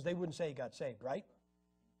 Because they wouldn't say he got saved, right?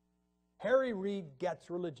 Harry Reid gets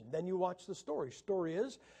religion. Then you watch the story. Story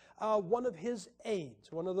is one of his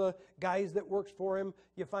aides, one of the guys that works for him,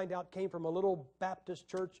 you find out came from a little Baptist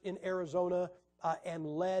church in Arizona and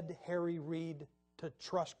led Harry Reid to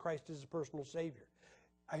trust Christ as his personal Savior.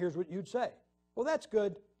 Here's what you'd say. Well, that's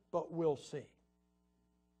good, but we'll see.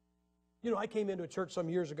 You know, I came into a church some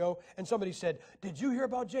years ago, and somebody said, "Did you hear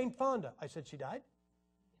about Jane Fonda?" I said, "She died?"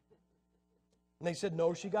 And they said,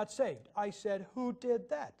 "No, she got saved." I said, "Who did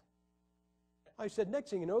that?" I said,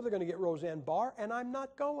 "Next thing you know, they're going to get Roseanne Barr, and I'm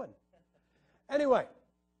not going." Anyway,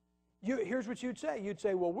 here's what you'd say. You'd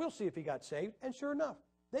say, "Well, we'll see if he got saved." And sure enough,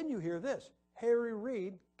 then you hear this. Harry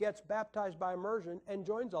Reid gets baptized by immersion and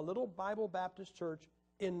joins a little Bible Baptist church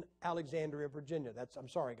in Alexandria, Virginia. I'm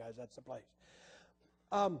sorry, guys, that's the place.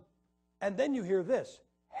 And then you hear this.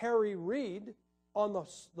 Harry Reid on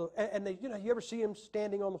you ever see him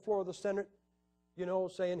standing on the floor of the Senate,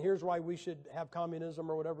 saying, "Here's why we should have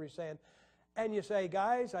communism," or whatever he's saying. And you say,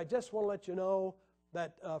 "Guys, I just want to let you know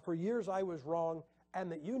that for years I was wrong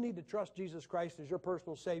and that you need to trust Jesus Christ as your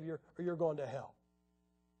personal Savior or you're going to hell."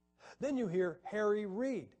 Then you hear Harry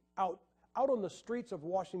Reid out on the streets of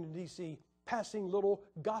Washington, D.C., passing little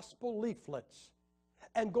gospel leaflets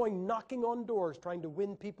and going knocking on doors trying to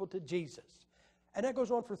win people to Jesus. And that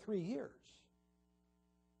goes on for 3 years.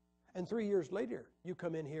 And 3 years later, you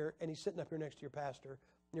come in here and he's sitting up here next to your pastor,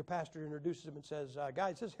 and your pastor introduces him and says,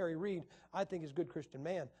 "Guys, this is Harry Reid. I think he's a good Christian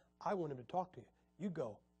man. I want him to talk to you." You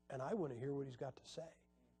go, "And I want to hear what he's got to say."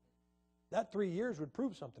 That 3 years would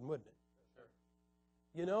prove something, wouldn't it? Sure.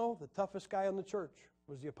 You know, the toughest guy in the church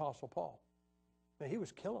was the Apostle Paul. Man, he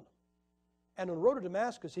was killing them. And on the road to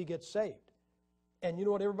Damascus, he gets saved. And you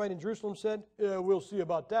know what everybody in Jerusalem said? "Yeah, we'll see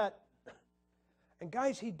about that." And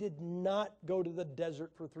guys, he did not go to the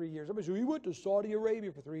desert for 3 years. Everybody said, "He went to Saudi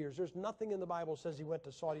Arabia for 3 years." There's nothing in the Bible that says he went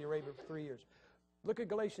to Saudi Arabia for 3 years. Look at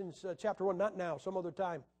Galatians chapter 1, not now, some other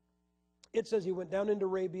time. It says he went down into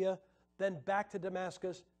Arabia, then back to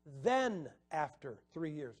Damascus, then after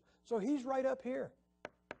 3 years. So he's right up here.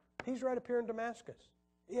 He's right up here in Damascus.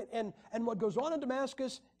 And what goes on in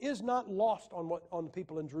Damascus is not lost on the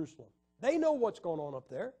people in Jerusalem. They know what's going on up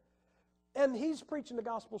there. And he's preaching the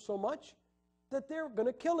gospel so much that they're going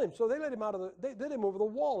to kill him. So they let him over the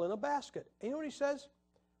wall in a basket. And you know what he says?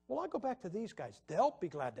 "Well, I'll go back to these guys. They'll be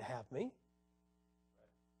glad to have me."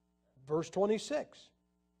 Verse 26.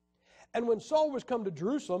 "And when Saul was come to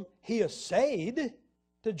Jerusalem, he essayed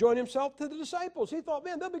to join himself to the disciples." He thought,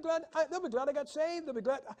 "Man, they'll be glad I got saved. They'll be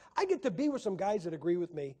glad I get to be with some guys that agree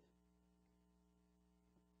with me."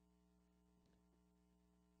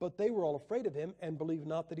 But they were all afraid of him and believed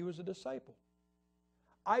not that he was a disciple.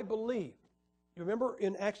 I believe, you remember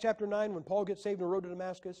in Acts chapter 9 when Paul gets saved on the road to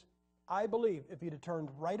Damascus? I believe if he'd have turned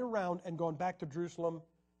right around and gone back to Jerusalem,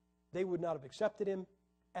 they would not have accepted him,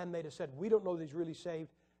 and they'd have said, "We don't know that he's really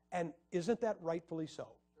saved." And isn't that rightfully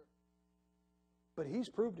so? But he's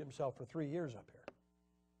proved himself for 3 years up here.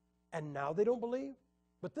 And now they don't believe?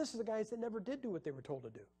 But this is the guys that never did do what they were told to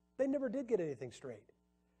do. They never did get anything straight.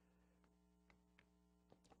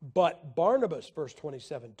 "But Barnabas," verse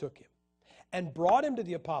 27, "took him and brought him to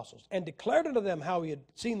the apostles and declared unto them how he had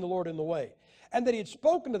seen the Lord in the way, and that he had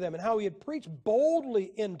spoken to them and how he had preached boldly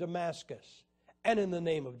in Damascus and in the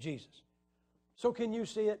name of Jesus." So can you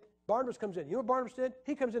see it? Barnabas comes in. You know what Barnabas did?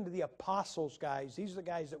 He comes into the apostles, guys. These are the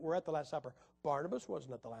guys that were at the Last Supper. Barnabas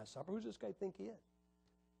wasn't at the Last Supper. Who's this guy think he is?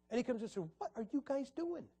 And he comes in and says, "What are you guys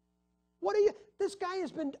doing? What are you? This guy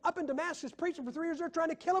has been up in Damascus preaching for 3 years. They're trying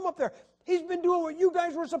to kill him up there. He's been doing what you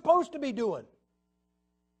guys were supposed to be doing."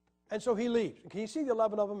 And so he leaves. Can you see the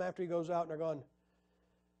 11 of them after he goes out and they're going,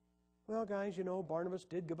 "Well, guys, you know, Barnabas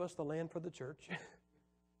did give us the land for the church."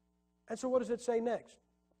 And so what does it say next?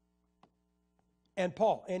 "And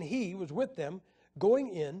Paul, and he was with them, going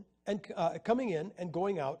in and coming in and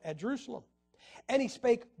going out at Jerusalem. And he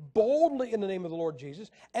spake boldly in the name of the Lord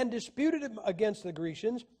Jesus and disputed him against the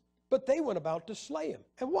Grecians, but they went about to slay him."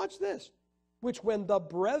 And watch this. "Which when the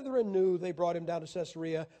brethren knew, they brought him down to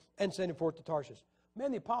Caesarea and sent him forth to Tarshish."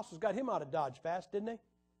 Man, the apostles got him out of Dodge fast, didn't they?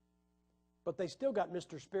 But they still got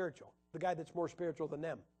Mr. Spiritual, the guy that's more spiritual than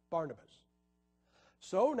them, Barnabas.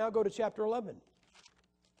 So now go to chapter 11.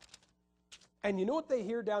 And you know what they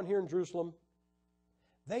hear down here in Jerusalem?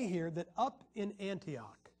 They hear that up in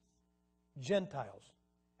Antioch, Gentiles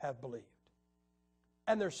have believed.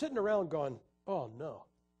 And they're sitting around going, "Oh no,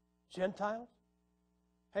 Gentiles?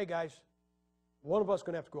 Hey guys, one of us is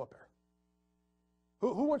going to have to go up there.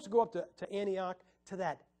 Who wants to go up to Antioch, to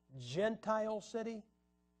that Gentile city?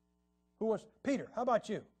 Who wants? Peter, how about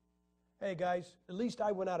you? Hey, guys, at least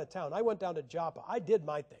I went out of town. I went down to Joppa. I did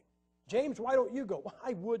my thing. James, why don't you go? Well,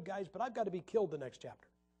 I would, guys, but I've got to be killed the next chapter.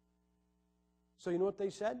 So you know what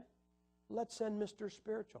they said? Let's send Mr.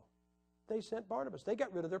 Spiritual. They sent Barnabas. They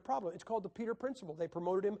got rid of their problem. It's called the Peter Principle. They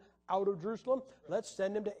promoted him out of Jerusalem. Let's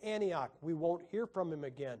send him to Antioch. We won't hear from him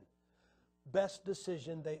again. Best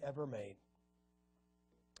decision they ever made.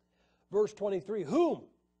 Verse 23, whom,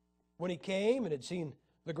 when he came and had seen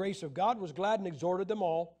the grace of God, was glad and exhorted them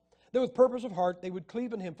all, that with purpose of heart they would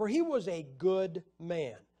cleave in him, for he was a good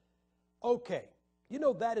man. Okay, you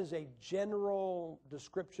know that is a general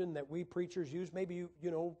description that we preachers use. Maybe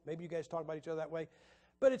maybe you guys talk about each other that way.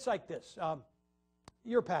 But it's like this.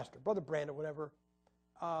 You're a pastor, Brother Brandon, whatever.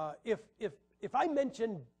 If I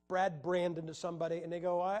mention Brad Brandon to somebody and they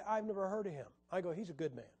go, I've never heard of him, I go, he's a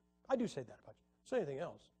good man. I do say that about you. Say anything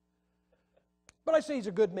else. But I say he's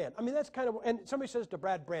a good man. I mean, that's kind of, and somebody says to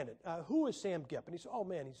Brad Brandon, who is Sam Gipp? And he says, oh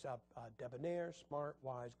man, he's debonair, smart,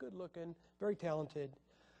 wise, good looking, very talented.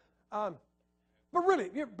 But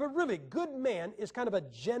really, good man is kind of a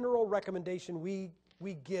general recommendation we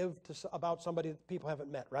give about somebody that people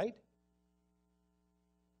haven't met, right?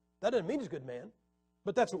 That doesn't mean he's a good man,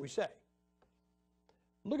 but that's what we say.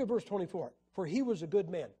 Look at verse 24. For he was a good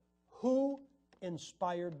man. Who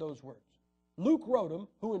inspired those words? Luke wrote them.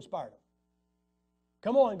 Who inspired them?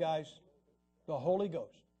 Come on, guys. The Holy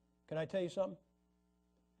Ghost. Can I tell you something?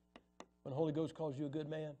 When the Holy Ghost calls you a good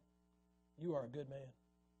man, you are a good man. Amen.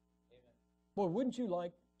 Boy, wouldn't you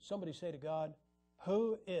like somebody say to God,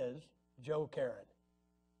 who is Joe Karen?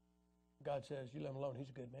 God says, you let him alone. He's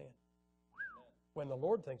a good man. Amen. When the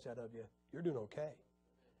Lord thinks that of you, you're doing okay.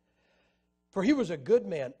 For he was a good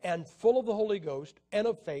man and full of the Holy Ghost and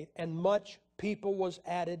of faith, and much people was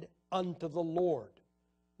added unto the Lord.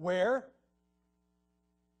 Where?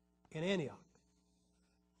 In Antioch.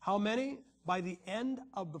 How many? By the end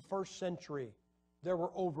of the first century, there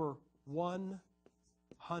were over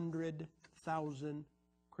 100,000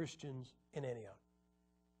 Christians in Antioch.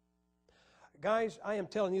 Guys, I am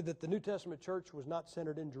telling you that the New Testament church was not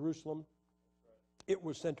centered in Jerusalem. It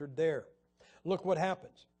was centered there. Look what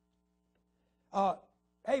happens.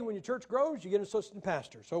 Hey, when your church grows, you get an assistant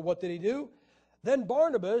pastor. So what did he do? Then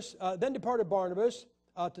departed Barnabas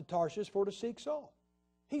to Tarshish for to seek Saul.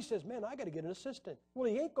 He says, man, I got to get an assistant. Well,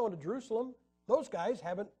 he ain't going to Jerusalem. Those guys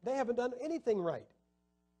haven't done anything right.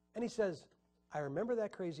 And he says, I remember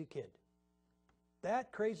that crazy kid.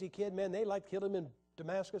 That crazy kid, man, they like to kill him in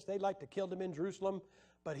Damascus. They like to kill him in Jerusalem.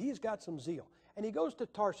 But he's got some zeal. And he goes to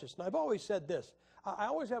Tarshish. And I've always said this. I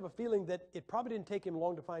always have a feeling that it probably didn't take him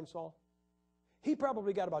long to find Saul. He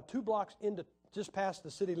probably got about 2 blocks into just past the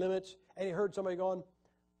city limits, and he heard somebody going,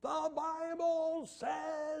 the Bible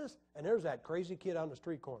says, and there's that crazy kid on the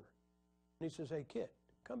street corner. And he says, hey, kid,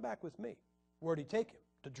 come back with me. Where'd he take him?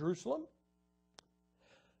 To Jerusalem?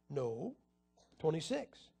 No.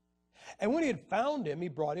 26. And when he had found him, he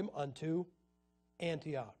brought him unto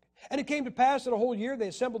Antioch. And it came to pass that a whole year they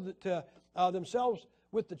assembled themselves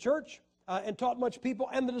with the church and taught much people,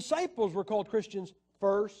 and the disciples were called Christians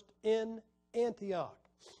first in Antioch.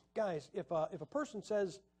 Guys, if a person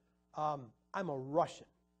says, I'm a Russian,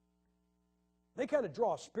 they kind of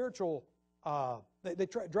draw a spiritual, they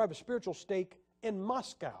drive a spiritual stake in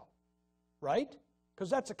Moscow, right? Because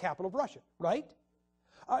that's the capital of Russia, right?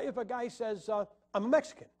 If a guy says, I'm a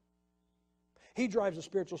Mexican, he drives a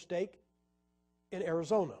spiritual stake in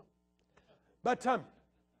Arizona. But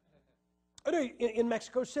in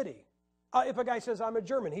Mexico City. If a guy says, I'm a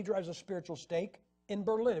German, he drives a spiritual stake in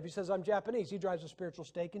Berlin. If he says, I'm Japanese, he drives a spiritual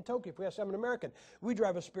stake in Tokyo. If we say, I'm an American, we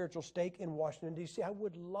drive a spiritual stake in Washington, D.C. I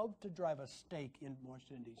would love to drive a stake in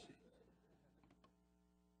Washington, D.C.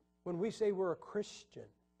 When we say we're a Christian,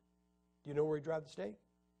 do you know where we drive the stake?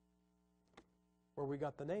 Where we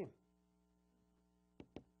got the name.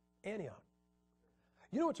 Antioch.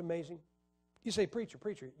 You know what's amazing? You say, preacher,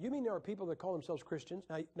 you mean there are people that call themselves Christians?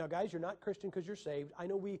 Now guys, you're not Christian because you're saved. I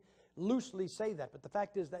know we loosely say that, but the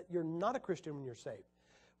fact is that you're not a Christian when you're saved.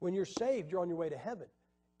 When you're saved, you're on your way to heaven.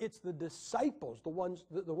 It's the disciples, the ones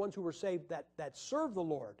who were saved that serve the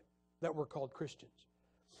Lord, that were called Christians.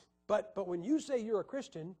 But when you say you're a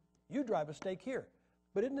Christian, you drive a stake here.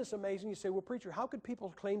 But isn't this amazing? You say, well, preacher, how could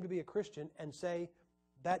people claim to be a Christian and say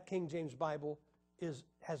that King James Bible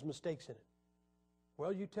has mistakes in it?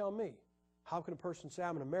 Well, you tell me. How can a person say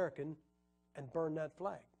I'm an American and burn that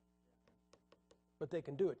flag? But they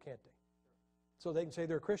can do it, can't they? So they can say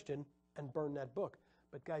they're a Christian and burn that book.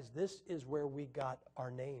 But guys, this is where we got our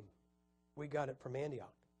name. We got it from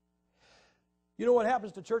Antioch. You know what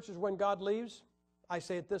happens to churches when God leaves? I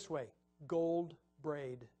say it this way, gold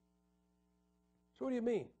braid. So what do you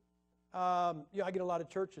mean? I get a lot of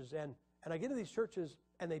churches, and I get to these churches,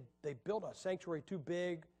 and they build a sanctuary too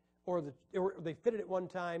big, or they fit it at one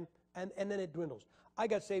time, and then it dwindles. I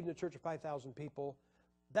got saved in a church of 5,000 people.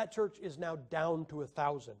 That church is now down to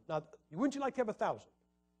 1,000. Now, wouldn't you like to have 1,000?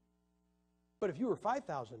 But if you were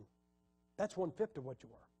 5,000, that's 1/5 of what you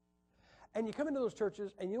were. And you come into those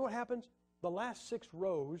churches, and you know what happens? The last 6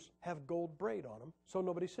 rows have gold braid on them, so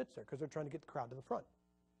nobody sits there because they're trying to get the crowd to the front.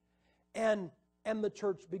 And the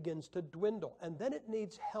church begins to dwindle, and then it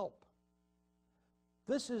needs help.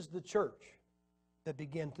 This is the church that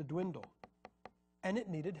began to dwindle, and it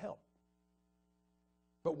needed help.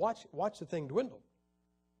 But watch the thing dwindle.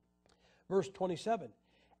 Verse 27,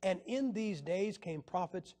 and in these days came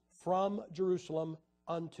prophets from Jerusalem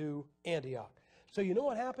unto Antioch. So you know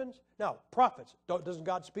what happens? Now, prophets, doesn't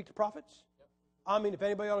God speak to prophets? Yep. I mean, if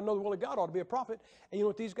anybody ought to know the will of God, ought to be a prophet. And you know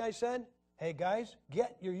what these guys said? Hey guys,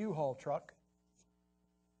 get your U-Haul truck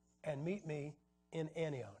and meet me in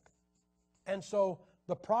Antioch. And so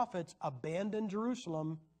the prophets abandoned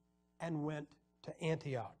Jerusalem and went to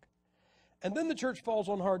Antioch. And then the church falls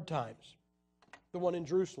on hard times, the one in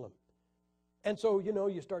Jerusalem. And so,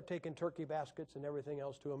 you start taking turkey baskets and everything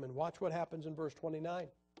else to them, and watch what happens in verse 29.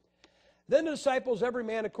 Then the disciples, every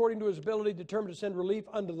man according to his ability, determined to send relief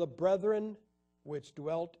unto the brethren which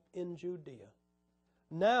dwelt in Judea.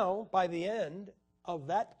 Now, by the end of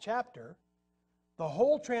that chapter, the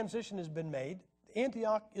whole transition has been made.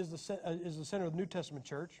 Antioch is the center of the New Testament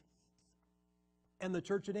church, and the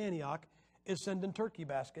church at Antioch is sending turkey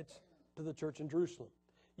baskets to the church in Jerusalem.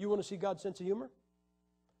 You want to see God's sense of humor?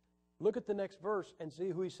 Look at the next verse and see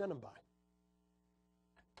who he sent them by.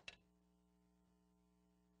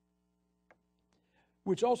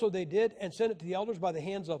 Which also they did, and sent it to the elders by the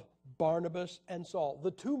hands of Barnabas and Saul, the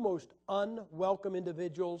 2 most unwelcome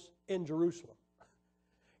individuals in Jerusalem.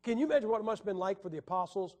 Can you imagine what it must have been like for the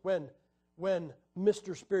apostles when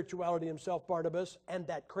Mr. Spirituality himself, Barnabas, and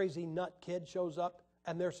that crazy nut kid shows up,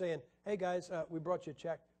 and they're saying, hey guys, we brought you a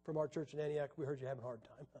check from our church in Antioch. We heard you having a hard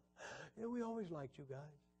time. We always liked you guys.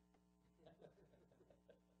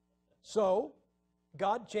 So,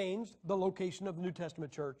 God changed the location of the New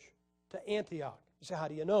Testament church to Antioch. You say, how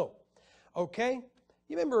do you know? Okay,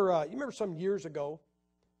 you remember some years ago,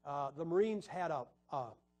 the Marines had a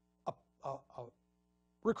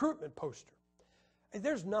recruitment poster.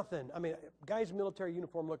 There's nothing. I mean, guys in military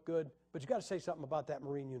uniform look good, but you got to say something about that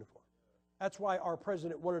Marine uniform. That's why our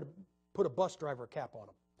president wanted to put a bus driver cap on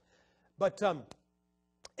him. But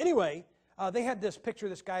anyway, they had this picture of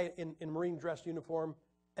this guy in Marine dress uniform,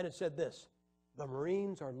 and it said this: the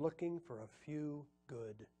Marines are looking for a few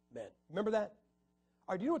good men. Remember that?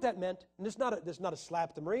 All right, do you know what that meant? And this is not a slap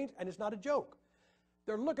at the Marines, and it's not a joke.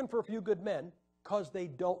 They're looking for a few good men because they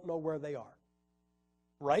don't know where they are.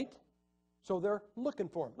 Right? So they're looking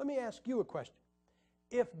for them. Let me ask you a question.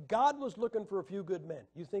 If God was looking for a few good men,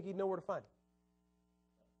 you think he'd know where to find them?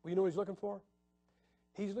 Well, you know what he's looking for?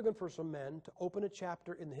 He's looking for some men to open a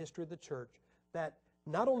chapter in the history of the church that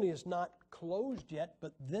not only is not closed yet,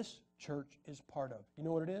 but this church is part of. You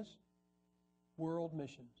know what it is? World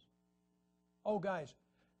missions. Oh, guys,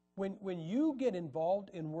 when you get involved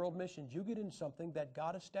in world missions, you get in something that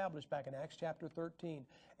God established back in Acts chapter 13,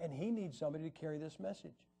 and he needs somebody to carry this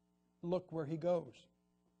message. Look where he goes.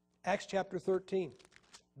 Acts chapter 13,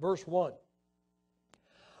 verse 1.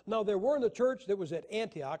 Now there were in the church that was at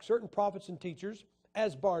Antioch certain prophets and teachers,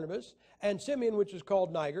 as Barnabas, and Simeon, which is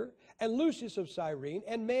called Niger, and Lucius of Cyrene,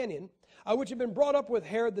 and Manaen, which had been brought up with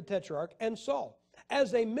Herod the Tetrarch, and Saul.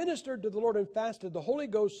 As they ministered to the Lord and fasted, the Holy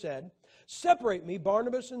Ghost said, separate me,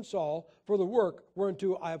 Barnabas and Saul, for the work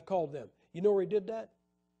whereunto I have called them. You know where he did that?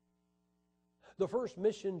 The first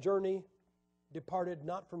mission journey departed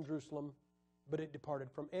not from Jerusalem, but it departed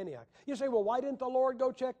from Antioch. You say, well, why didn't the Lord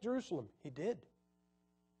go check Jerusalem? He did.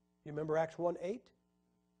 You remember Acts 1:8? You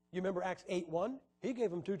remember Acts 8:1? He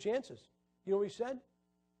gave them 2 chances. You know what he said?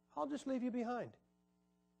 I'll just leave you behind,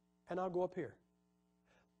 and I'll go up here.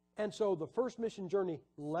 And so the first mission journey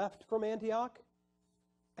left from Antioch,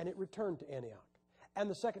 and it returned to Antioch. And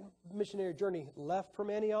the second missionary journey left from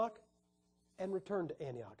Antioch and returned to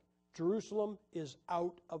Antioch. Jerusalem is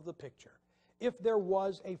out of the picture. If there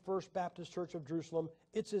was a First Baptist Church of Jerusalem,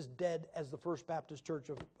 it's as dead as the First Baptist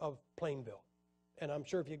Church of Plainville. And I'm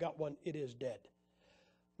sure if you got one, it is dead.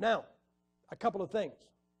 Now, a couple of things.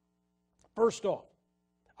 First off,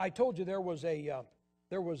 I told you there was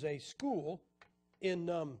a school in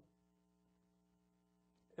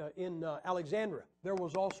Alexandria. There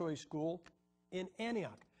was also a school in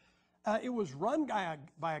Antioch. It was run by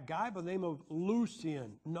a guy by the name of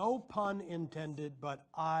Lucian. No pun intended, but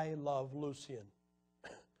I love Lucian.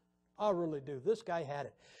 I really do. This guy had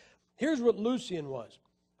it. Here's what Lucian was.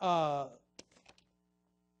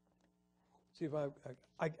 See if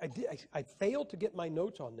I failed to get my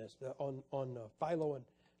notes on this, on Philo and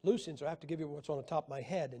Lucian, so I have to give you what's on the top of my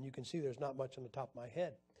head, and you can see there's not much on the top of my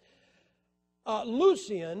head.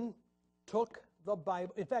 Lucian took the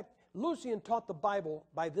Bible. In fact, Lucian taught the Bible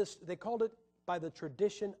by this, they called it by the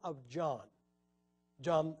tradition of John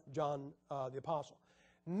the Apostle.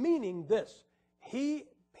 Meaning this, he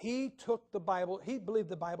took the Bible, he believed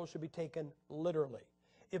the Bible should be taken literally.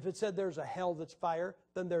 If it said there's a hell that's fire,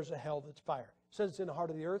 then there's a hell that's fire. It says it's in the heart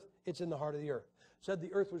of the earth, it's in the heart of the earth. It said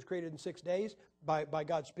the earth was created in 6 days by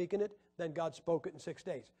God speaking it, then God spoke it in 6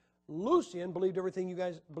 days. Lucian believed everything you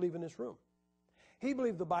guys believe in this room. He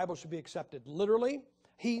believed the Bible should be accepted literally.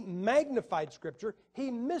 He magnified Scripture. He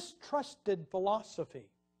mistrusted philosophy.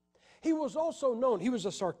 He was also known, he was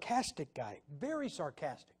a sarcastic guy, very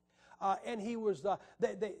sarcastic. And he was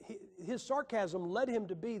his sarcasm led him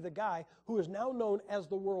to be the guy who is now known as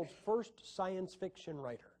the world's first science fiction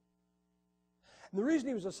writer. And the reason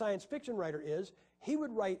he was a science fiction writer is he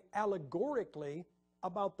would write allegorically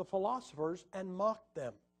about the philosophers and mock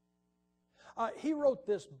them. He wrote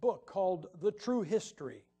this book called The True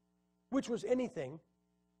History, which was anything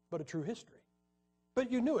but a true history.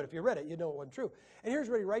 But you knew it. If you read it, you know it wasn't true. And here's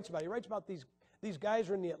what he writes about. He writes about these guys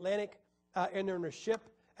are in the Atlantic, and they're in a ship,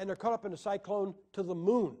 and they're caught up in a cyclone to the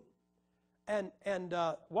moon. And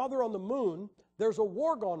while they're on the moon, there's a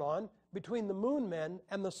war going on between the moon men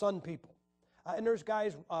and the sun people. And there's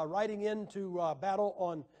guys riding into battle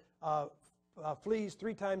on fleas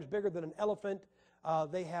 3 times bigger than an elephant.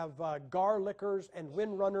 They have gar lickers and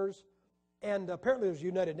wind runners. And apparently there's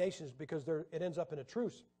United Nations because it ends up in a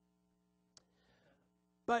truce.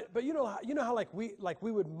 But you know how like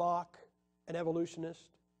we would mock an evolutionist?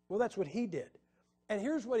 Well, that's what he did. And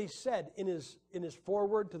here's what he said in his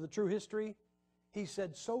foreword to The True History. He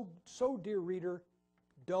said, so dear reader,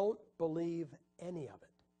 don't believe any of it.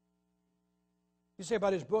 You say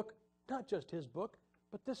about his book? Not just his book,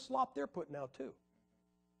 but this slop they're putting out too.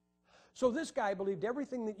 So this guy believed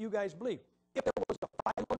everything that you guys believe. If there was a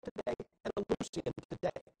Philo today and a Lucian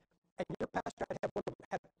today, and your pastor had to have one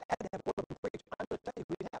of them preach, I'm going to tell you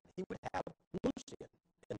he would have Lucian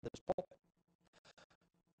in this pulpit.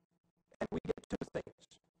 And we get 2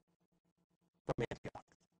 things from Antioch.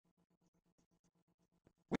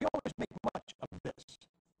 We always make much of this.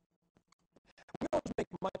 We always make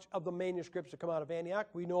much of the manuscripts that come out of Antioch.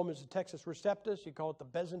 We know them as the Textus Receptus. You call it the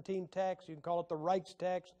Byzantine text. You can call it the Reichs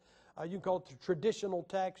text. You can call it the traditional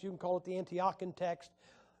text. You can call it the Antiochian text.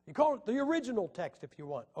 You call it the original text if you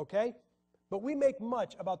want, okay? But we make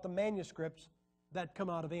much about the manuscripts that come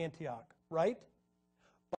out of Antioch, right?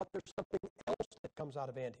 But there's something else that comes out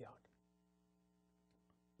of Antioch.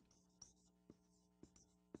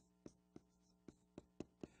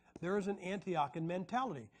 There is an Antiochian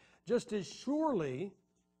mentality. Just as surely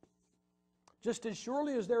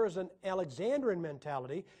as there is an Alexandrian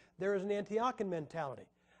mentality, there is an Antiochian mentality.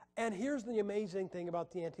 And here's the amazing thing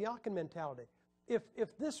about the Antiochian mentality.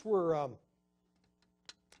 If this were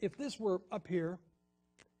up here,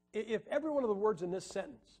 if every one of the words in this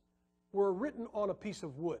sentence were written on a piece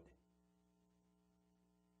of wood,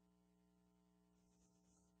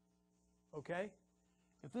 okay?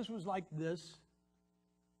 If this was like this,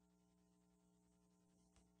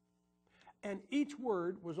 and each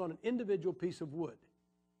word was on an individual piece of wood,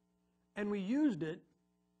 and we used it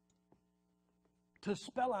to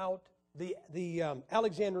spell out the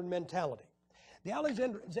Alexandrian mentality. The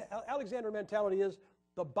Alexandrian mentality is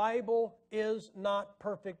the Bible is not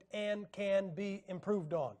perfect and can be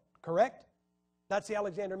improved on. Correct? That's the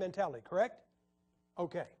Alexandrian mentality, correct?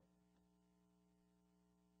 Okay.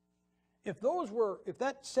 If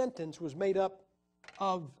that sentence was made up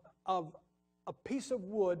of a piece of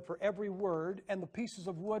wood for every word, and the pieces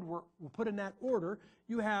of wood were put in that order,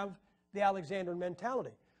 you have the Alexandrian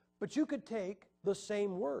mentality. But you could take the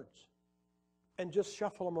same words and just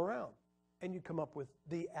shuffle them around, and you come up with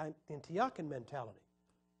the Antiochian mentality.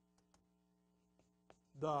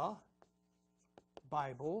 The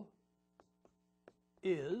Bible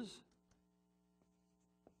is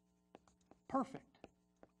perfect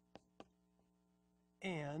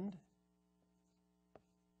and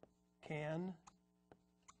can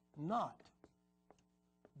not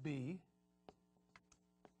be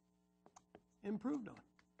improved on.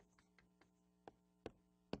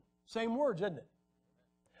 Same words, isn't it?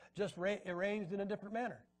 Just arranged in a different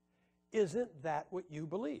manner. Isn't that what you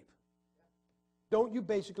believe? Don't you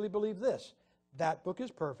basically believe this? That book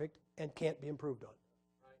is perfect and can't be improved on.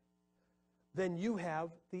 Then you have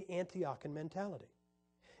the Antiochian mentality.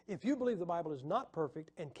 If you believe the Bible is not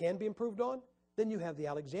perfect and can be improved on, then you have the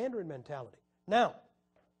Alexandrian mentality. Now,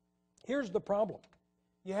 here's the problem.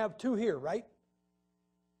 You have two here, right?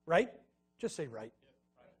 Right? Just say right.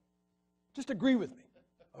 Just agree with me,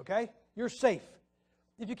 okay? You're safe.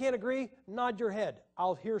 If you can't agree, nod your head.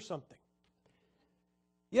 I'll hear something.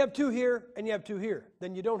 You have two here and you have two here.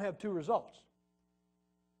 Then you don't have two results.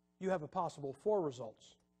 You have a possible four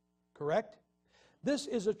results. Correct? This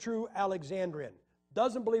is a true Alexandrian.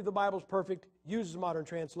 Doesn't believe the Bible's perfect, uses modern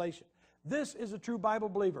translation. This is a true Bible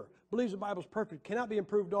believer. Believes the Bible's perfect, cannot be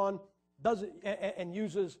improved on, and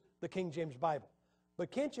uses the King James Bible.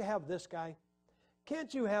 But can't you have this guy?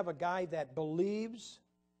 Can't you have a guy that believes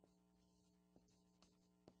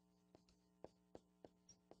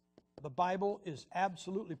the Bible is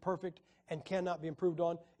absolutely perfect and cannot be improved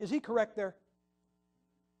on? Is he correct there?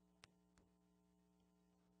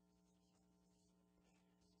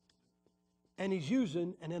 And he's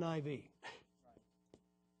using an NIV.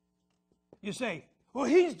 You say, well,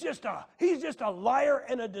 he's just a liar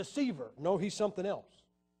and a deceiver. No, he's something else.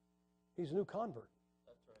 He's a new convert.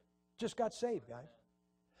 That's right. Just got saved, guys.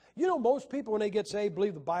 You know, most people, when they get saved,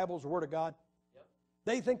 believe the Bible is the Word of God. Yep.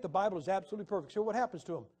 They think the Bible is absolutely perfect. So what happens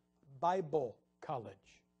to them? Bible college.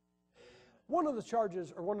 One of the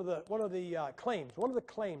charges, or one of the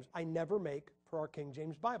claims I never make for our King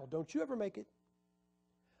James Bible. Don't you ever make it?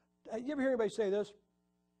 You ever hear anybody say this?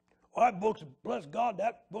 Well, that book's, bless God,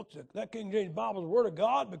 that King James Bible is the Word of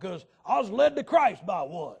God because I was led to Christ by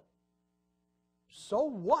one. So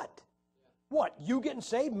what? What, you getting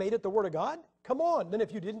saved made it the Word of God? Come on. Then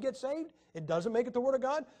if you didn't get saved, it doesn't make it the Word of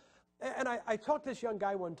God? And I talked to this young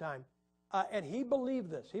guy one time, and he believed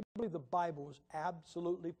this. He believed the Bible was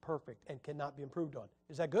absolutely perfect and cannot be improved on.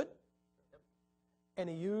 Is that good? Yep. And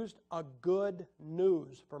he used a good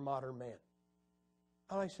news for modern man.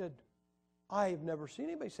 And I said, I've never seen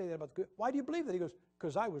anybody say that about the good. Why do you believe that? He goes,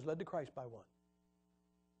 because I was led to Christ by one.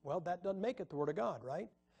 Well, that doesn't make it the Word of God, right?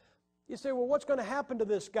 You say, well, what's going to happen to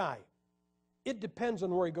this guy? It depends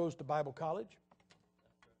on where he goes to Bible college.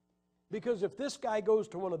 Because if this guy goes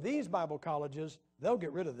to one of these Bible colleges, they'll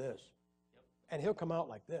get rid of this. And he'll come out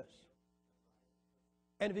like this.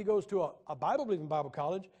 And if he goes to a Bible-believing Bible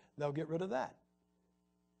college, they'll get rid of that.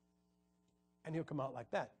 And he'll come out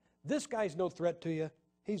like that. This guy's no threat to you.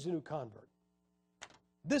 He's a new convert.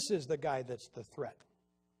 This is the guy that's the threat.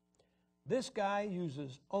 This guy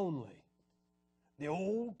uses only the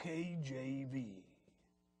old KJV.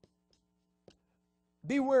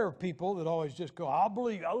 Beware of people that always just go, I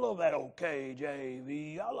love that old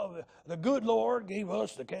KJV. I love it. The good Lord gave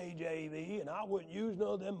us the KJV, and I wouldn't use none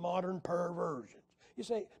of them modern perversions. You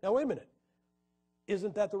say, now wait a minute.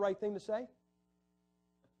 Isn't that the right thing to say?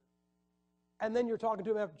 And then you're talking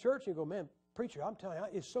to him after church, and you go, man, preacher, I'm telling you,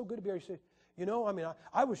 it's so good to be here. You say, you know, I mean,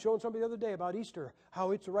 I was showing somebody the other day about Easter, how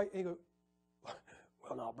it's the right, and you go,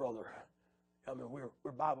 well, now, brother, I mean,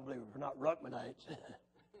 we're Bible believers, we're not Ruckmanites.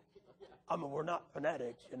 I mean, we're not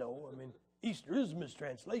fanatics, you know. I mean, Easter is a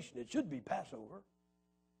mistranslation. It should be Passover.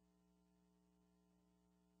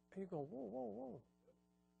 And you go, whoa, whoa, whoa.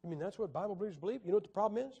 I mean, that's what Bible believers believe? You know what the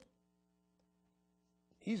problem is?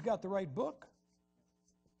 He's got the right book,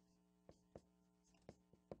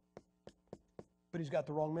 but he's got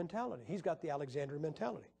the wrong mentality. He's got the Alexandrian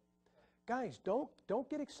mentality. Guys, don't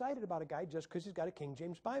get excited about a guy just because he's got a King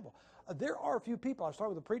James Bible. There are a few people, I was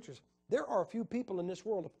talking with the preachers, there are a few people in this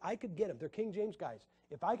world, if I could get them, they're King James guys,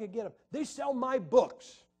 if I could get them, they sell my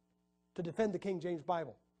books to defend the King James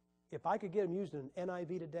Bible. If I could get them used in an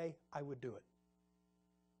NIV today, I would do it.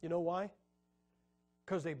 You know why?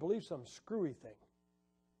 Because they believe some screwy thing.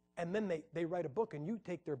 And then they write a book, and you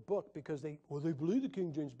take their book because they believe the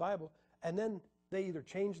King James Bible, and then they either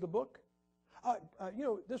change the book. You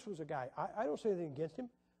know, this was a guy, I don't say anything against him,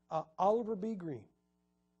 Oliver B. Green.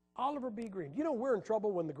 Oliver B. Green. You know we're in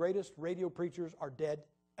trouble when the greatest radio preachers are dead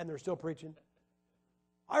and they're still preaching?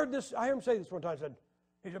 I heard him say this one time.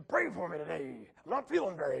 He said, pray for me today. I'm not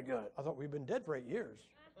feeling very good. I thought, we've been dead for 8 years.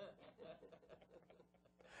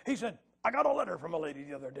 He said, I got a letter from a lady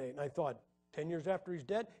the other day. And I thought, 10 years after he's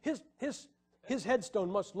dead? His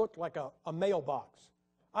headstone must look like a mailbox.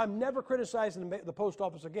 I'm never criticizing the post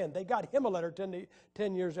office again. They got him a letter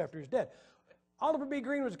 10 years after he's dead. Oliver B.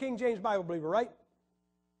 Green was a King James Bible believer, right?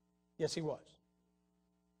 Yes, he was.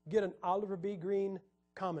 Get an Oliver B. Green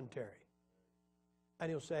commentary. And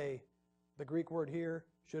he'll say, the Greek word here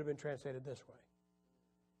should have been translated this way.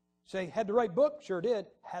 Say, had the right book? Sure did.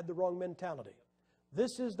 Had the wrong mentality.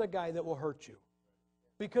 This is the guy that will hurt you.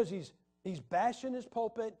 Because he's bashing his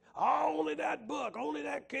pulpit. Oh, only that book, only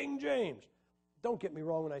that King James. Don't get me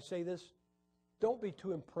wrong when I say this. Don't be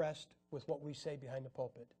too impressed with what we say behind the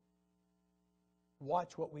pulpit.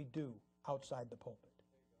 Watch what we do outside the pulpit.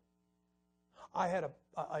 I had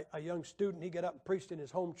a young student, he got up and preached in his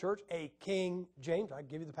home church, a King James. I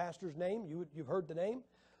give you the pastor's name. You've heard the name.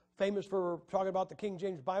 Famous for talking about the King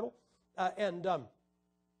James Bible. And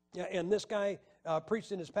this guy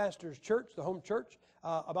preached in his pastor's church, the home church,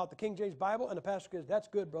 about the King James Bible. And the pastor goes, that's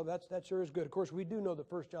good, brother. That sure is good. Of course, we do know that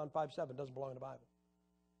 1 John 5:7 doesn't belong in the Bible.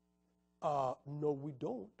 No, we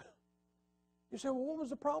don't. You say, well, what was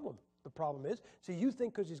the problem? The problem is, see, you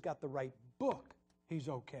think because he's got the right book, he's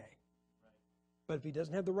okay. But if he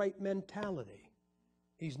doesn't have the right mentality,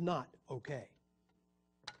 he's not okay.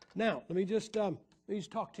 Now, let me just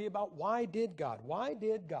talk to you about why did God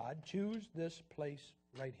choose this place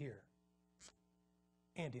right here?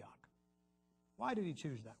 Antioch. Why did he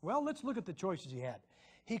choose that? Well, let's look at the choices he had.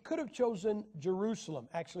 He could have chosen Jerusalem.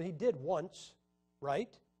 Actually, he did once,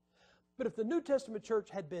 right? But if the New Testament church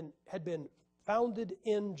had been founded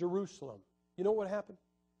in Jerusalem, you know what happened?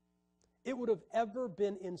 It would have ever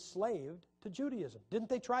been enslaved to Judaism. Didn't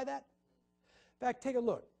they try that? In fact, take a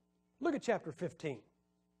look. Look at chapter 15.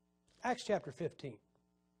 Acts chapter 15.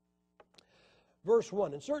 Verse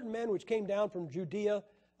 1. And certain men which came down from Judea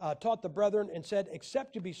taught the brethren and said,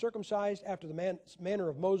 except you be circumcised after the manner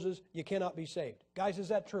of Moses, you cannot be saved. Guys, is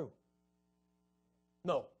that true?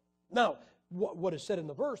 No. Now, what is said in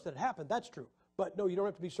the verse that it happened, that's true. But no, you don't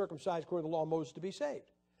have to be circumcised according to the law of Moses to be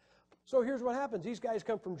saved. So here's what happens. These guys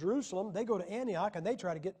come from Jerusalem. They go to Antioch, and they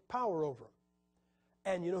try to get power over them.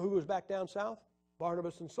 And you know who was back down south?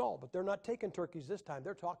 Barnabas and Saul. But they're not taking turkeys this time.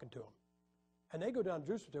 They're talking to them. And they go down to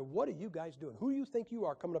Jerusalem and say, what are you guys doing? Who do you think you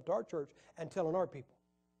are coming up to our church and telling our people?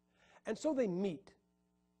 And so they meet.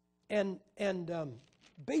 And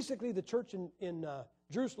basically the church in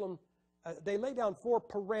Jerusalem, they lay down 4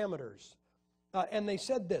 parameters. And they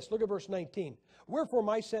said this. Look at verse 19. Wherefore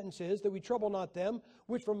my sentence is that we trouble not them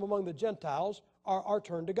which from among the Gentiles are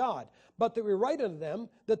turned to God, but that we write unto them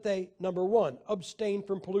that they, number 1, abstain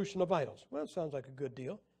from pollution of idols. Well, that sounds like a good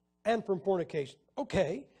deal. And from fornication.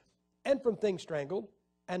 Okay. And from things strangled,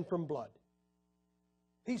 and from blood.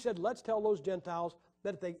 He said, let's tell those Gentiles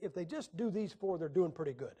that if they just do these 4, they're doing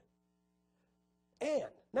pretty good. And,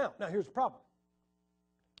 now here's the problem.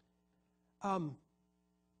 I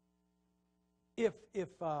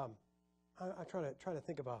try to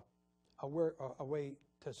think of a way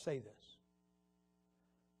to say this.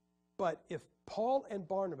 But if Paul and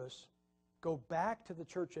Barnabas go back to the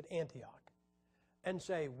church at Antioch and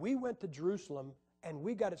say, we went to Jerusalem and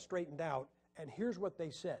we got it straightened out, and here's what they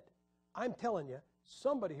said, I'm telling you,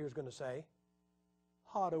 somebody here is going to say,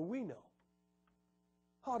 how do we know?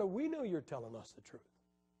 How do we know you're telling us the truth?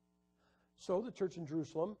 So the church in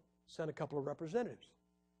Jerusalem sent a couple of representatives.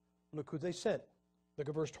 Look who they sent. Look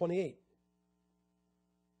at verse 28.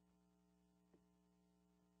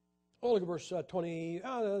 Oh, look at verse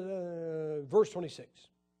 26.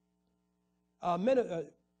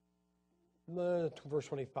 Verse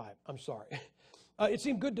 25. I'm sorry. It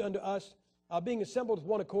seemed good unto us, being assembled with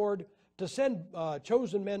one accord, to send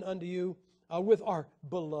chosen men unto you with our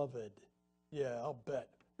beloved. Yeah, I'll bet.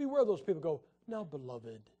 Beware those people go, now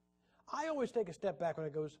beloved. I always take a step back when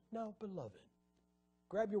it goes, now beloved.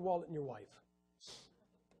 Grab your wallet and your wife.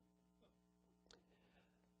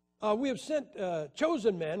 We have sent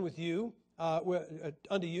chosen men with you,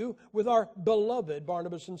 unto you, with our beloved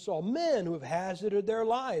Barnabas and Saul, men who have hazarded their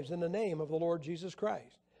lives in the name of the Lord Jesus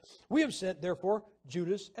Christ. We have sent, therefore,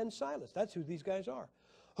 Judas and Silas. That's who these guys are.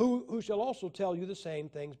 Who shall also tell you the same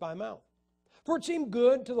things by mouth. For it seemed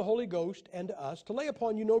good to the Holy Ghost and to us to lay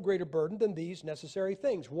upon you no greater burden than these necessary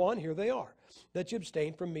things. 1, here they are, that you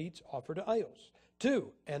abstain from meats offered to idols.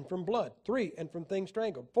 2, and from blood. 3, and from things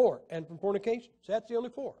strangled. 4, and from fornication. So that's the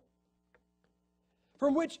only 4.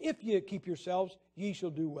 From which, if ye keep yourselves, ye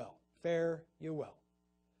shall do well. Fare ye well.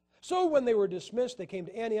 So when they were dismissed, they came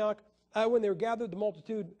to Antioch. When they were gathered the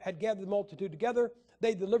multitude together,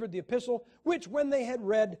 they delivered the epistle, which when they had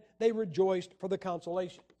read, they rejoiced for the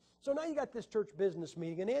consolation. So now you got this church business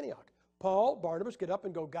meeting in Antioch. Paul, Barnabas get up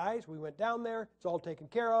and go, guys, we went down there. It's all taken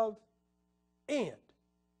care of. And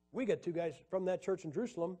we got 2 guys from that church in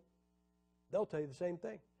Jerusalem. They'll tell you the same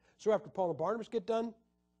thing. So after Paul and Barnabas get done,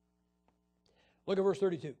 look at verse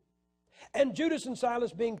 32. And Judas and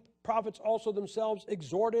Silas, being prophets also themselves,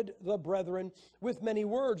 exhorted the brethren with many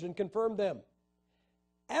words and confirmed them.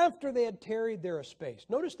 After they had tarried there a space.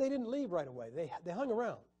 Notice they didn't leave right away. They hung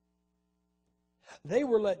around. They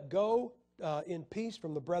were let go in peace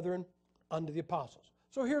from the brethren unto the apostles.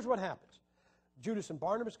 So here's what happens. Judas and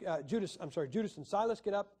Silas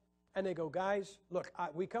get up and they go, guys, look,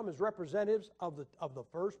 we come as representatives of the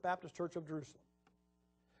First Baptist Church of Jerusalem.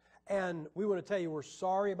 And we want to tell you we're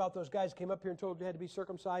sorry about those guys who came up here and told you had to be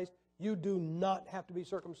circumcised. You do not have to be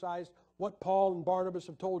circumcised. What Paul and Barnabas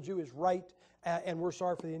have told you is right, and we're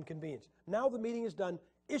sorry for the inconvenience. Now the meeting is done.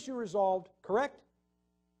 Issue resolved, correct?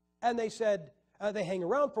 And they said, they hang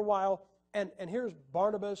around for a while, and here's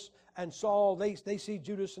Barnabas and Saul. They see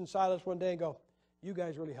Judas and Silas one day and go, you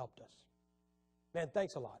guys really helped us. Man,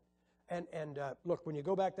 thanks a lot. And look, when you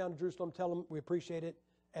go back down to Jerusalem, tell them we appreciate it,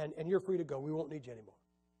 and you're free to go. We won't need you anymore.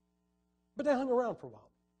 But they hung around for a while.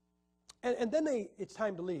 And then it's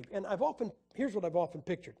time to leave. And here's what I've often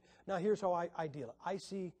pictured. Now here's how I deal it. I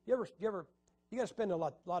see, you got to spend a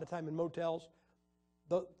lot of time in motels.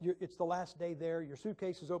 It's the last day there. Your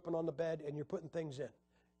suitcase is open on the bed, and you're putting things in.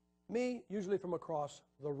 Me, usually from across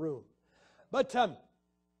the room. But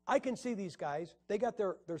I can see these guys. They got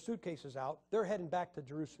their suitcases out. They're heading back to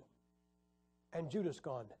Jerusalem. And Judas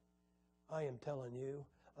gone, I am telling you,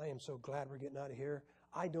 I am so glad we're getting out of here.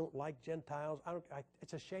 I don't like Gentiles.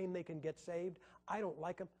 It's a shame they can get saved. I don't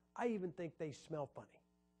like them. I even think they smell funny.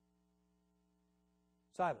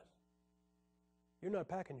 Silas, you're not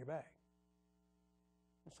packing your bag.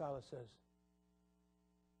 And Silas says,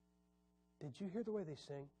 did you hear the way they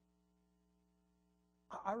sing?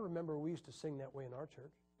 I remember we used to sing that way in our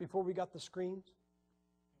church before we got the screens.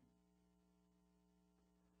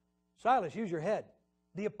 Silas, use your head.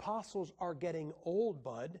 The apostles are getting old,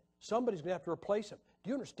 bud. Somebody's going to have to replace them. Do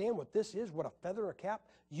you understand what this is? What a feather in a cap?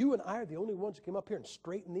 You and I are the only ones who came up here and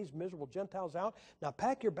straightened these miserable Gentiles out. Now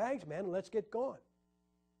pack your bags, man, and let's get going.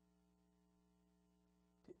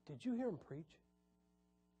 Did you hear him preach?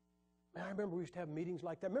 Man, I remember we used to have meetings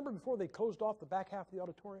like that. Remember before they closed off the back half of the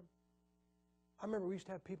auditorium? I remember we used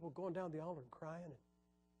to have people going down the aisle and crying.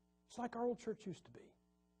 It's like our old church used to be.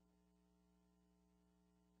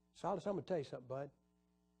 Silas, I'm going to tell you something, bud.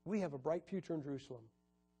 We have a bright future in Jerusalem.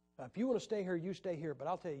 If you want to stay here, you stay here. But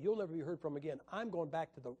I'll tell you, you'll never be heard from again. I'm going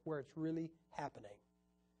back to where it's really happening.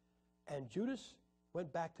 And Judas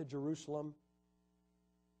went back to Jerusalem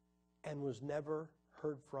and was never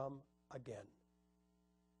heard from again.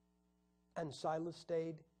 And Silas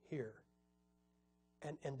stayed here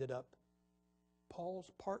and ended up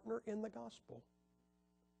Paul's partner in the gospel.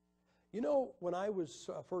 You know, when I was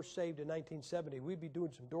first saved in 1970, we'd be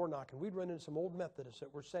doing some door knocking. We'd run into some old Methodists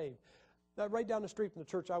that were saved. Right down the street from the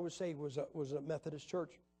church I was saved was a Methodist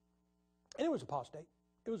church. And it was apostate.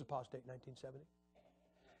 It was apostate in 1970.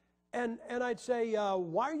 And I'd say,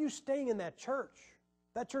 why are you staying in that church?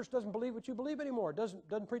 That church doesn't believe what you believe anymore. It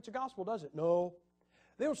doesn't preach the gospel, does it? No.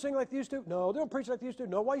 They don't sing like they used to? No. They don't preach like they used to?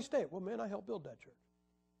 No. Why are you staying? Well, man, I helped build that church.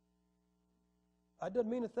 That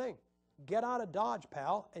doesn't mean a thing. Get out of Dodge,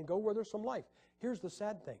 pal, and go where there's some life. Here's the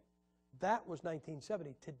sad thing. That was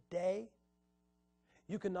 1970. Today,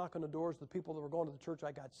 you can knock on the doors of the people that were going to the church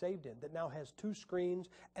I got saved in that now has 2 screens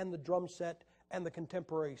and the drum set and the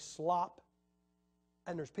contemporary slop.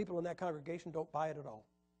 And there's people in that congregation don't buy it at all.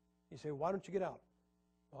 You say, why don't you get out?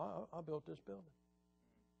 Well, I built this building.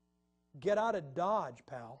 Get out of Dodge,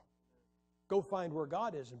 pal. Go find where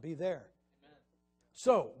God is and be there. Amen.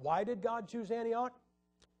 So, why did God choose Antioch?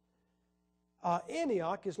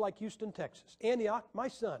 Antioch is like Houston, Texas. Antioch, my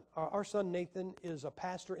son, our son Nathan, is a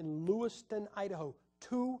pastor in Lewiston, Idaho,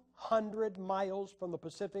 200 miles from the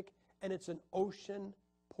Pacific, and it's an ocean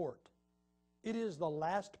port. It is the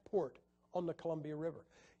last port on the Columbia River.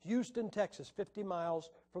 Houston, Texas, 50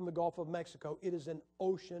 miles from the Gulf of Mexico. It is an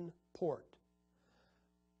ocean port.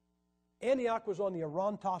 Antioch was on the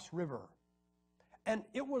Orontas River, and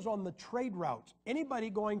it was on the trade routes.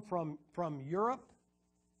 Anybody going from Europe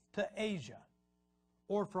to Asia,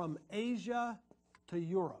 or from Asia to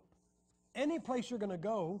Europe, any place you're going to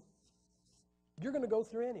go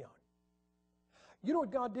through Antioch. You know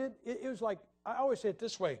what God did? It was like, I always say it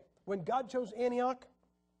this way. When God chose Antioch,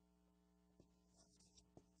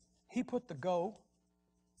 He put the go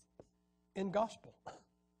in gospel.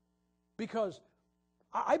 Because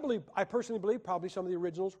I personally believe probably some of the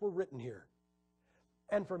originals were written here.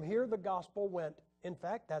 And from here the gospel went, in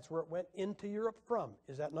fact, that's where it went into Europe from.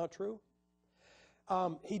 Is that not true?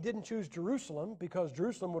 He didn't choose Jerusalem because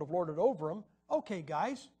Jerusalem would have lorded over him. Okay,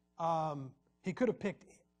 guys, he could have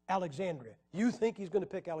picked Alexandria. You think he's going to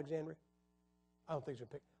pick Alexandria? I don't think he's going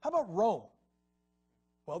to pick. How about Rome?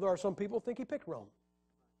 Well, there are some people who think he picked Rome.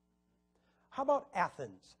 How about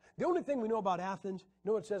Athens? The only thing we know about Athens, you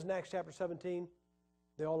know what it says in Acts chapter 17?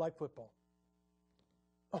 They all like football.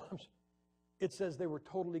 It says they were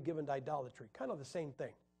totally given to idolatry. Kind of the same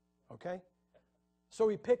thing, okay? So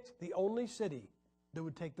he picked the only city that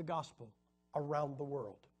would take the gospel around the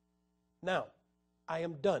world. Now, I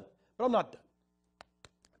am done, but I'm not done.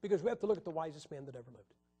 Because we have to look at the wisest man that ever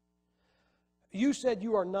lived. You said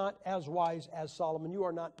you are not as wise as Solomon. You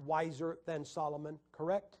are not wiser than Solomon,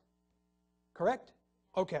 correct? Correct?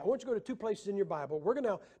 Okay, I want you to go to two places in your Bible. We're going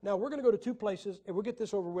to go to two places, and we'll get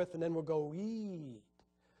this over with, and then we'll go eat.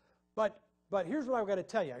 But here's what I've got to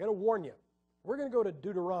tell you. I've got to warn you. We're going to go to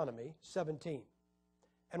Deuteronomy 17.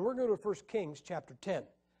 And we're going to go to 1 Kings chapter 10.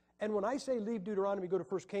 And when I say leave Deuteronomy, go to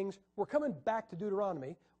 1 Kings, we're coming back to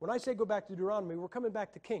Deuteronomy. When I say go back to Deuteronomy, we're coming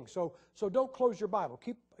back to Kings. So don't close your Bible.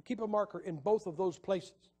 Keep a marker in both of those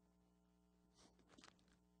places.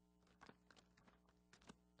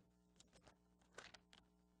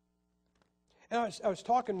 And I was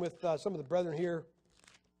talking with some of the brethren here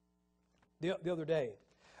the other day.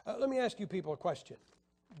 Let me ask you people a question.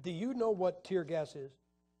 Do you know what tear gas is?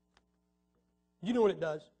 You know what it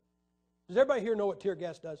does? Does everybody here know what tear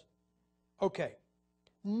gas does? Okay.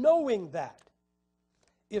 Knowing that,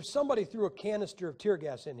 if somebody threw a canister of tear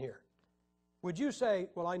gas in here, would you say,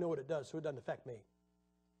 well, I know what it does, so it doesn't affect me?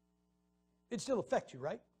 It still affects you,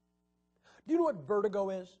 right? Do you know what vertigo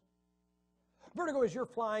is? Vertigo is you're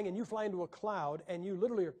flying and you fly into a cloud and you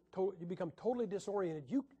literally you become totally disoriented.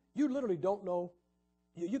 You literally don't know.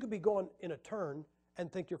 You could be going in a turn and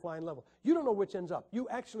think you're flying level. You don't know which ends up. You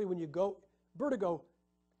actually, when you go vertigo,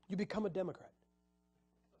 you become a Democrat.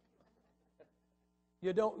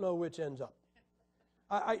 You don't know which ends up.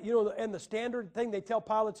 And the standard thing they tell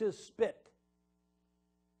pilots is spit.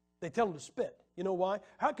 They tell them to spit. You know why?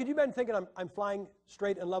 How could you imagine thinking I'm flying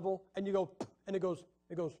straight and level, and you go, and it goes,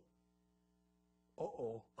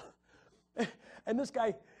 uh-oh. And this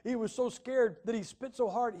guy, he was so scared that he spit so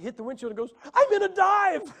hard, he hit the windshield and goes, I'm in a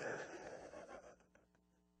dive.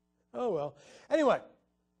 Oh, well. Anyway,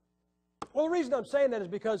 well, the reason I'm saying that is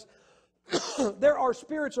because there are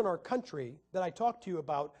spirits in our country that I talk to you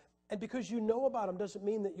about, and because you know about them doesn't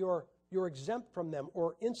mean that you're exempt from them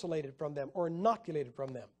or insulated from them or inoculated from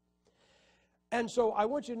them. And so I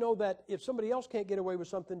want you to know that if somebody else can't get away with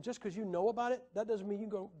something just because you know about it, that doesn't mean you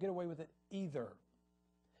can go get away with it either.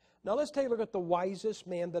 Now let's take a look at the wisest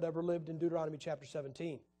man that ever lived in Deuteronomy chapter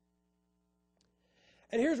 17.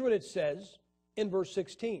 And here's what it says in verse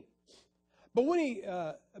 16.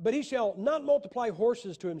 But he shall not multiply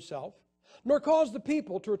horses to himself, nor cause the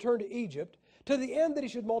people to return to Egypt, to the end that he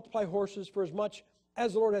should multiply horses, for as much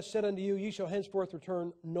as the Lord has said unto you, ye shall henceforth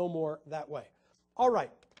return no more that way. All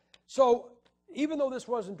right. So even though this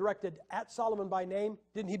wasn't directed at Solomon by name,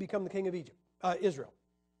 didn't he become the king of Israel?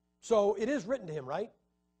 So it is written to him, right?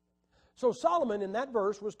 So Solomon in that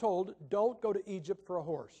verse was told, don't go to Egypt for a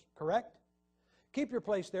horse, correct? Keep your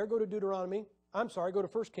place there. Go to go to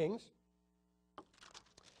 1 Kings.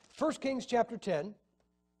 1 Kings chapter 10,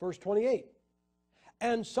 verse 28.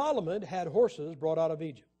 And Solomon had horses brought out of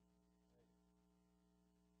Egypt.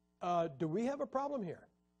 Do we have a problem here?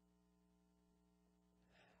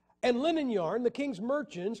 And linen yarn, the king's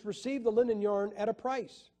merchants received the linen yarn at a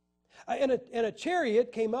price. And a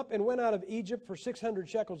chariot came up and went out of Egypt for 600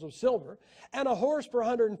 shekels of silver, and a horse for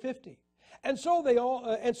 150. And so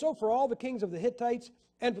for all the kings of the Hittites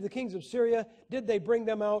and for the kings of Syria did they bring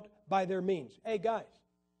them out by their means. Hey guys,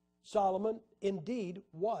 Solomon indeed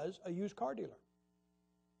was a used car dealer.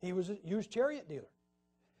 He was a used chariot dealer.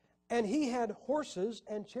 And he had horses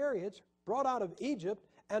and chariots brought out of Egypt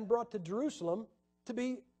and brought to Jerusalem to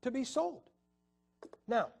be sold.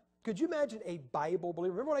 Now, could you imagine a Bible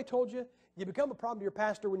believer? Remember what I told you? You become a problem to your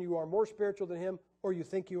pastor when you are more spiritual than him or you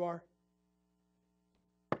think you are.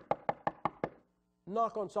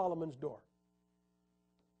 Knock on Solomon's door.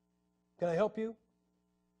 Can I help you?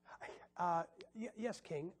 Yes,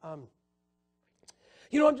 King. I'm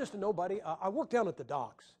just a nobody. I work down at the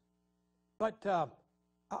docks. But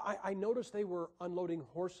I noticed they were unloading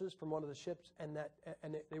horses from one of the ships, and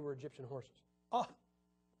they were Egyptian horses. Oh,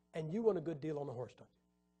 and you want a good deal on the horse, don't you?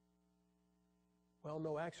 Well,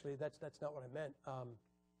 no, actually, that's not what I meant.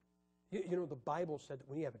 The Bible said that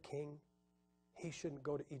when you have a king, he shouldn't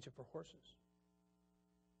go to Egypt for horses.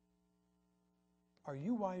 Are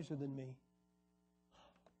you wiser than me?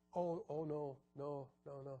 Oh, no.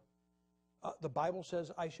 The Bible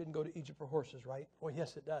says I shouldn't go to Egypt for horses, right? Well,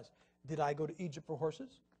 yes, it does. Did I go to Egypt for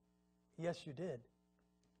horses? Yes, you did.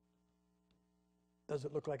 Does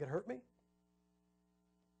it look like it hurt me?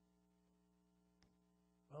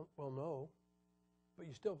 Well, no. But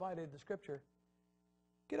you still violated the Scripture.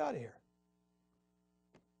 Get out of here.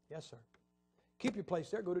 Yes, sir. Keep your place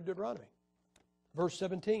there. Go to Deuteronomy. Verse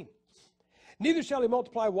 17. Neither shall he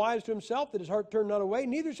multiply wives to himself, that his heart turn not away.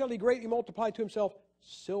 Neither shall he greatly multiply to himself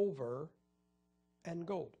silver and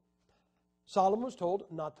gold. Solomon was told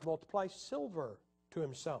not to multiply silver to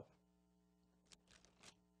himself.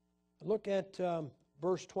 Look at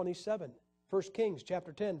verse 27. 1 Kings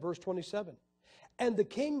chapter 10, verse 27. And the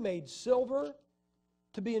king made silver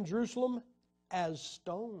to be in Jerusalem as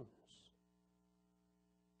stones.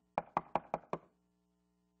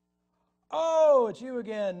 Oh, it's you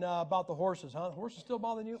again about the horses, huh? The horses still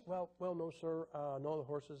bothering you? Well, no, sir. No, the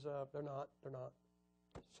horses, they're not.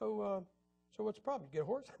 So what's the problem? You get a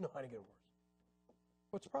horse? No, I didn't get a horse.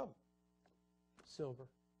 What's the problem? Silver.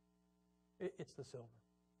 It's the silver.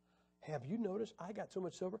 Have you noticed I got so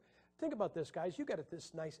much silver? Think about this, guys. You got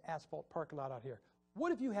this nice asphalt parking lot out here.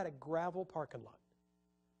 What if you had a gravel parking lot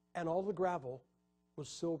and all the gravel was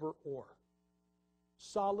silver ore?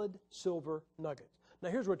 Solid silver nuggets. Now,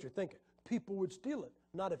 here's what you're thinking. People would steal it.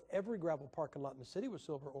 Not if every gravel parking lot in the city was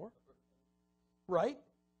silver ore. Right?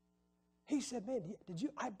 He said, man,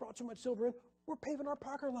 I brought so much silver in, we're paving our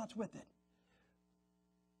parking lots with it.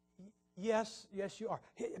 Yes, you are.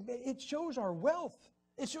 It shows our wealth.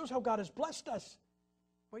 It shows how God has blessed us.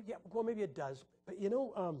 Well, maybe it does. But there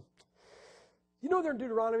in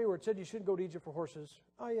Deuteronomy where it said you shouldn't go to Egypt for horses.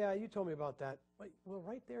 Oh, yeah, you told me about that. Well,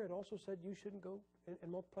 right there it also said you shouldn't go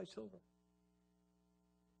and multiply silver.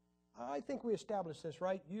 I think we established this,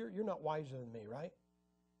 right? You're not wiser than me, right?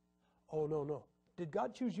 Oh, no. Did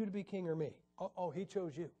God choose you to be king or me? Oh, He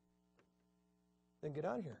chose you. Then get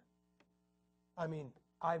out of here. I mean,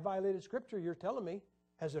 I violated Scripture, you're telling me.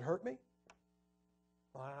 Has it hurt me?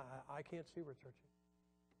 I can't see where it's hurt you.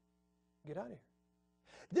 Get out of here.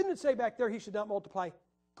 Didn't it say back there he should not multiply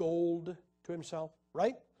gold to himself,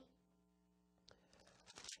 right?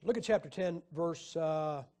 Look at chapter 10, verse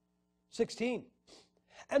 16.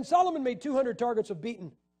 And Solomon made 200 targets of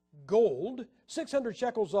beaten gold, 600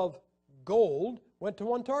 shekels of gold went to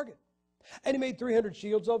one target. And he made 300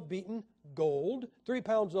 shields of beaten gold, 3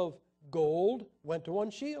 pounds of gold went to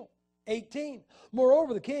one shield. 18.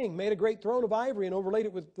 Moreover, the king made a great throne of ivory and overlaid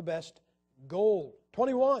it with the best gold.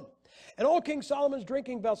 21. And all King Solomon's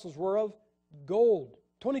drinking vessels were of gold.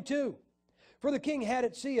 22. For the king had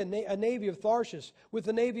at sea a navy of Tharshish with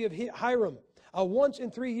the navy of Hiram. Once in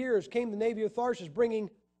 3 years came the navy of Tharshish bringing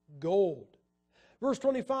gold. Verse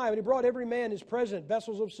 25. And he brought every man his present,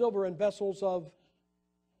 vessels of silver and vessels of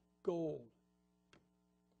gold.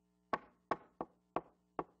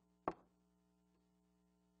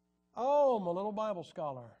 Oh, my little Bible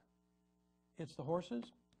scholar. It's the horses.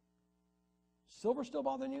 Silver still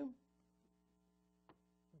bothering you?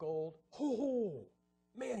 Gold. Oh,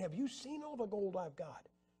 man, have you seen all the gold I've got?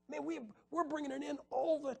 Man, we're bringing it in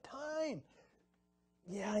all the time.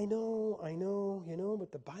 Yeah, I know,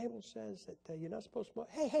 but the Bible says that you're not supposed to.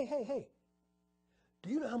 Hey. Do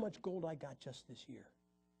you know how much gold I got just this year?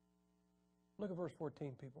 Look at verse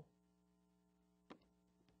 14, people.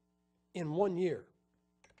 In 1 year,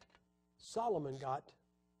 Solomon got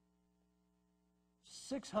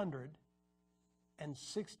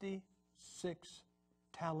 666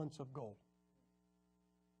 talents of gold.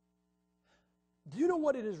 Do you know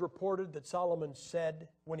what it is reported that Solomon said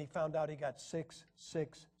when he found out he got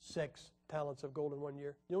 666 talents of gold in 1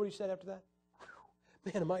 year? You know what he said after that? Whew,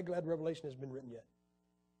 man, am I glad Revelation has been written yet.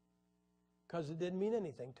 Because it didn't mean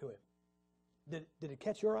anything to him. Did it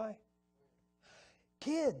catch your eye?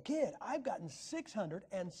 Kid, I've gotten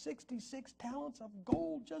 666 talents of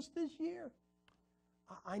gold just this year.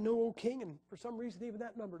 I know, O king, and for some reason even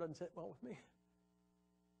that number doesn't sit well with me.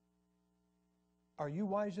 Are you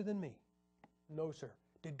wiser than me? No, sir.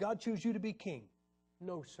 Did God choose you to be king?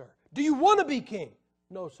 No, sir. Do you want to be king?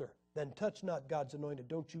 No, sir. Then touch not God's anointed.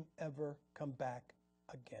 Don't you ever come back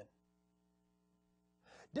again.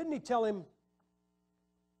 Didn't he tell him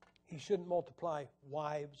he shouldn't multiply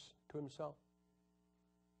wives to himself?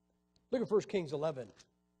 Look at 1 Kings 11.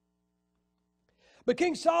 But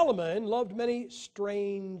King Solomon loved many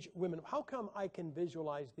strange women. How come I can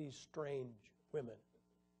visualize these strange women?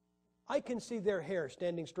 I can see their hair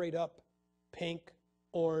standing straight up, pink,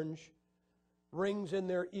 orange, rings in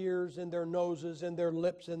their ears and their noses and their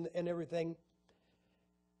lips and everything.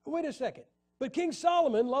 Wait a second. But King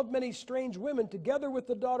Solomon loved many strange women together with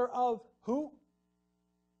the daughter of who?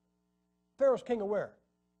 Pharaoh's king of where?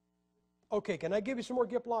 Okay, can I give you some more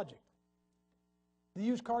Gipp logic? The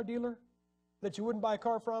used car dealer that you wouldn't buy a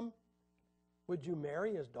car from, would you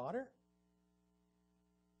marry his daughter?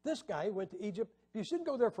 This guy went to Egypt. You shouldn't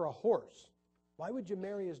go there for a horse. Why would you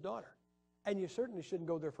marry his daughter? And you certainly shouldn't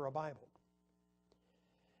go there for a Bible.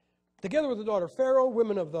 Together with the daughter of Pharaoh,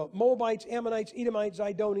 women of the Moabites, Ammonites, Edomites,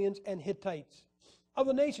 Zidonians, and Hittites, of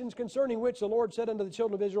the nations concerning which the Lord said unto the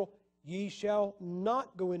children of Israel, Ye shall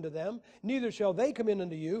not go into them, neither shall they come in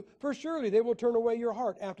unto you, for surely they will turn away your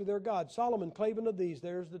heart after their God. Solomon clave unto these.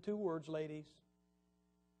 There's the two words, ladies.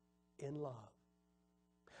 In love.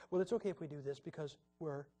 Well, it's okay if we do this because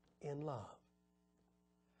we're in love.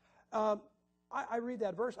 I read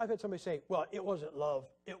that verse. I've had somebody say, well, it wasn't love,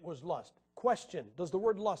 it was lust. Question, does the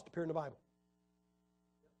word lust appear in the Bible?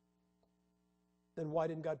 then why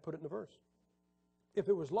didn't God put it in the verse? If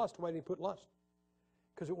it was lust, why didn't He put lust?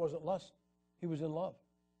 Because it wasn't lust. He was in love.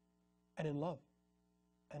 And in love.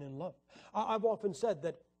 And in love. I've often said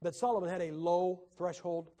that Solomon had a low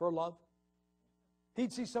threshold for love.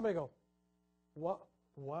 He'd see somebody go, wow,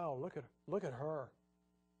 look at her.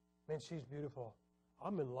 Man, she's beautiful.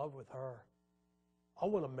 I'm in love with her. I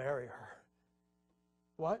want to marry her.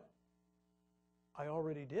 What? I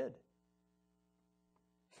already did.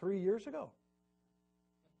 3 years ago.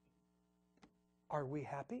 Are we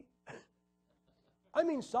happy? I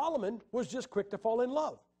mean, Solomon was just quick to fall in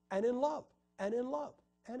love, and in love, and in love,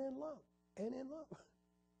 and in love, and in love.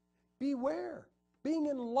 Beware. Being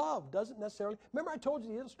in love doesn't necessarily... Remember I told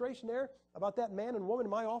you the illustration there about that man and woman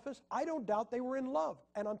in my office? I don't doubt they were in love.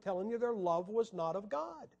 And I'm telling you, their love was not of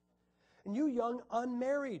God. And you young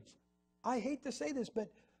unmarrieds, I hate to say this,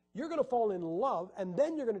 but you're going to fall in love, and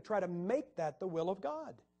then you're going to try to make that the will of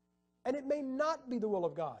God. And it may not be the will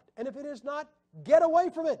of God. And if it is not, get away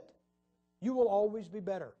from it. You will always be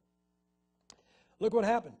better. Look what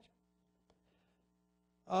happens.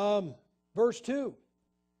 Verse 2.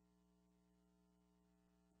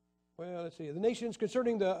 Well, let's see. The nations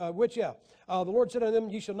concerning the Lord said unto them,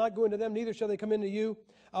 ye shall not go into them, neither shall they come into you.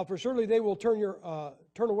 For surely they will turn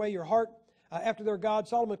away your heart after their God.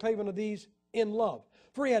 Solomon clave unto these in love.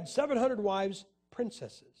 For he had 700 wives,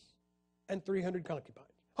 princesses, and 300 concubines.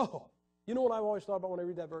 Oh, you know what I've always thought about when I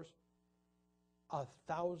read that verse?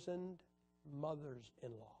 1,000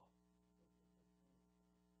 mothers-in-law.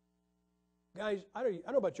 Guys, I don't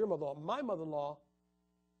know about your mother-in-law. My mother-in-law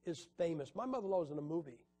is famous. My mother-in-law was in a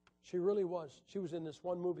movie. She really was. She was in this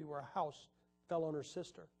one movie where a house fell on her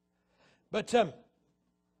sister. But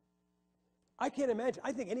I can't imagine.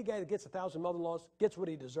 I think any guy that gets 1,000 mother-in-laws gets what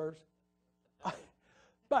he deserves.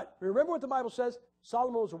 But remember what the Bible says?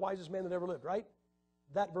 Solomon was the wisest man that ever lived, right?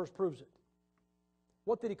 That verse proves it.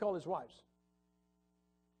 What did he call his wives?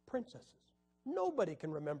 Princesses. Nobody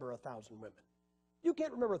can remember 1,000 women. You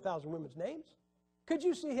can't remember 1,000 women's names. Could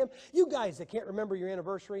you see him? You guys that can't remember your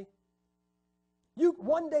anniversary,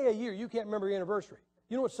 one day a year, you can't remember your anniversary.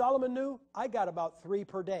 You know what Solomon knew? I got about 3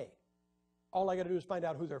 per day. All I got to do is find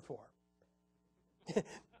out who they're for.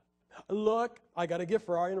 Look, I got a gift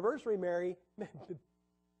for our anniversary, Mary.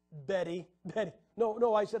 Betty.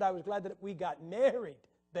 No, I said I was glad that we got married,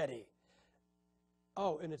 Betty.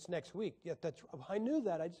 Oh, and it's next week. Yeah, I knew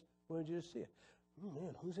that. I just wanted you to see it. Oh,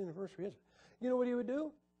 man, whose anniversary is it? You know what he would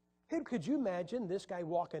do? Hey, could you imagine this guy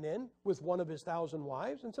walking in with one of his 1,000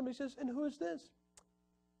 wives, and somebody says, and who is this?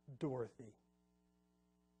 Dorothy.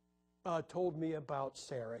 Told me about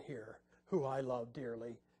Sarah here, who I love dearly.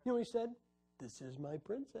 You know what he said? This is my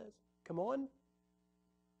princess. Come on,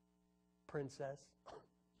 princess.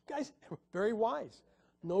 Guys, very wise.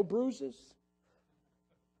 No bruises.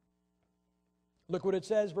 Look what it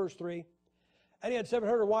says, verse 3. And he had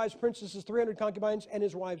 700 wives, princesses, 300 concubines, and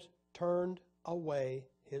his wives turned away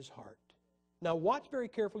his heart. Now watch very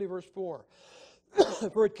carefully verse 4.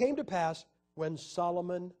 For it came to pass when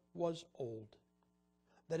Solomon was old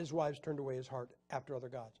that his wives turned away his heart after other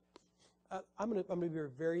gods. I'm going to be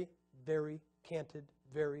very, very candid,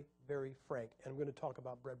 very, very frank, and I'm going to talk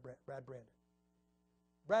about Brad Brandon.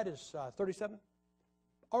 Brad is 37.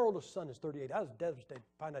 Our oldest son is 38. I was devastated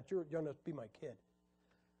to find out you're young enough to be my kid.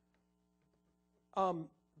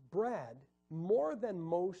 Brad, more than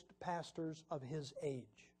most pastors of his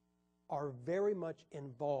age, are very much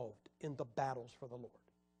involved in the battles for the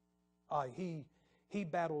Lord. He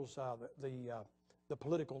battles the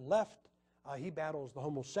political left. He battles the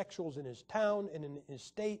homosexuals in his town and in his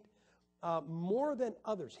state more than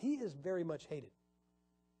others. He is very much hated.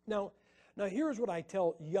 Now here's what I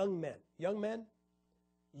tell young men. Young men,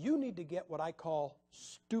 you need to get what I call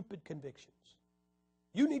stupid convictions.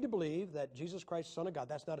 You need to believe that Jesus Christ is the Son of God.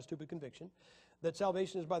 That's not a stupid conviction. That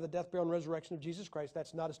salvation is by the death, burial, and resurrection of Jesus Christ.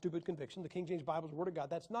 That's not a stupid conviction. The King James Bible is the Word of God.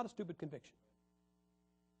 That's not a stupid conviction.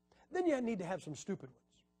 Then you need to have some stupid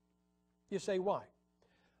ones. You say, why?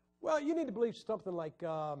 Well, you need to believe something like,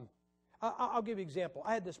 I'll give you an example.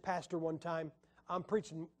 I had this pastor one time. I'm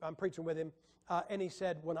preaching with him, and he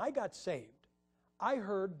said, when I got saved, I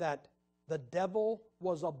heard that the devil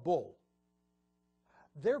was a bull.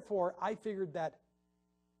 Therefore, I figured that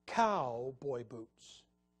cowboy boots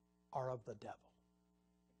are of the devil.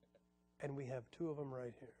 And we have 2 of them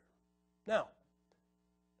right here. Now,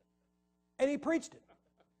 and he preached it.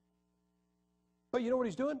 But you know what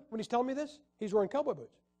he's doing when he's telling me this? He's wearing cowboy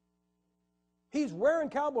boots. He's wearing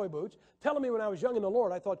cowboy boots, telling me when I was young in the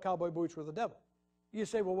Lord, I thought cowboy boots were the devil. You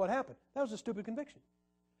say, well, what happened? That was a stupid conviction.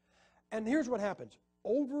 And here's what happens.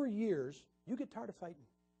 Over years, you get tired of fighting.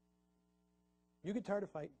 You get tired of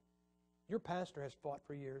fighting. Your pastor has fought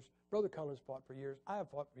for years. Brother Collins fought for years. I have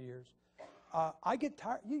fought for years. I get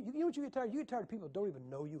tired. You know what you get tired? You get tired of people that don't even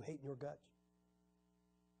know you hate in your guts.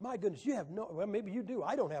 My goodness, you have no, well, maybe you do.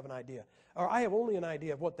 I don't have an idea. Or I have only an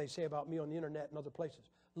idea of what they say about me on the internet and other places.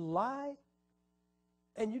 Lie,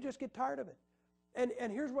 and you just get tired of it.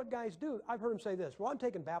 And here's what guys do. I've heard them say this. Well, I'm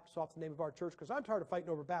taking Baptists off the name of our church because I'm tired of fighting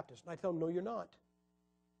over Baptists. And I tell them, no, you're not.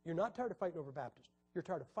 You're not tired of fighting over Baptists. You're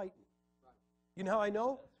tired of fighting. Right. You know how I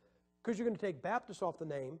know? Because you're going to take Baptists off the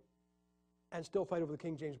name and still fight over the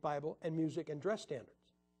King James Bible and music and dress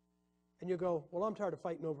standards. And you go, well, I'm tired of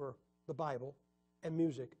fighting over the Bible and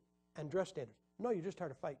music and dress standards. No, you're just tired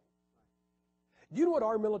of fighting. Right. Do you know what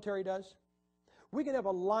our military does? We can have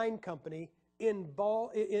a line company in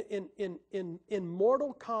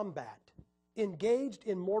mortal combat, engaged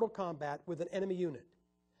in mortal combat with an enemy unit.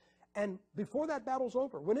 And before that battle's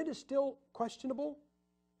over, when it is still questionable,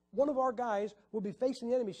 one of our guys will be facing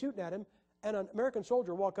the enemy, shooting at him, and an American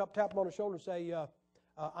soldier will walk up, tap him on the shoulder and say,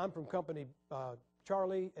 I'm from Company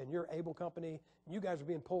Charlie, and you're Able Company. You guys are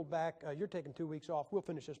being pulled back. You're taking 2 weeks off. We'll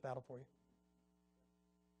finish this battle for you.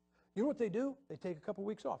 You know what they do? They take a couple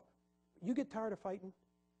weeks off. You get tired of fighting?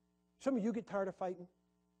 Some of you get tired of fighting.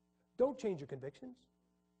 Don't change your convictions.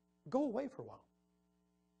 Go away for a while.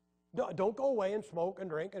 Don't go away and smoke and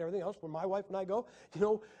drink and everything else. When my wife and I go, you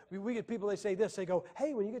know, we get people, they say this, they go,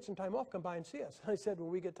 hey, when you get some time off, come by and see us. I said, when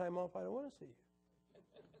we get time off, I don't want to see you.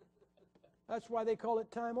 That's why they call it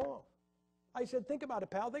time off. I said, think about it,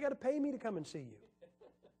 pal. They got to pay me to come and see you.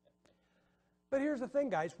 But here's the thing,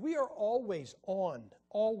 guys. We are always on,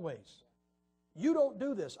 always. You don't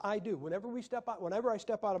do this. I do. Whenever I step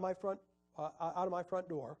out of my front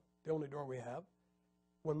door, the only door we have,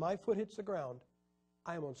 when my foot hits the ground,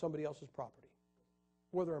 I am on somebody else's property.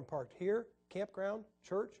 Whether I'm parked here, campground,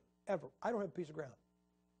 church, ever. I don't have a piece of ground.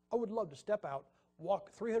 I would love to step out, walk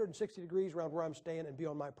 360 degrees around where I'm staying, and be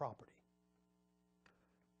on my property.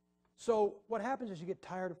 So what happens is you get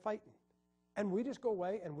tired of fighting. And we just go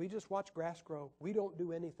away and we just watch grass grow. We don't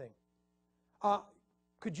do anything.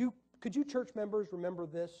 Could you church members remember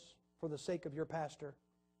this for the sake of your pastor?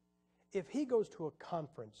 If he goes to a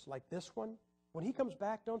conference like this one, when he comes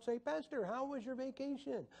back, don't say, Pastor, how was your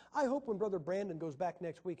vacation? I hope when Brother Brandon goes back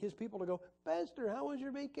next week, his people will go, Pastor, how was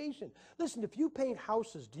your vacation? Listen, if you paint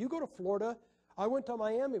houses, do you go to Florida? I went to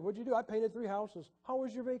Miami. What'd you do? I painted 3 houses. How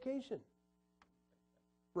was your vacation?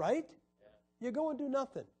 Right? Yeah. You go and do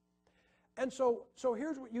nothing. And so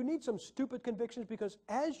here's what you need: some stupid convictions, because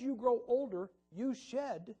as you grow older, you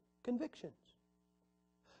shed convictions.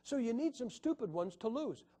 So you need some stupid ones to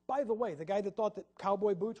lose. By the way, the guy that thought that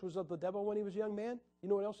cowboy boots was of the devil when he was a young man, you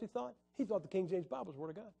know what else he thought? He thought the King James Bible was the Word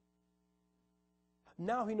of God.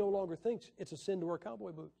 Now he no longer thinks it's a sin to wear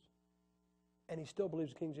cowboy boots. And he still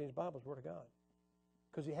believes the King James Bible is the Word of God,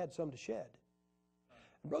 because he had some to shed.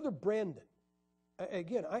 Brother Brandon,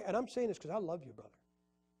 again, I'm saying this because I love you, brother.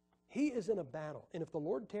 He is in a battle. And if the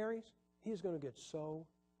Lord tarries, he is going to get so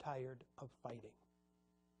tired of fighting.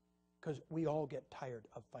 Because we all get tired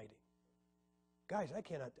of fighting. Guys, I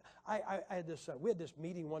cannot. I had this. We had this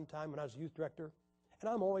meeting one time when I was youth director, and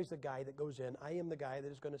I'm always the guy that goes in. I am the guy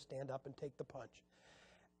that is going to stand up and take the punch.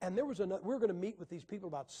 And we were going to meet with these people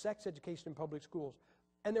about sex education in public schools,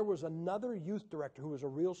 and there was another youth director who was a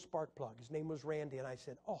real spark plug. His name was Randy, and I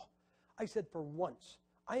said, for once,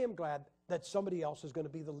 I am glad that somebody else is going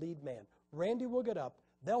to be the lead man. Randy will get up.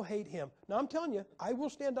 They'll hate him. Now, I'm telling you, I will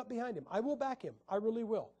stand up behind him. I will back him. I really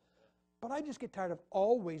will. But I just get tired of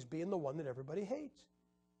always being the one that everybody hates.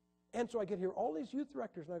 And so I get here all these youth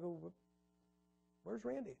directors, and I go, where's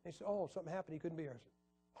Randy? They say, oh, something happened. He couldn't be here. I said,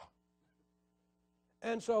 oh.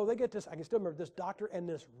 And so they get this, I can still remember this doctor and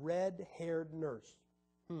this red-haired nurse.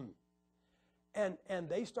 And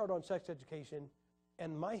they start on sex education,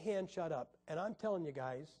 and my hand shut up. And I'm telling you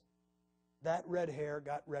guys, that red hair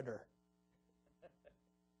got redder.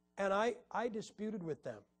 And I disputed with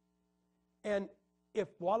them. And if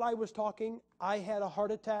while I was talking, I had a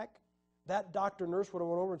heart attack, that doctor nurse would have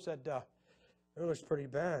went over and said, it looks pretty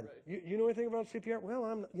bad. Right. You know anything about CPR? Well,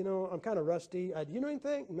 I'm kind of rusty. Do you know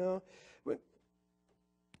anything? No. But,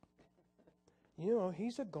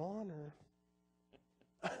 he's a goner.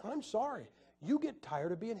 I'm sorry. You get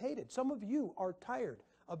tired of being hated. Some of you are tired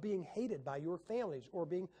of being hated by your families or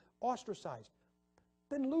being ostracized.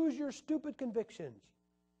 Then lose your stupid convictions.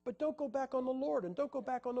 But don't go back on the Lord, and don't go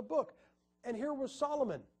back on the book. And here was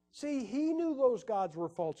Solomon. See, he knew those gods were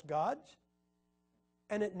false gods,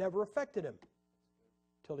 and it never affected him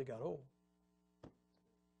till he got old.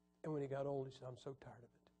 And when he got old, he said, I'm so tired of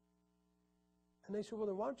it. And they said, well,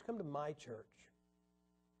 then why don't you come to my church?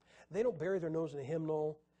 They don't bury their nose in a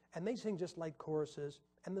hymnal, and they sing just light choruses,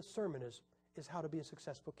 And the sermon is how to be a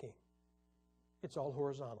successful king. It's all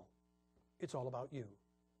horizontal. It's all about you.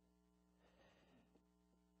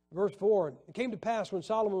 Verse 4, it came to pass when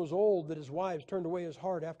Solomon was old that his wives turned away his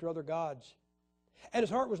heart after other gods. And his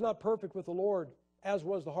heart was not perfect with the Lord, as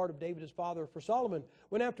was the heart of David his father. For Solomon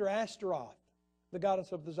went after Ashtaroth, the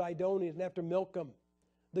goddess of the Zidonians, and after Milcom,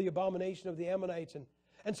 the abomination of the Ammonites.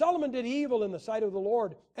 And Solomon did evil in the sight of the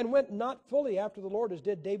Lord, and went not fully after the Lord, as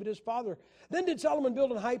did David his father. Then did Solomon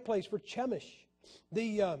build an high place for Chemish,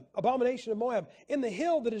 the abomination of Moab, in the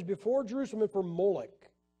hill that is before Jerusalem, and for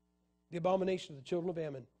Molech, the abomination of the children of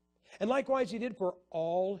Ammon. And likewise he did for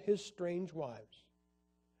all his strange wives,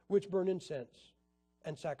 which burn incense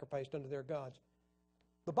and sacrificed unto their gods.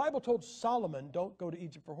 The Bible told Solomon, don't go to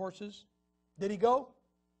Egypt for horses. Did he go?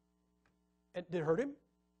 And did it hurt him?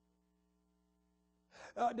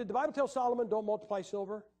 Did the Bible tell Solomon, don't multiply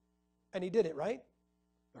silver? And he did it, right?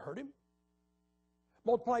 It hurt him.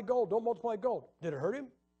 Multiply gold, don't multiply gold. Did it hurt him?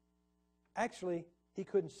 Actually, he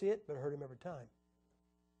couldn't see it, but it hurt him every time.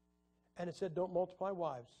 And it said, don't multiply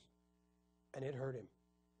wives. And it hurt him.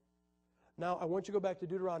 Now, I want you to go back to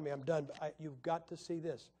Deuteronomy. I'm done, but you've got to see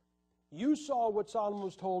this. You saw what Solomon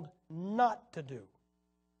was told not to do.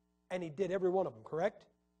 And he did every one of them, correct?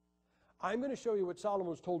 I'm going to show you what Solomon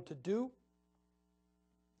was told to do.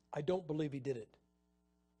 I don't believe he did it.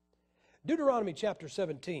 Deuteronomy chapter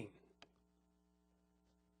 17.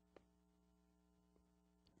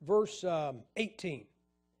 Verse 18.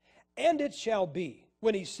 And it shall be,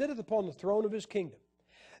 when he sitteth upon the throne of his kingdom,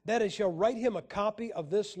 that he shall write him a copy of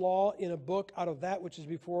this law in a book out of that which is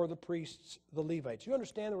before the priests, the Levites. You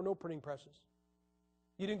understand there were no printing presses.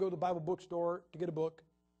 You didn't go to the Bible bookstore to get a book,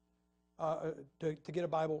 to get a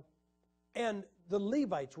Bible. And the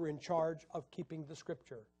Levites were in charge of keeping the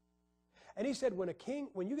Scripture. And he said, when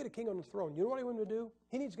you get a king on the throne, you know what I want him to do?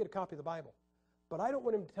 He needs to get a copy of the Bible. But I don't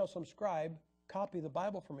want him to tell some scribe, copy the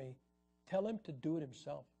Bible for me. Tell him to do it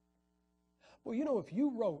himself. Well, you know, if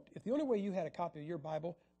the only way you had a copy of your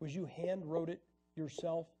Bible was you hand wrote it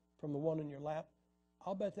yourself from the one in your lap,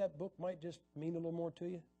 I'll bet that book might just mean a little more to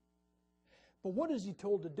you. But what is he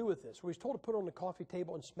told to do with this? Well, he's told to put it on the coffee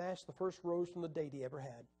table and smash the first rose from the date he ever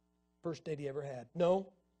had. First date he ever had. No.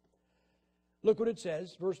 Look what it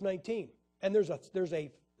says, verse 19. And there's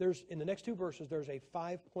in the next two verses, there's a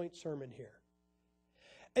 5-point sermon here.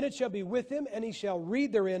 And it shall be with him, and he shall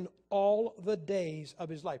read therein all the days of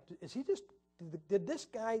his life. Did this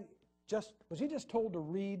guy was he just told to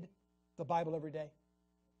read the Bible every day?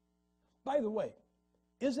 By the way,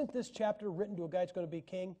 isn't this chapter written to a guy that's going to be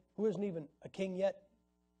king who isn't even a king yet?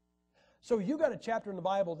 So you got a chapter in the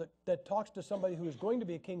Bible that talks to somebody who is going to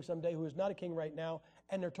be a king someday, who is not a king right now,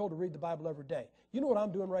 and they're told to read the Bible every day. You know what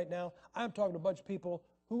I'm doing right now? I'm talking to a bunch of people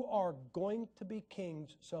who are going to be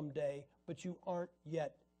kings someday, but you aren't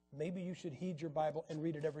yet. Maybe you should heed your Bible and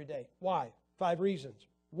read it every day. Why? 5 reasons.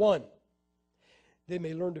 1, they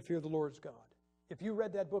may learn to fear the Lord as God. If you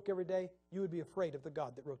read that book every day, you would be afraid of the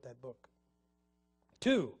God that wrote that book.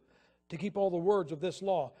 2, to keep all the words of this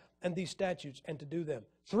law and these statutes and to do them.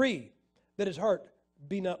 3, that his heart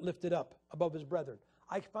be not lifted up above his brethren.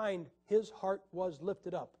 I find his heart was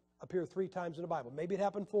lifted up. Appear 3 times in the Bible. Maybe it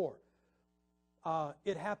happened 4.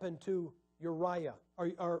 It happened to Uriah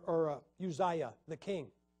or Uzziah, the king.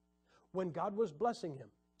 When God was blessing him,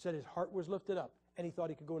 said his heart was lifted up, and he thought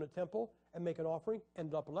he could go in a temple and make an offering,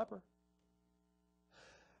 ended up a leper.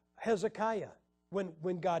 Hezekiah,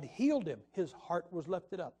 when God healed him, his heart was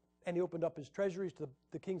lifted up, and he opened up his treasuries to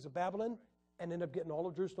the kings of Babylon, and ended up getting all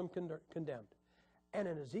of Jerusalem condemned. And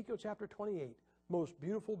in Ezekiel chapter 28, most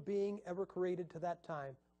beautiful being ever created to that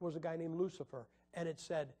time was a guy named Lucifer, and it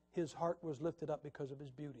said his heart was lifted up because of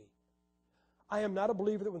his beauty. I am not a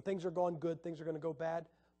believer that when things are going good, things are going to go bad.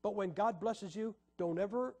 But when God blesses you,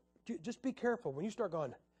 just be careful. When you start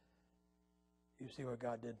going, you see what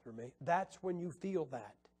God did for me? That's when you feel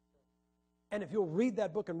that. And if you'll read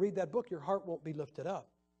that book and read that book, your heart won't be lifted up.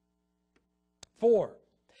 4,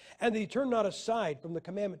 and that he turn not aside from the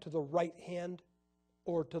commandment to the right hand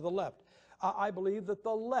or to the left. I believe that the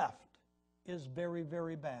left is very,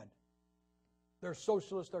 very bad. They're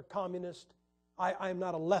socialists, they're communists. I am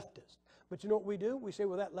not a leftist. But you know what we do? We say,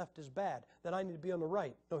 well, that left is bad. Then I need to be on the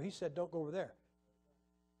right. No, he said, don't go over there.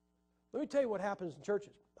 Let me tell you what happens in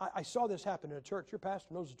churches. I saw this happen in a church. Your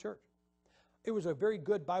pastor knows the church. It was a very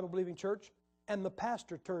good Bible-believing church, and the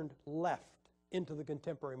pastor turned left into the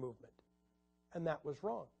contemporary movement. And that was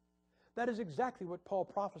wrong. That is exactly what Paul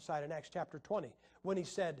prophesied in Acts chapter 20 when he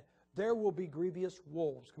said, there will be grievous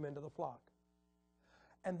wolves come into the flock.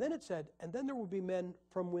 And then it said, and then there will be men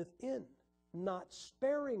from within, not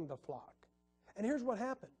sparing the flock. And here's what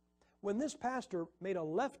happened. when this pastor made a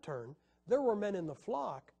left turn, there were men in the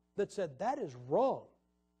flock that said, that is wrong,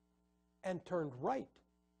 and turned right.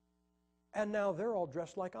 And now they're all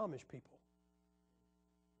dressed like Amish people.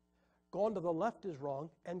 Going to the left is wrong,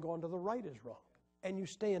 and going to the right is wrong. And you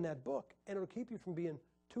stay in that book, and it'll keep you from being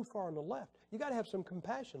too far on the left. You got to have some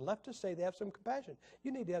compassion. Leftists say they have some compassion.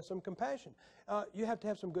 You need to have some compassion. You have to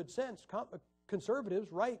have some good sense.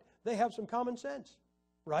 Conservatives, right, they have some common sense,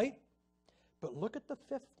 right? But look at the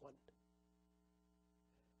fifth one.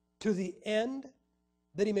 To the end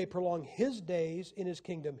that he may prolong his days in his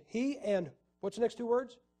kingdom, he and, what's the next two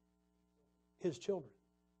words? His children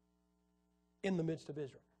in the midst of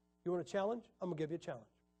Israel. You want a challenge? I'm going to give you a challenge.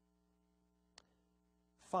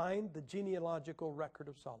 Find the genealogical record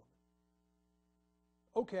of Solomon.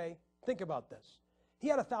 Okay, think about this. He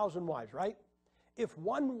had 1,000 wives, right? If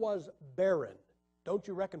one was barren, don't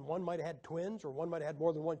you reckon one might have had twins or one might have had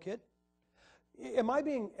more than one kid? Am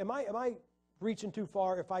I reaching too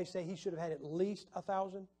far if I say he should have had at least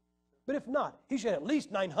 1,000? But if not, he should have at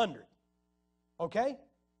least 900. Okay?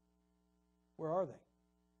 Where are they?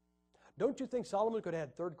 Don't you think Solomon could have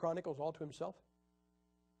had 3rd Chronicles all to himself?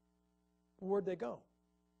 Where'd they go?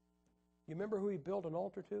 You remember who he built an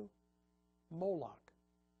altar to? Moloch.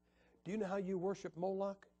 Do you know how you worship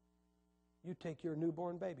Moloch? You take your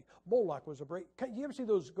newborn baby. Moloch was a break. You ever see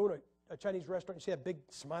those, go to a Chinese restaurant, you see a big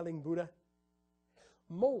smiling Buddha?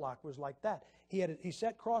 Moloch was like that. He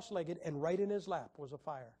sat cross-legged, and right in his lap was a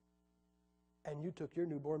fire. And you took your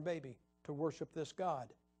newborn baby to worship this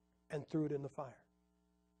God and threw it in the fire.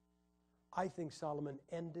 I think Solomon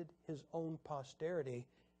ended his own posterity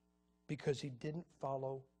because he didn't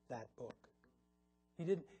follow that book. He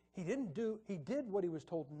did what he was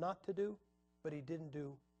told not to do, but he didn't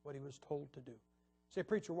do what he was told to do. Say,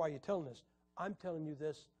 preacher, why are you telling this? I'm telling you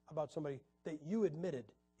this about somebody that you admitted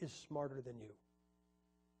is smarter than you.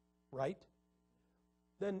 Right?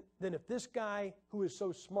 Then if this guy who is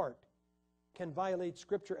so smart can violate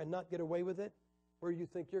Scripture and not get away with it, where do you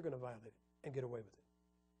think you're going to violate it and get away with it?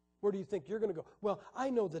 Where do you think you're going to go? Well,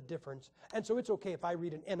 I know the difference, and so it's okay if I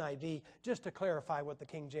read an NIV just to clarify what the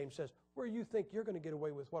King James says. Where do you think you're going to get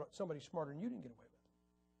away with what somebody smarter than you didn't get away with?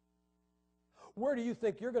 Where do you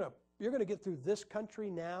think you're going to get through this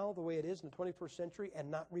country now the way it is in the 21st century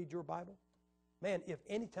and not read your Bible? Man, if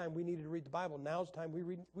any time we needed to read the Bible, now's the time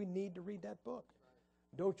we need to read that book.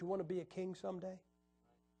 Don't you want to be a king someday?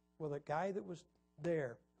 Well, the guy that was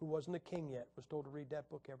there who wasn't a king yet was told to read that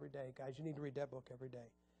book every day. Guys, you need to read that book every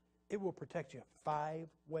day. It will protect you. 5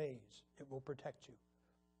 ways it will protect you.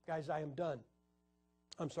 Guys, I am done.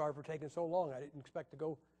 I'm sorry for taking so long. I didn't expect to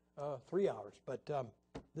go 3 hours, but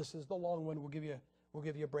this is the long one. We'll give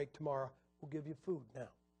you a break tomorrow. We'll give you food now.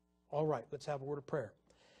 All right, let's have a word of prayer.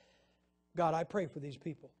 God, I pray for these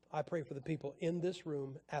people. I pray for the people in this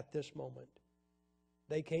room at this moment.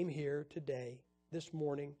 They came here today, this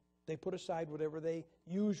morning. They put aside whatever they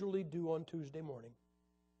usually do on Tuesday morning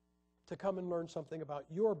to come and learn something about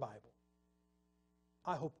your Bible.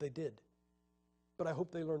 I hope they did. But I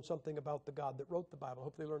hope they learned something about the God that wrote the Bible. I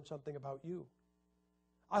hope they learned something about you.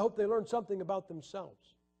 I hope they learned something about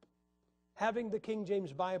themselves. Having the King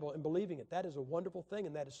James Bible and believing it, that is a wonderful thing,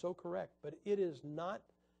 and that is so correct. But it is not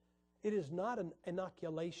an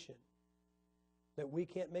inoculation that we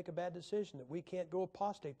can't make a bad decision, that we can't go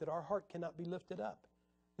apostate, that our heart cannot be lifted up,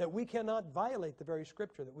 that we cannot violate the very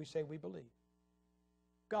Scripture that we say we believe.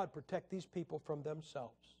 God, protect these people from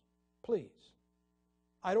themselves. Please.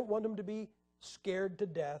 I don't want them to be scared to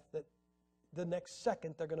death that the next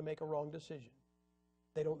second they're going to make a wrong decision.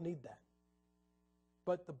 They don't need that.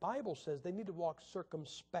 But the Bible says they need to walk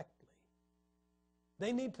circumspectly.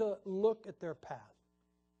 They need to look at their path.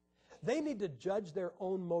 They need to judge their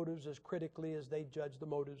own motives as critically as they judge the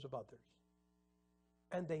motives of others.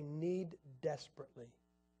 And they need desperately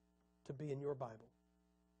to be in your Bible.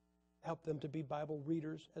 Help them to be Bible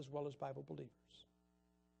readers as well as Bible believers.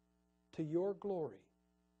 To your glory,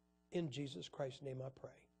 in Jesus Christ's name I pray.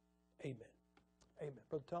 Amen. Amen.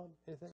 Brother Tom, anything?